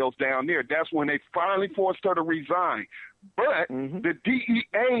cartels down there. That's when they finally forced her to resign. But the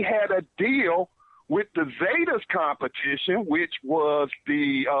DEA had a deal with the Zetas competition, which was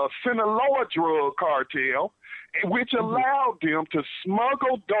the Sinaloa drug cartel, which allowed them to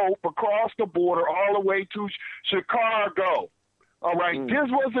smuggle dope across the border all the way to Chicago. All right, this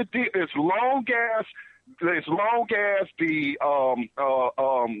was a deal. As long as the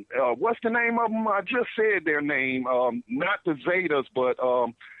what's the name of them? I just said their name. Not the Zetas, but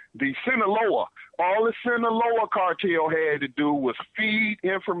the Sinaloa. All the Sinaloa cartel had to do was feed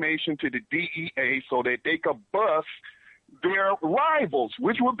information to the DEA so that they could bust their rivals,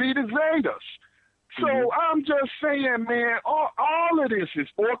 which would be the Zetas. So I'm just saying, man, all of this is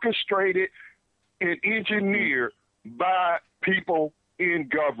orchestrated and engineered by people in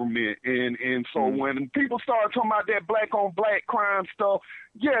government. And so when people start talking about that black on black crime stuff,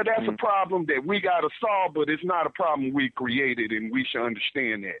 yeah, that's a problem that we got to solve, but it's not a problem we created, and we should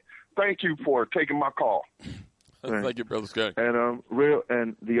understand that. Thank you for taking my call. Thank you, Brother Scott. And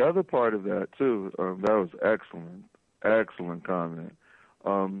and the other part of that too, that was excellent comment.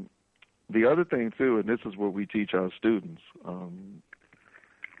 The other thing too, and this is what we teach our students,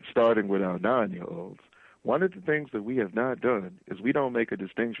 starting with our 9-year-olds. One of the things that we have not done is we don't make a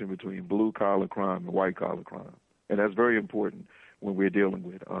distinction between blue-collar crime and white-collar crime. And that's very important when we're dealing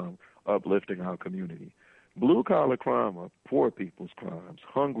with uplifting our community. Blue-collar crime are poor people's crimes,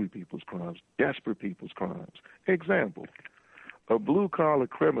 hungry people's crimes, desperate people's crimes. Example, a blue-collar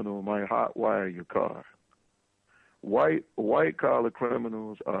criminal might hotwire your car. white collar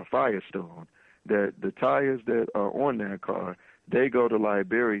criminals are Firestone. That the tires that are on that car, they go to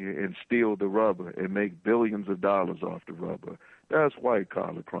Liberia and steal the rubber and make billions of dollars off the rubber. That's white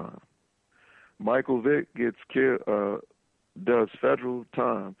collar crime. Michael Vick gets killed, does federal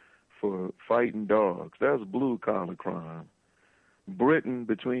time for fighting dogs. That's blue collar crime. Britain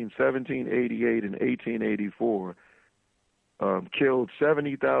between 1788 and 1884 killed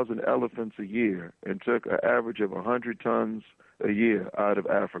 70,000 elephants a year and took an average of 100 tons a year out of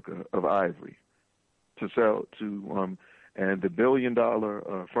Africa of ivory to sell to, and the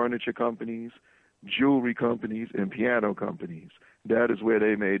billion-dollar furniture companies, jewelry companies, and piano companies. That is where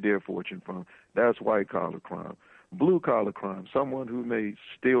they made their fortune from. That's white-collar crime. Blue-collar crime, someone who may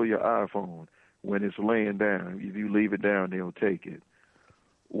steal your iPhone when it's laying down. If you leave it down, they'll take it.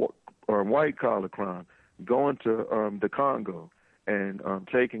 Or white-collar crime, going to the Congo and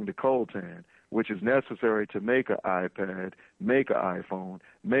taking the coltan, which is necessary to make an iPad, make an iPhone,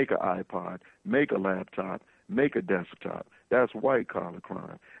 make an iPod, make a laptop, make a desktop. That's white-collar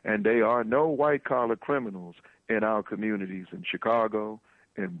crime. And there are no white-collar criminals in our communities in Chicago,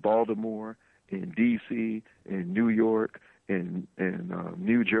 in Baltimore, in D.C., in New York, in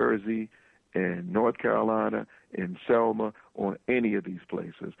New Jersey, in North Carolina, in Selma, or any of these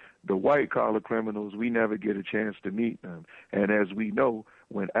places. The white-collar criminals, we never get a chance to meet them. And as we know,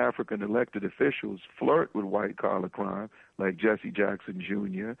 when African elected officials flirt with white-collar crime, like Jesse Jackson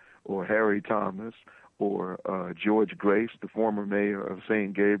Jr. or Harry Thomas or George Grace, the former mayor of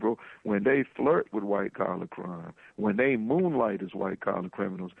St. Gabriel, when they flirt with white-collar crime, when they moonlight as white-collar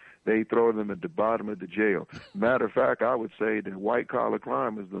criminals, they throw them at the bottom of the jail. Matter of fact, I would say that white-collar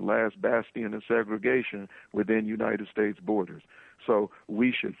crime is the last bastion of segregation within United States borders. So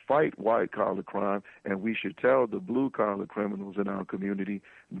we should fight white-collar crime, and we should tell the blue-collar criminals in our community,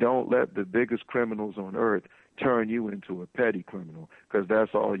 don't let the biggest criminals on earth turn you into a petty criminal, because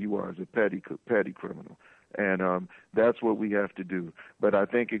that's all you are, is a petty criminal. And that's what we have to do. But I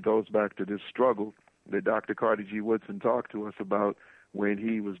think it goes back to this struggle that Dr. Carter G. Woodson talked to us about when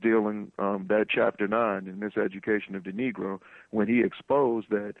he was dealing that Chapter 9 in Miseducation of the Negro, when he exposed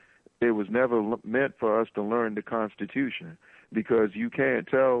that it was never meant for us to learn the Constitution, because you can't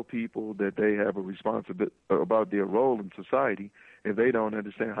tell people that they have a responsibility about their role in society if they don't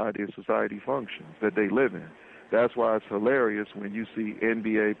understand how their society functions, that they live in. That's why it's hilarious when you see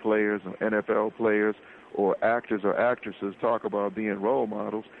NBA players or NFL players or actors or actresses talk about being role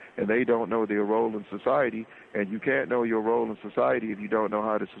models, and they don't know their role in society, and you can't know your role in society if you don't know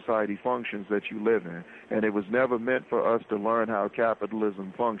how the society functions that you live in. And it was never meant for us to learn how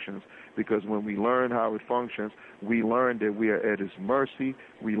capitalism functions, because when we learn how it functions, we learn that we are at its mercy,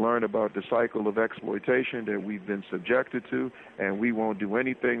 we learn about the cycle of exploitation that we've been subjected to, and we won't do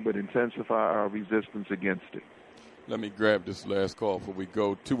anything but intensify our resistance against it. Let me grab this last call before we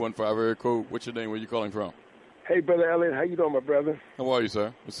go. 215 area code. What's your name? Where you calling from? Hey, Brother Elliot. How you doing, my brother? How are you,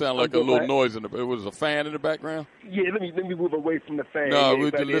 sir? It sounded like a little noise in the. It was a fan in the background. Yeah, let me move away from the fan. No, yeah,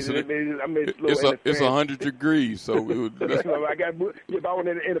 we're listening. It's 100 degrees, so I got. If I want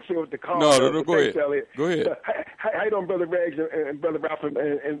to interfere with the call. No, go ahead. Go ahead. How you doing, Brother Rags and Brother Ralph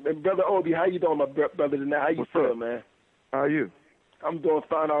and Brother Obi? How you doing, my brother? Tonight? How you feeling, man? How are you? I'm doing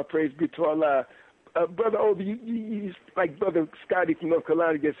fine. All praise be to Allah. Brother Obi, you like Brother Scotty from North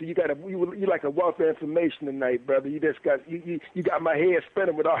Carolina. So you like a wealth of information tonight, brother. You just got you got my head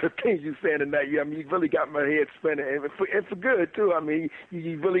spinning with all the things you're saying tonight. I mean, you really got my head spinning, and for good too. I mean,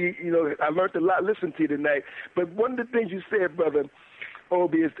 you really, I learned a lot listening to you tonight. But one of the things you said, Brother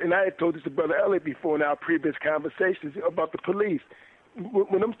Obi, is, and I had told this to Brother Elliot before in our previous conversations about the police.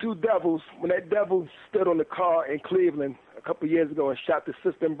 When that devil stood on the car in Cleveland a couple of years ago and shot the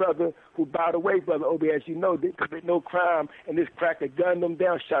sister and brother, who, by the way, Brother Obi, as you know, they committed no crime, and this cracker gunned them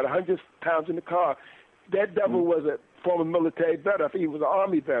down, shot 100 pounds in the car. That devil was a former military veteran. I think he was an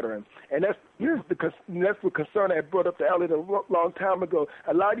Army veteran. And that's the concern I brought up to Elliot a long time ago.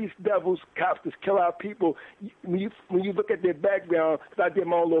 A lot of these devils, cops, just kill our people. When you look at their background, I did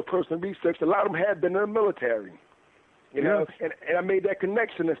my own little personal research, a lot of them had been in the military. You know, and I made that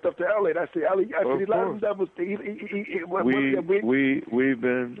connection and stuff to Elliot. I said, Elliot, a lot of devils.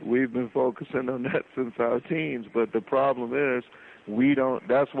 We've been focusing on that since our teens, but the problem is we don't.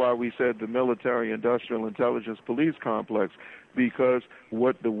 That's why we said the military-industrial intelligence police complex, because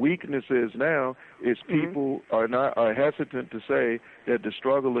what the weakness is now is people are hesitant to say that the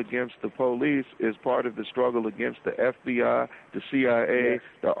struggle against the police is part of the struggle against the FBI, the CIA,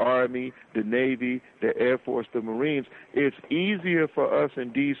 the Army, the Navy, the Air Force, the Marines. It's easier for us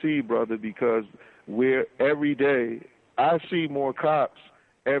in D.C., brother, because we're every day. I see more cops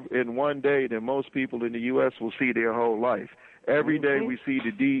in one day than most people in the U.S. will see their whole life. Every day we see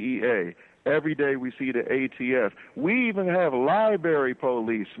the DEA. Every day we see the ATF. We even have library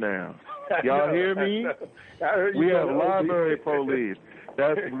police now. Y'all hear me? We have library police.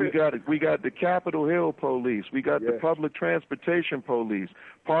 We got the Capitol Hill police. We got the public transportation police,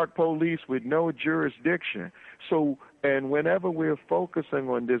 park police with no jurisdiction. So, and whenever we're focusing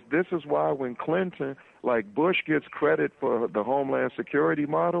on this is why when Clinton, like Bush gets credit for the Homeland Security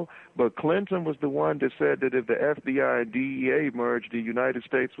model, but Clinton was the one that said that if the FBI and DEA merged, the United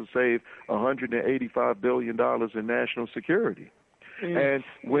States would save $185 billion in national security. And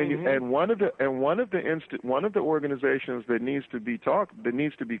one of the organizations that needs to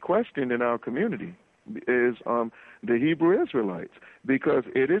be questioned in our community is the Hebrew Israelites, because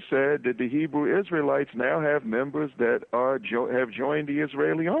it is said that the Hebrew Israelites now have members that have joined the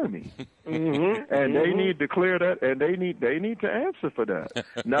Israeli army, and they need to clear that, and they need to answer for that,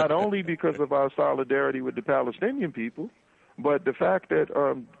 not only because of our solidarity with the Palestinian people, but the fact that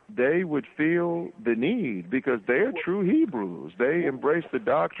they would feel the need, because they're true Hebrews. They embrace the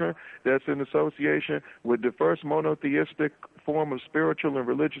doctrine that's in association with the first monotheistic form of spiritual and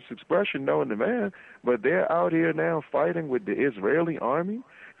religious expression known to man, but they're out here now fighting with the Israeli army,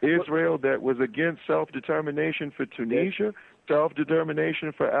 Israel that was against self-determination for Tunisia,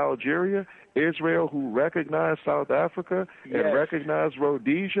 self-determination for Algeria, Israel who recognized South Africa and recognized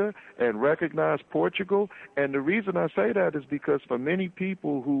Rhodesia and recognized Portugal. And the reason I say that is because for many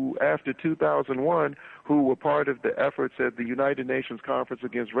people who, after 2001, who were part of the efforts at the United Nations Conference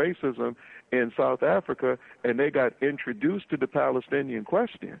Against Racism in South Africa, and they got introduced to the Palestinian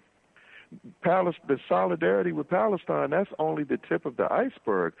question, the solidarity with Palestine, that's only the tip of the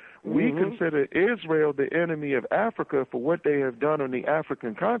iceberg. We consider Israel the enemy of Africa for what they have done on the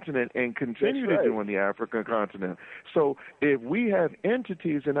African continent and continue to do on the African continent. So if we have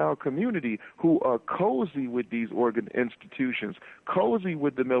entities in our community who are cozy with these institutions, cozy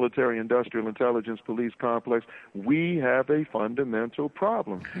with the military-industrial intelligence police complex, we have a fundamental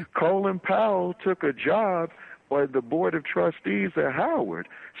problem. Colin Powell took a job or the Board of Trustees at Howard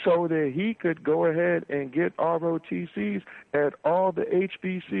so that he could go ahead and get ROTCs at all the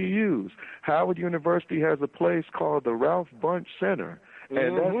HBCUs. Howard University has a place called the Ralph Bunche Center,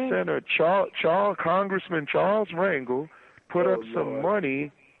 and that center, Congressman Charles Rangel put up some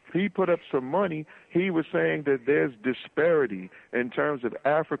money. He put up some money. He was saying that there's disparity in terms of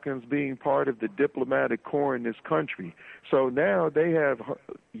Africans being part of the diplomatic corps in this country. So now they have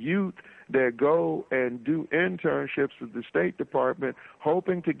youth that go and do internships with the State Department,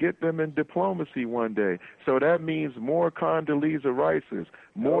 hoping to get them in diplomacy one day. So that means more Condoleezza Rices,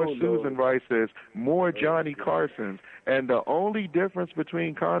 more Susan Rices, more Johnny Carsons. And the only difference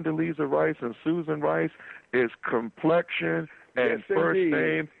between Condoleezza Rice and Susan Rice is complexion and first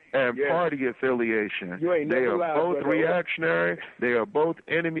name and party affiliation. They are both reactionary. They are both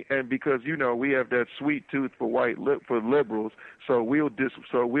enemy, and because we have that sweet tooth for for liberals, so we'll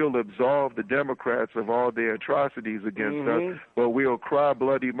absolve the Democrats of all their atrocities against us, but we'll cry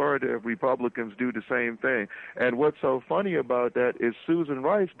bloody murder if Republicans do the same thing. And what's so funny about that is Susan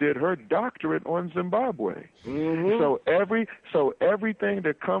Rice did her doctorate on Zimbabwe. So everything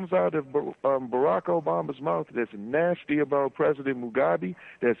that comes out of Barack Obama's mouth that's nasty about President Mugabe,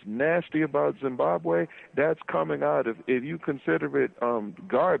 that's nasty about Zimbabwe, that's coming out of, if you consider it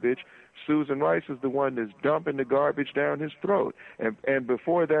garbage, Susan Rice is the one that's dumping the garbage down his throat. And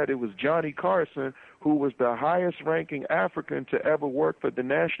before that, it was Johnny Carson, who was the highest-ranking African to ever work for the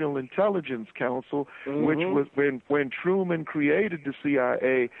National Intelligence Council, which was when Truman created the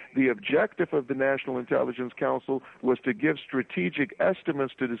CIA, the objective of the National Intelligence Council was to give strategic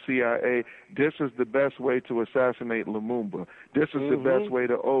estimates to the CIA. This is the best way to assassinate Lumumba. This is the best way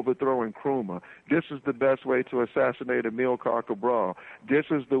to overthrow Nkrumah. This is the best way to assassinate Amilcar Cabral. This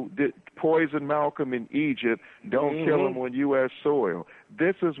is the poison Malcolm in Egypt. Don't kill him on U.S. soil.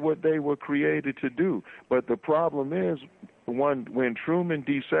 This is what they were created to do. But the problem is, when Truman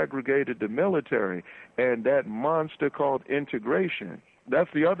desegregated the military and that monster called integration, that's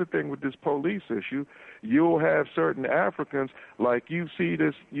the other thing with this police issue. You'll have certain Africans, like you see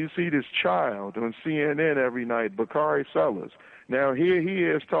this child on CNN every night, Bakari Sellers. Now here he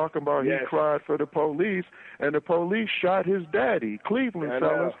is talking about he cried for the police, and the police shot his daddy, Cleveland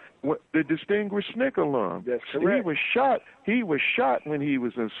Sellers, the distinguished SNCC alum. That's correct. He was shot when he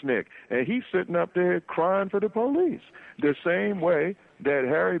was in SNCC, and he's sitting up there crying for the police. The same way that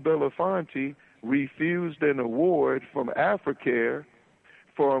Harry Belafonte refused an award from Africare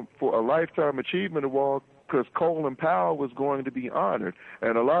for a Lifetime Achievement Award because Colin Powell was going to be honored.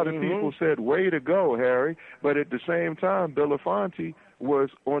 And a lot of people said, way to go, Harry. But at the same time, Belafonte was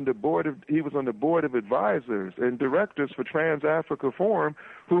on the board of advisors and directors for Trans-Africa Forum,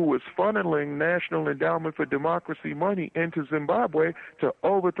 who was funneling National Endowment for Democracy money into Zimbabwe to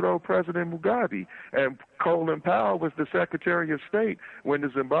overthrow President Mugabe. And Colin Powell was the Secretary of State when the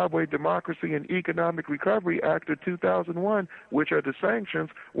Zimbabwe Democracy and Economic Recovery Act of 2001, which are the sanctions,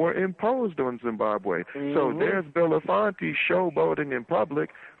 were imposed on Zimbabwe. So there's Belafonte showboating in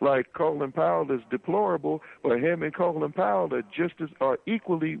public like Colin Powell is deplorable, but him and Colin Powell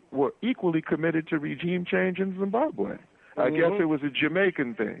were equally committed to regime change in Zimbabwe. I guess it was a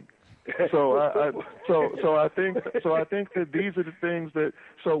Jamaican thing. So I think that these are the things that.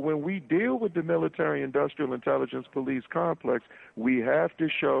 So when we deal with the military-industrial intelligence police complex, we have to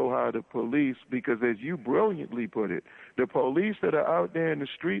show how the police, because as you brilliantly put it, the police that are out there in the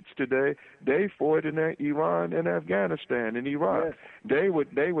streets today, they fought in Iran and Afghanistan and Iraq. Yes.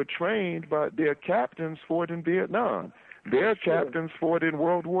 They were trained by their captains fought in Vietnam. Their captains fought in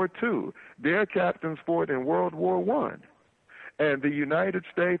World War II. Their captains fought in World War I. And the United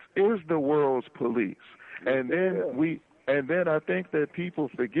States is the world's police. And then I think that people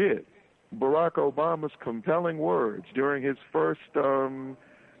forget Barack Obama's compelling words during his first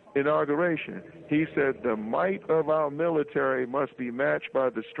inauguration. He said, "The might of our military must be matched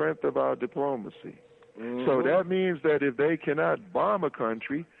by the strength of our diplomacy." So that means that if they cannot bomb a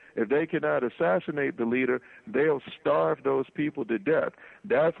country, if they cannot assassinate the leader, they'll starve those people to death.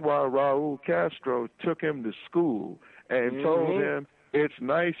 That's why Raul Castro took him to school and told him, "It's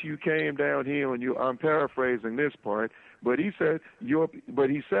nice you came down here and I'm paraphrasing this part, but he said your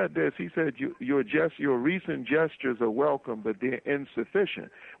recent gestures are welcome, but they're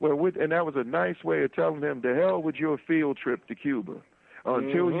insufficient." And that was a nice way of telling him, "To hell with your field trip to Cuba.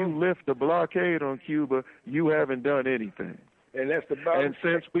 Until you lift the blockade on Cuba, you haven't done anything." And that's the bottom.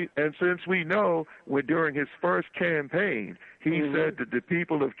 And since we know during his first campaign, he said that the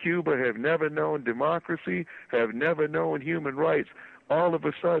people of Cuba have never known democracy, have never known human rights. All of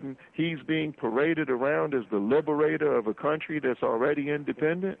a sudden, he's being paraded around as the liberator of a country that's already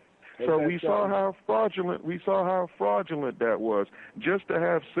independent. So we saw how fraudulent that was, just to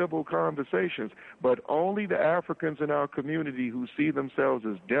have civil conversations. But only the Africans in our community who see themselves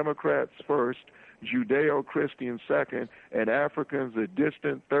as Democrats first, Judeo-Christian second, and Africans a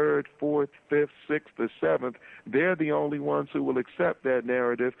distant third, fourth, fifth, sixth, or seventh, they're the only ones who will accept that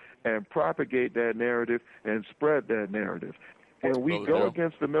narrative and propagate that narrative and spread that narrative. When we go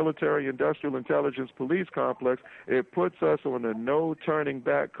against the military-industrial intelligence police complex, it puts us on a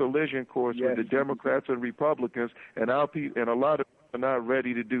no-turning-back collision course with the Democrats and Republicans, and a lot of them are not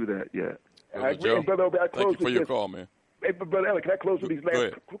ready to do that yet. I agree, Brother Obi. Thank you for your call, man. Hey, Brother Allen, can I close with these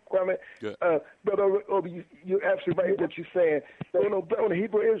last comments? Brother Obi, you're absolutely right what you're saying. On the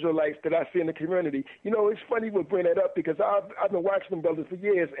Hebrew Israelites that I see in the community, it's funny you would bring that up because I've been watching them brothers for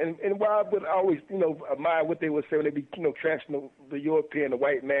years, and while I would always, admire what they would say when they be, trashing the European, the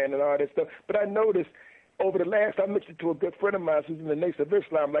white man, and all that stuff, but I noticed over the last, I mentioned to a good friend of mine who's in the Nation of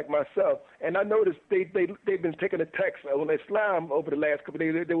Islam like myself, and I noticed they've been taking attacks on Islam over the last couple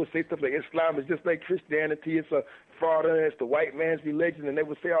of days. They would say stuff like Islam is just like Christianity, it's a fraud, and it's the white man's religion, and they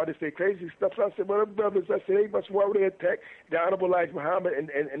would say all this crazy stuff. So I said, well, brothers, they must why would they attack the Honorable Elijah Muhammad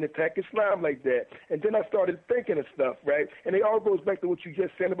and attack Islam like that? And then I started thinking of stuff, right? And it all goes back to what you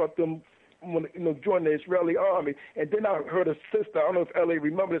just said about them joining the Israeli army. And then I heard a sister, I don't know if Elliot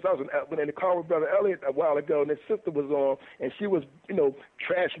remember this, I was in the car with Brother Elliot a while ago, and his sister was on, and she was,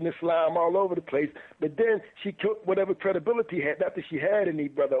 trashing Islam all over the place. But then she took whatever credibility had, not that she had any,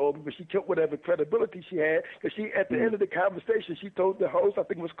 Brother Obi, but she took whatever credibility she had, because she, at the end of the conversation, she told the host, I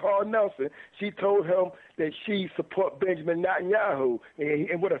think it was Carl Nelson, she told him that she support Benjamin Netanyahu,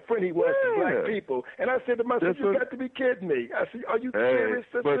 and what a friend he was to black people. And I said to myself, you got to be kidding me. I said, are you serious,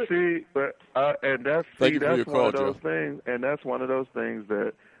 sister? And that's one of those things, and that's one of those things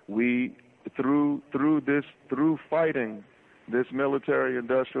that we through fighting this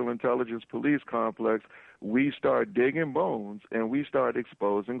military-industrial intelligence police complex, we start digging bones and we start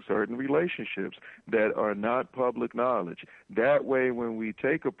exposing certain relationships that are not public knowledge. That way, when we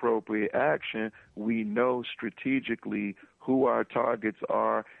take appropriate action, we know strategically who our targets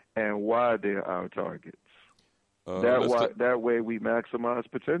are and why they're our targets. That way, we maximize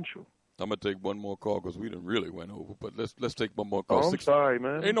potential. I'm gonna take one more call because we done really went over. But let's take one more call. I'm sorry,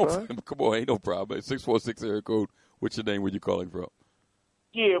 man. Come on, ain't no problem. 646 area code. What's your name? Where you calling from?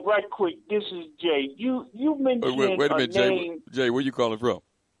 Yeah, right quick. This is Jay. You mentioned wait a minute, name. Jay, where you calling from?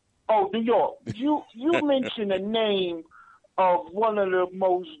 Oh, New York. You mentioned a name of one of the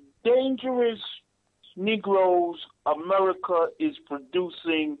most dangerous Negroes America is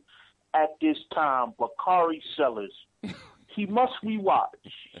producing at this time, Bakari Sellers. he must be watched.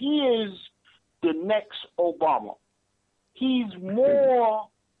 He is the next Obama. He's more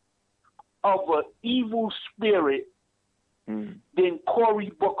of an evil spirit than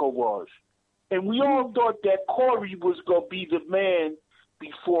Cory Booker was. And we all thought that Cory was going to be the man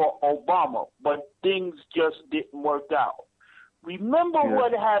before Obama, but things just didn't work out. Remember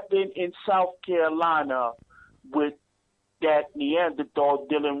what happened in South Carolina with that Neanderthal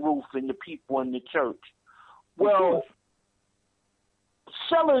Dylan Roof and the people in the church? Well,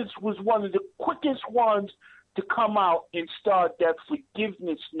 Sellers was one of the quickest ones to come out and start that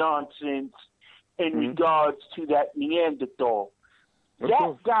forgiveness nonsense in regards to that Neanderthal.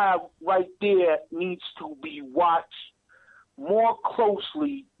 That guy right there needs to be watched more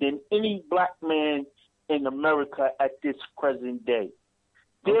closely than any black man in America at this present day.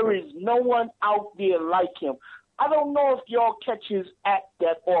 There is no one out there like him. I don't know if y'all catch his act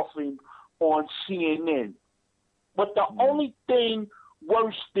that often on CNN, but the only thing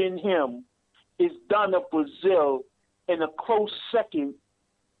worse than him is Donna Brazile, and a close second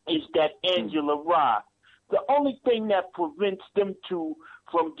is that Angela Rye. The only thing that prevents them two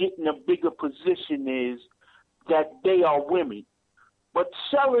from getting a bigger position is that they are women. But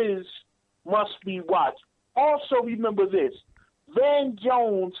Sellers must be watched. Also remember this, Van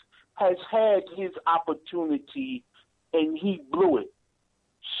Jones has had his opportunity and he blew it.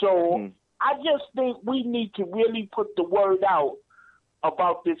 So I just think we need to really put the word out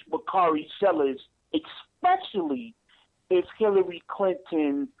about this Bakari Sellers, especially if Hillary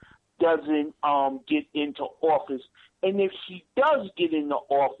Clinton doesn't get into office. And if she does get into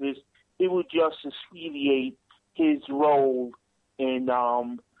office, it would just expedite his role in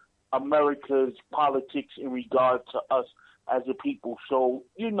America's politics in regard to us as a people. So,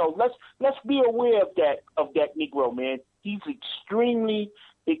 let's be aware of that Negro, man. He's extremely,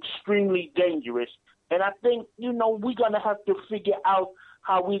 extremely dangerous. And I think, we're going to have to figure out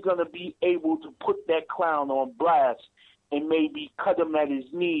how we're going to be able to put that clown on blast and maybe cut him at his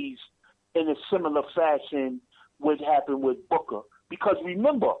knees in a similar fashion what happened with Booker. Because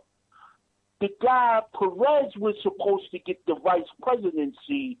remember, the guy Perez was supposed to get the vice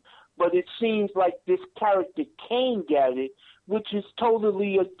presidency, but it seems like this character Kane got it, which is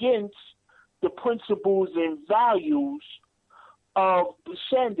totally against the principles and values of the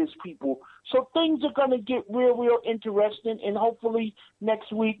Sanders people. So things are going to get real, real interesting, and hopefully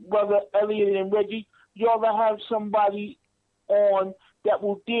next week, Brother Elliot and Reggie, y'all will have somebody on that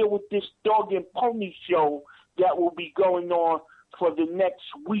will deal with this dog and pony show that will be going on for the next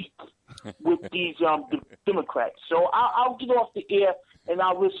week with these Democrats. So I'll get off the air and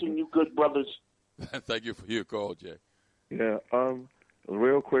I'll listen, you good brothers. Thank you for your call, Jay. Yeah,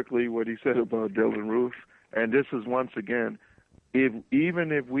 real quickly, what he said about Dylan Roof, and this is once again,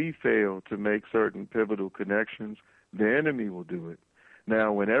 even if we fail to make certain pivotal connections, the enemy will do it.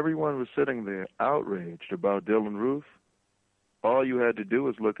 Now, when everyone was sitting there outraged about Dylan Roof, all you had to do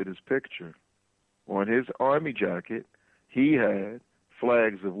was look at his picture. On his army jacket, he had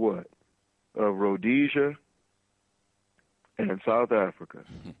flags of what? Of Rhodesia and South Africa.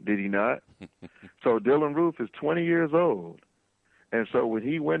 Did he not? So Dylan Roof is 20 years old. And so when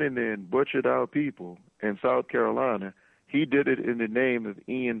he went in there and butchered our people in South Carolina, he did it in the name of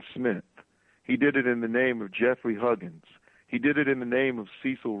Ian Smith. He did it in the name of Jeffrey Huggins. He did it in the name of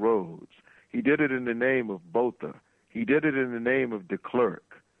Cecil Rhodes. He did it in the name of Botha. He did it in the name of de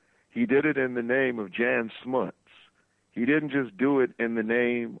Klerk. He did it in the name of Jan Smuts. He didn't just do it in the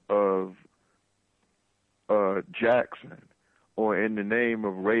name of Jackson or in the name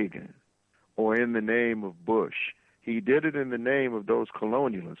of Reagan or in the name of Bush. He did it in the name of those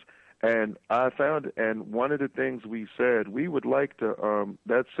colonialists. And I found, and one of the things we said, we would like to,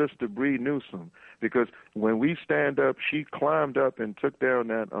 that Sister Bree Newsom, because when we stand up, she climbed up and took down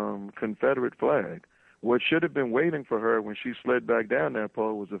that Confederate flag. What should have been waiting for her when she slid back down that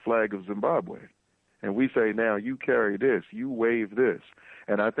pole was the flag of Zimbabwe. And we say, now, you carry this, you wave this.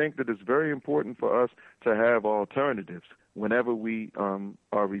 And I think that it's very important for us to have alternatives whenever we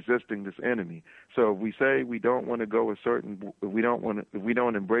are resisting this enemy. So if we say we don't want to go a certain, we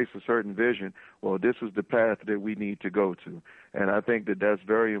don't embrace a certain vision, well, this is the path that we need to go to. And I think that that's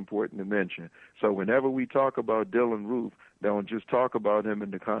very important to mention. So whenever we talk about Dylan Roof, don't just talk about him in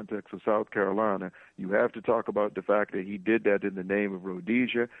the context of South Carolina. You have to talk about the fact that he did that in the name of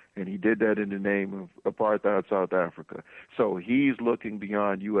Rhodesia, and he did that in the name of apartheid South Africa. So he's looking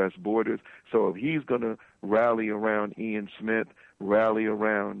beyond U.S. borders. So if he's going to rally around Ian Smith, rally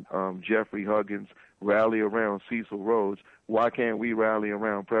around Jeffrey Huggins, rally around Cecil Rhodes, why can't we rally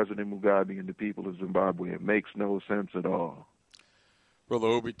around President Mugabe and the people of Zimbabwe? It makes no sense at all. Brother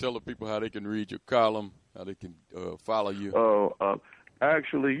Obi, tell the people how they can read your column how they can follow you.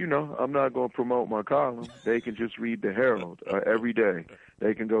 Actually, I'm not going to promote my column. They can just read the Herald every day.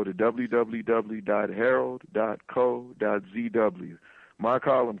 They can go to www.herald.co.zw. My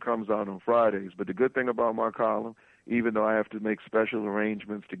column comes out on Fridays, but the good thing about my column, even though I have to make special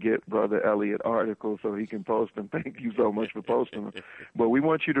arrangements to get Brother Elliott articles so he can post them, thank you so much for posting them, but we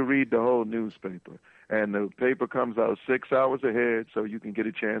want you to read the whole newspaper. And the paper comes out 6 hours ahead, so you can get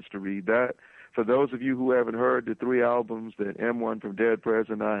a chance to read that. For those of you who haven't heard the 3 albums that M1 from Dead Prez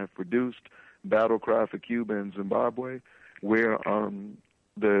and I have produced, Battle Cry for Cuba and Zimbabwe, where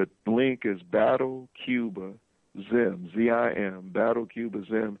the link is Battle Cuba Zim, Z-I-M,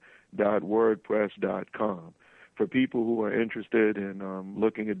 battlecubazim.wordpress.com. For people who are interested in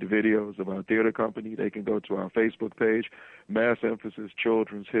looking at the videos of our theater company, they can go to our Facebook page, Mass Emphasis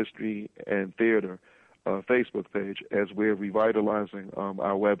Children's History and Theater Facebook page, as we're revitalizing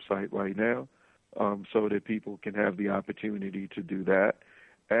our website right now, so that people can have the opportunity to do that.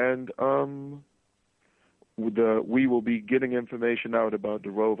 And we will be getting information out about the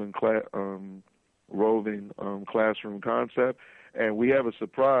roving classroom concept. And we have a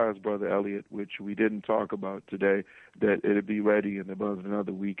surprise, Brother Elliott, which we didn't talk about today, that it'll be ready in about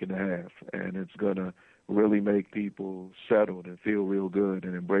another week and a half. And it's going to really make people settled and feel real good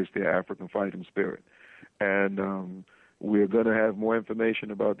and embrace their African fighting spirit. And we're going to have more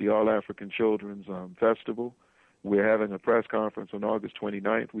information about the All-African Children's Festival. We're having a press conference on August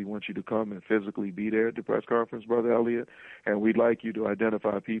 29th. We want you to come and physically be there at the press conference, Brother Elliott. And we'd like you to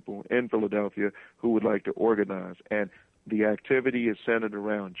identify people in Philadelphia who would like to organize. And the activity is centered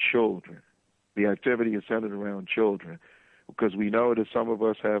around children. The activity is centered around children because we know that some of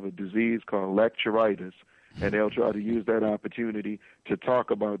us have a disease called lecturitis, and they'll try to use that opportunity to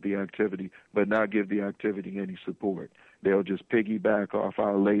talk about the activity but not give the activity any support. They'll just piggyback off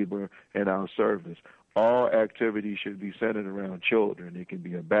our labor and our service. All activities should be centered around children. It can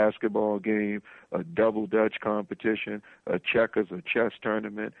be a basketball game, a double Dutch competition, a checkers or chess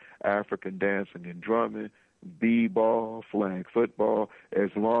tournament, African dancing and drumming, b-ball, flag football, as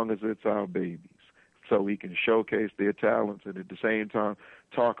long as it's our babies, so we can showcase their talents and at the same time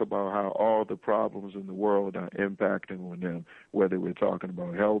talk about how all the problems in the world are impacting on them, whether we're talking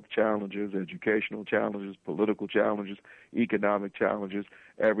about health challenges, educational challenges, political challenges, economic challenges,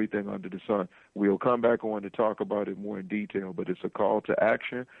 everything under the sun. We'll come back on to talk about it more in detail, but it's a call to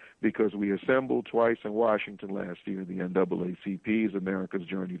action because we assembled twice in Washington last year, the NAACP's America's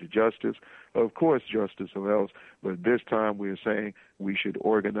Journey to Justice. Of course, justice or else, but this time we're saying we should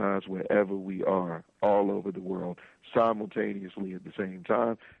organize wherever we are, all over the world, simultaneously at the same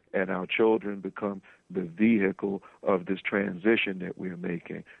time, and our children become the vehicle of this transition that we're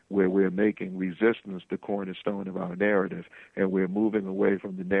making, where we're making resistance the cornerstone of our narrative, and we're moving away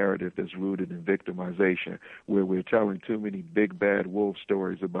from the narrative that's rooted in victimization, where we're telling too many big bad wolf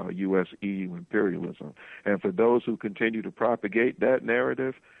stories about U.S.-EU imperialism. And for those who continue to propagate that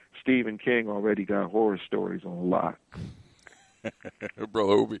narrative, Stephen King already got horror stories on lock. Bro,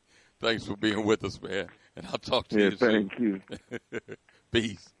 Obi, thanks for being with us, man. And I'll talk to you soon. Thank you.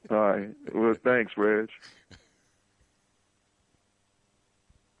 Peace. All right. Well, thanks, Reg.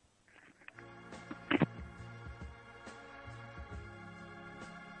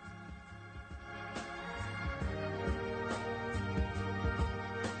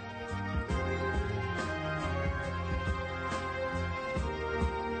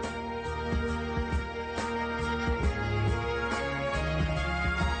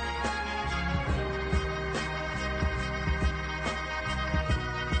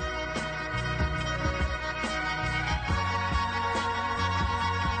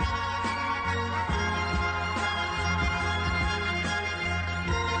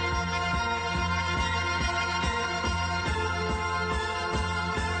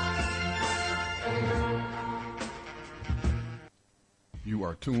 You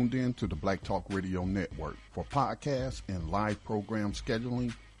are tuned in to the Black Talk Radio Network. For podcasts and live program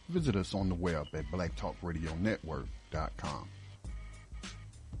scheduling, visit us on the web at blacktalkradionetwork.com.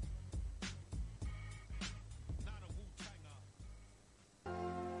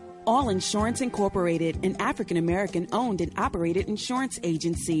 All Insurance Incorporated, an African-American owned and operated insurance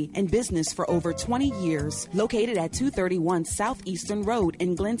agency in business for over 20 years, located at 231 Southeastern Road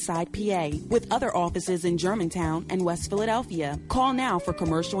in Glenside, PA, with other offices in Germantown and West Philadelphia. Call now for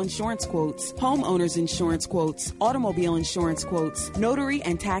commercial insurance quotes, homeowners insurance quotes, automobile insurance quotes, notary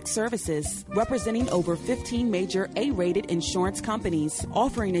and tax services, representing over 15 major A-rated insurance companies,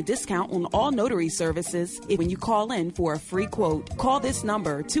 offering a discount on all notary services when you call in for a free quote. Call this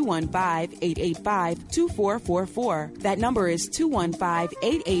number, 212 215-885-2444. That number is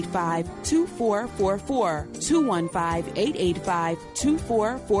 215-885-2444.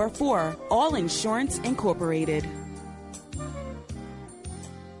 215-885-2444. All Insurance Incorporated.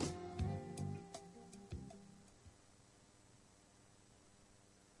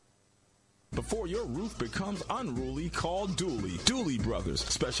 Before your roof becomes unruly, call Dooley. Dooley Brothers,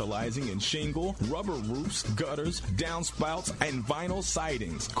 specializing in shingle, rubber roofs, gutters, downspouts, and vinyl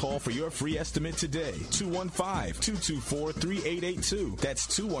sidings. Call for your free estimate today. 215-224-3882. That's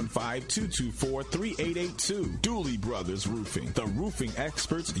 215-224-3882. Dooley Brothers Roofing, the roofing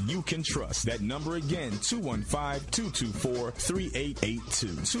experts you can trust. That number again,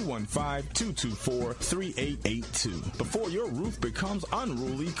 215-224-3882. 215-224-3882. Before your roof becomes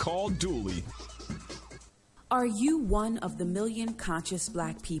unruly, call Dooley. Are you one of the million conscious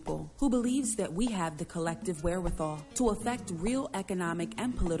Black people who believes that we have the collective wherewithal to effect real economic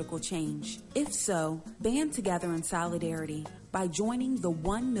and political change? If so, band together in solidarity by joining the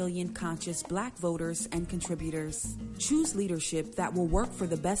 1 million conscious Black voters and contributors. Choose leadership that will work for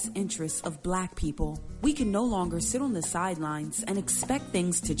the best interests of Black people. We can no longer sit on the sidelines and expect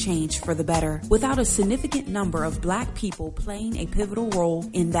things to change for the better without a significant number of Black people playing a pivotal role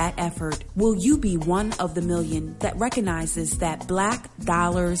in that effort. Will you be one of the million that recognizes that Black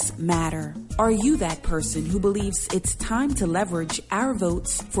dollars matter? Are you that person who believes it's time to leverage our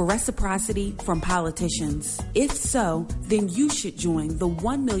votes for reciprocity from politicians? If so, then you should join the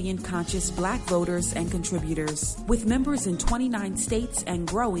 1 million conscious Black voters and contributors. With members in 29 states and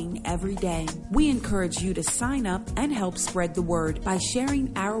growing every day, we encourage you to sign up and help spread the word by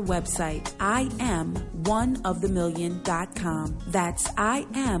sharing our website, IamOneOfTheMillion.com. That's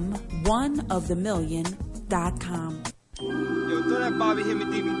IamOneOfTheMillion.com. Yo, throw that Bobby Hemmett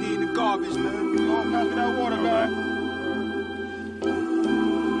DVD in the garbage, man. Yo, pass me that water, man.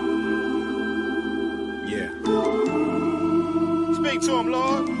 Yeah. Speak to him,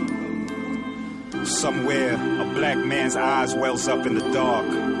 Lord. Somewhere, a Black man's eyes wells up in the dark,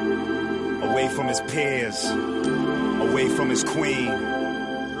 away from his peers, away from his queen,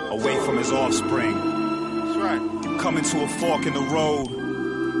 away from his offspring. That's right. Coming to a fork in the road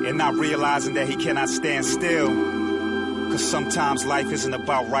and not realizing that he cannot stand still. Cause sometimes life isn't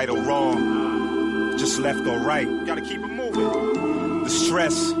about right or wrong, just left or right. You gotta keep it moving. The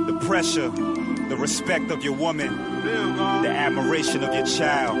stress, the pressure, the respect of your woman, the admiration of your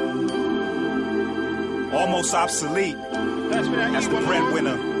child. Almost obsolete as the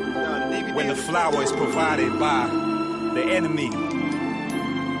breadwinner when the flour is provided by the enemy.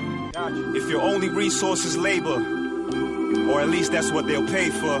 If your only resource is labor, or at least that's what they'll pay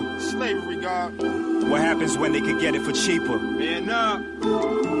for, slavery, God. What happens when they can get it for cheaper? Man up.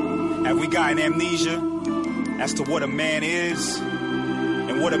 Have we gotten amnesia as to what a man is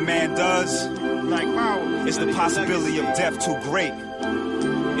and what a man does? Black power. Is the possibility of death too great?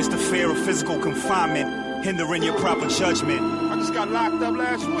 Is the fear of physical confinement hindering your proper judgment? I just got locked up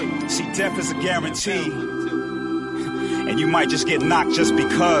last week. See, death is a guarantee. And you might just get knocked just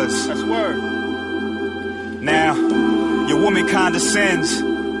because. That's word. Now, your woman condescends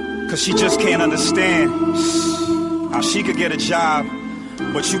because she just can't understand how she could get a job,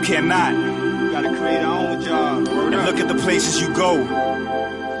 but you cannot. You gotta create our own job. And look at the places you go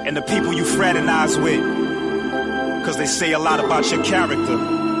and the people you fraternize with, because they say a lot about your character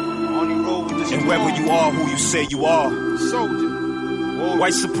and whether you are who you say you are. Soldier.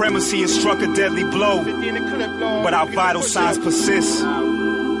 White supremacy has struck a deadly blow, but our vital signs persist.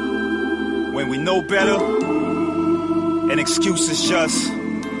 When we know better, an excuse is just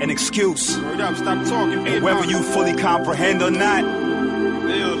an excuse. Stop talking, and whether you fully comprehend or not,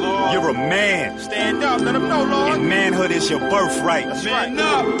 you're a man. Stand up, let them know, Lord. And manhood is your birthright. That's right.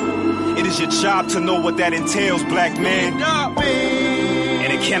 Up. It is your job to know what that entails, Black man. Up.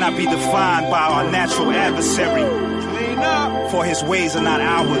 And it cannot be defined by our natural adversary. For his ways are not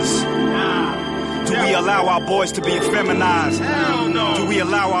ours. Do we allow our boys to be effeminized? Hell no. Do we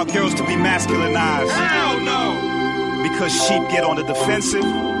allow our girls to be masculinized? Hell no. Because sheep get on the defensive?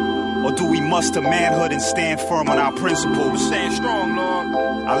 Or do we muster manhood and stand firm on our principles? Stand strong, Lord.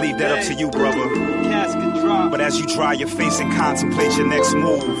 I leave that up to you, brother. Casket drop. But as you dry your face and contemplate your next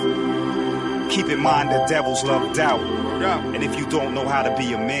move, keep in mind that devils love doubt. And if you don't know how to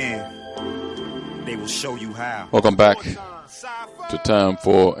be a man, they will show you how. Welcome back to Time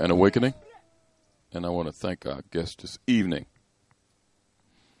for an Awakening. And I want to thank our guest this evening,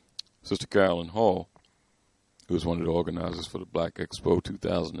 Sister Carolyn Hall, who is one of the organizers for the Black Expo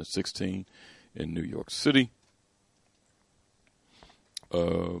 2016 in New York City.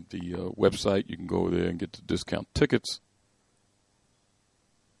 The website, you can go there and get the discount tickets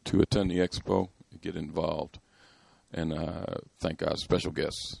to attend the expo, get involved. And thank our special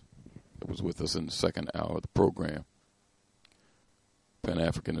guest that was with us in the second hour of the program,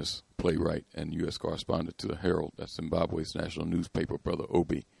 Pan-Africanist, playwright, and U.S. correspondent to the Herald, that's Zimbabwe's national newspaper, Brother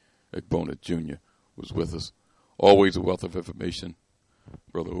Obi Egbuna Jr. was with us. Always a wealth of information,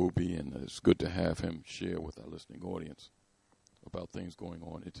 Brother Obi, and it's good to have him share with our listening audience about things going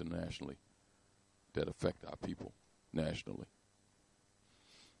on internationally that affect our people nationally.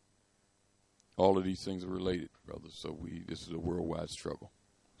 All of these things are related, brothers, so this is a worldwide struggle.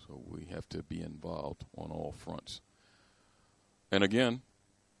 So we have to be involved on all fronts. And again,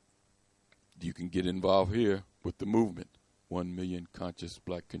 you can get involved here with the movement. 1 million conscious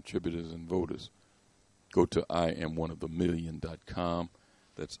black contributors and voters. Go to IamOneOfTheMillion.com.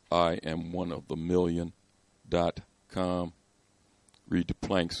 That's IamOneOfTheMillion.com. Read the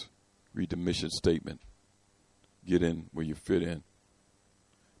planks. Read the mission statement. Get in where you fit in.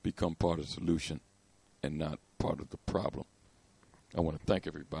 Become part of the solution and not part of the problem. I want to thank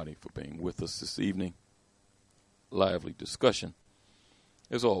everybody for being with us this evening. Lively discussion,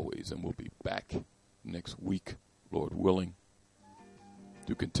 as always, and we'll be back next week, Lord willing,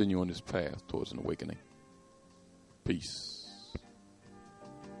 to continue on this path towards an awakening. Peace.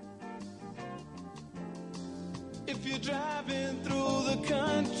 If you're driving through the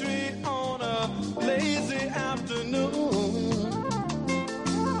country on a lazy afternoon,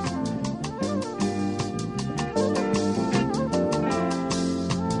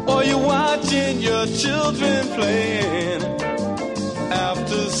 or you're watching your children playing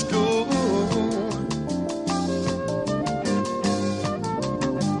after school,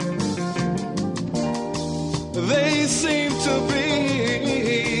 they seem to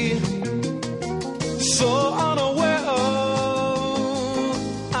be so unaware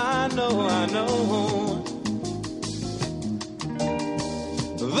of, I know,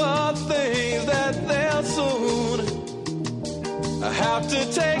 the things that they'll soon have to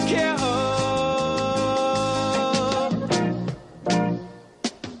take care of.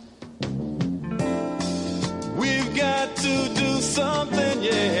 We've got to do something,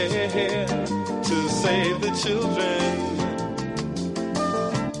 yeah, to save the children.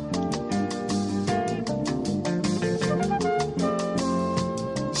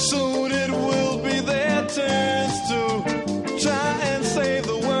 Soon it will be their turns to try and save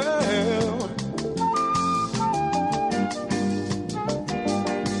the world.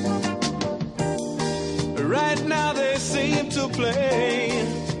 Right now they seem to play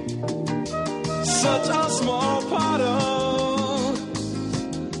such a small part of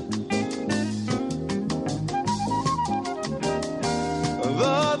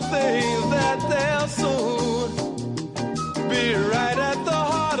the things that they'll soon be right at the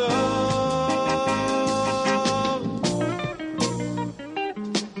heart of.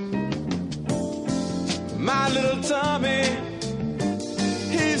 My little Tommy,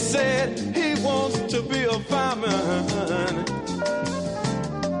 he said he wants to be a fireman.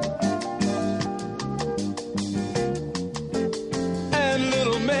 And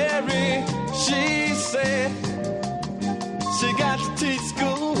little Mary, she said she got to teach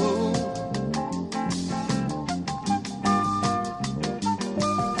school.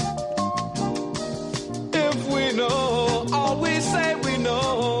 If we know all we say we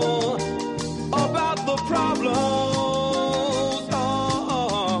know about the problems,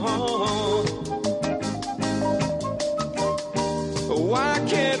 why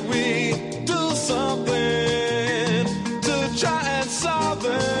can't we do something to try and solve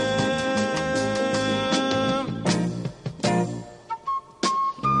them?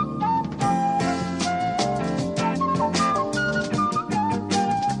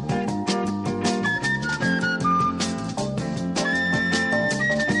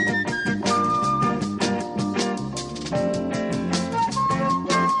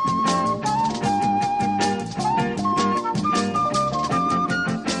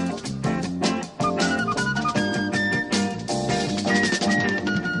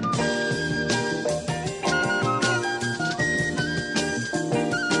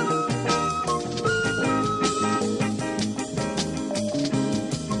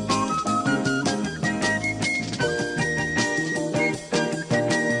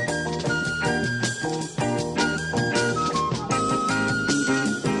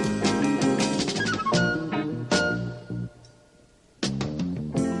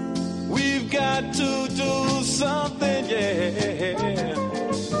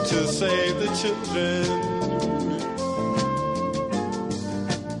 Save the children.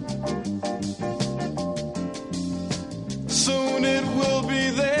 Soon it will be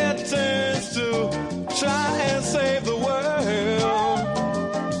their turns to try and save the world.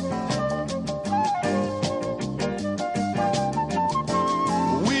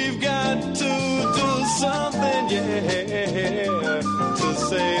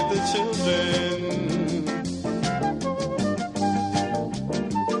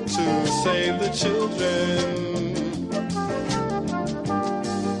 save the children.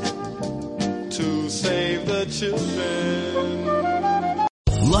 To save the children.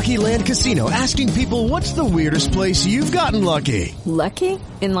 Lucky Land Casino, asking people, what's the weirdest place you've gotten lucky? Lucky?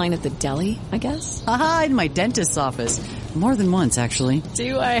 In line at the deli, I guess? Aha, in my dentist's office. More than once, actually.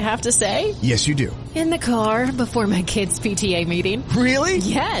 Do I have to say? Yes, you do. In the car before my kids' PTA meeting. Really?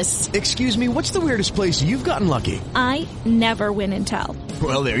 Yes. Excuse me, what's the weirdest place you've gotten lucky? I never win and tell.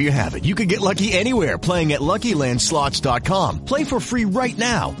 Well, there you have it. You can get lucky anywhere, playing at LuckyLandSlots.com. Play for free right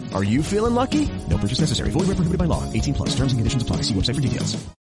now. Are you feeling lucky? No purchase necessary. Void where prohibited by law. 18+. Terms and conditions apply. See website for details.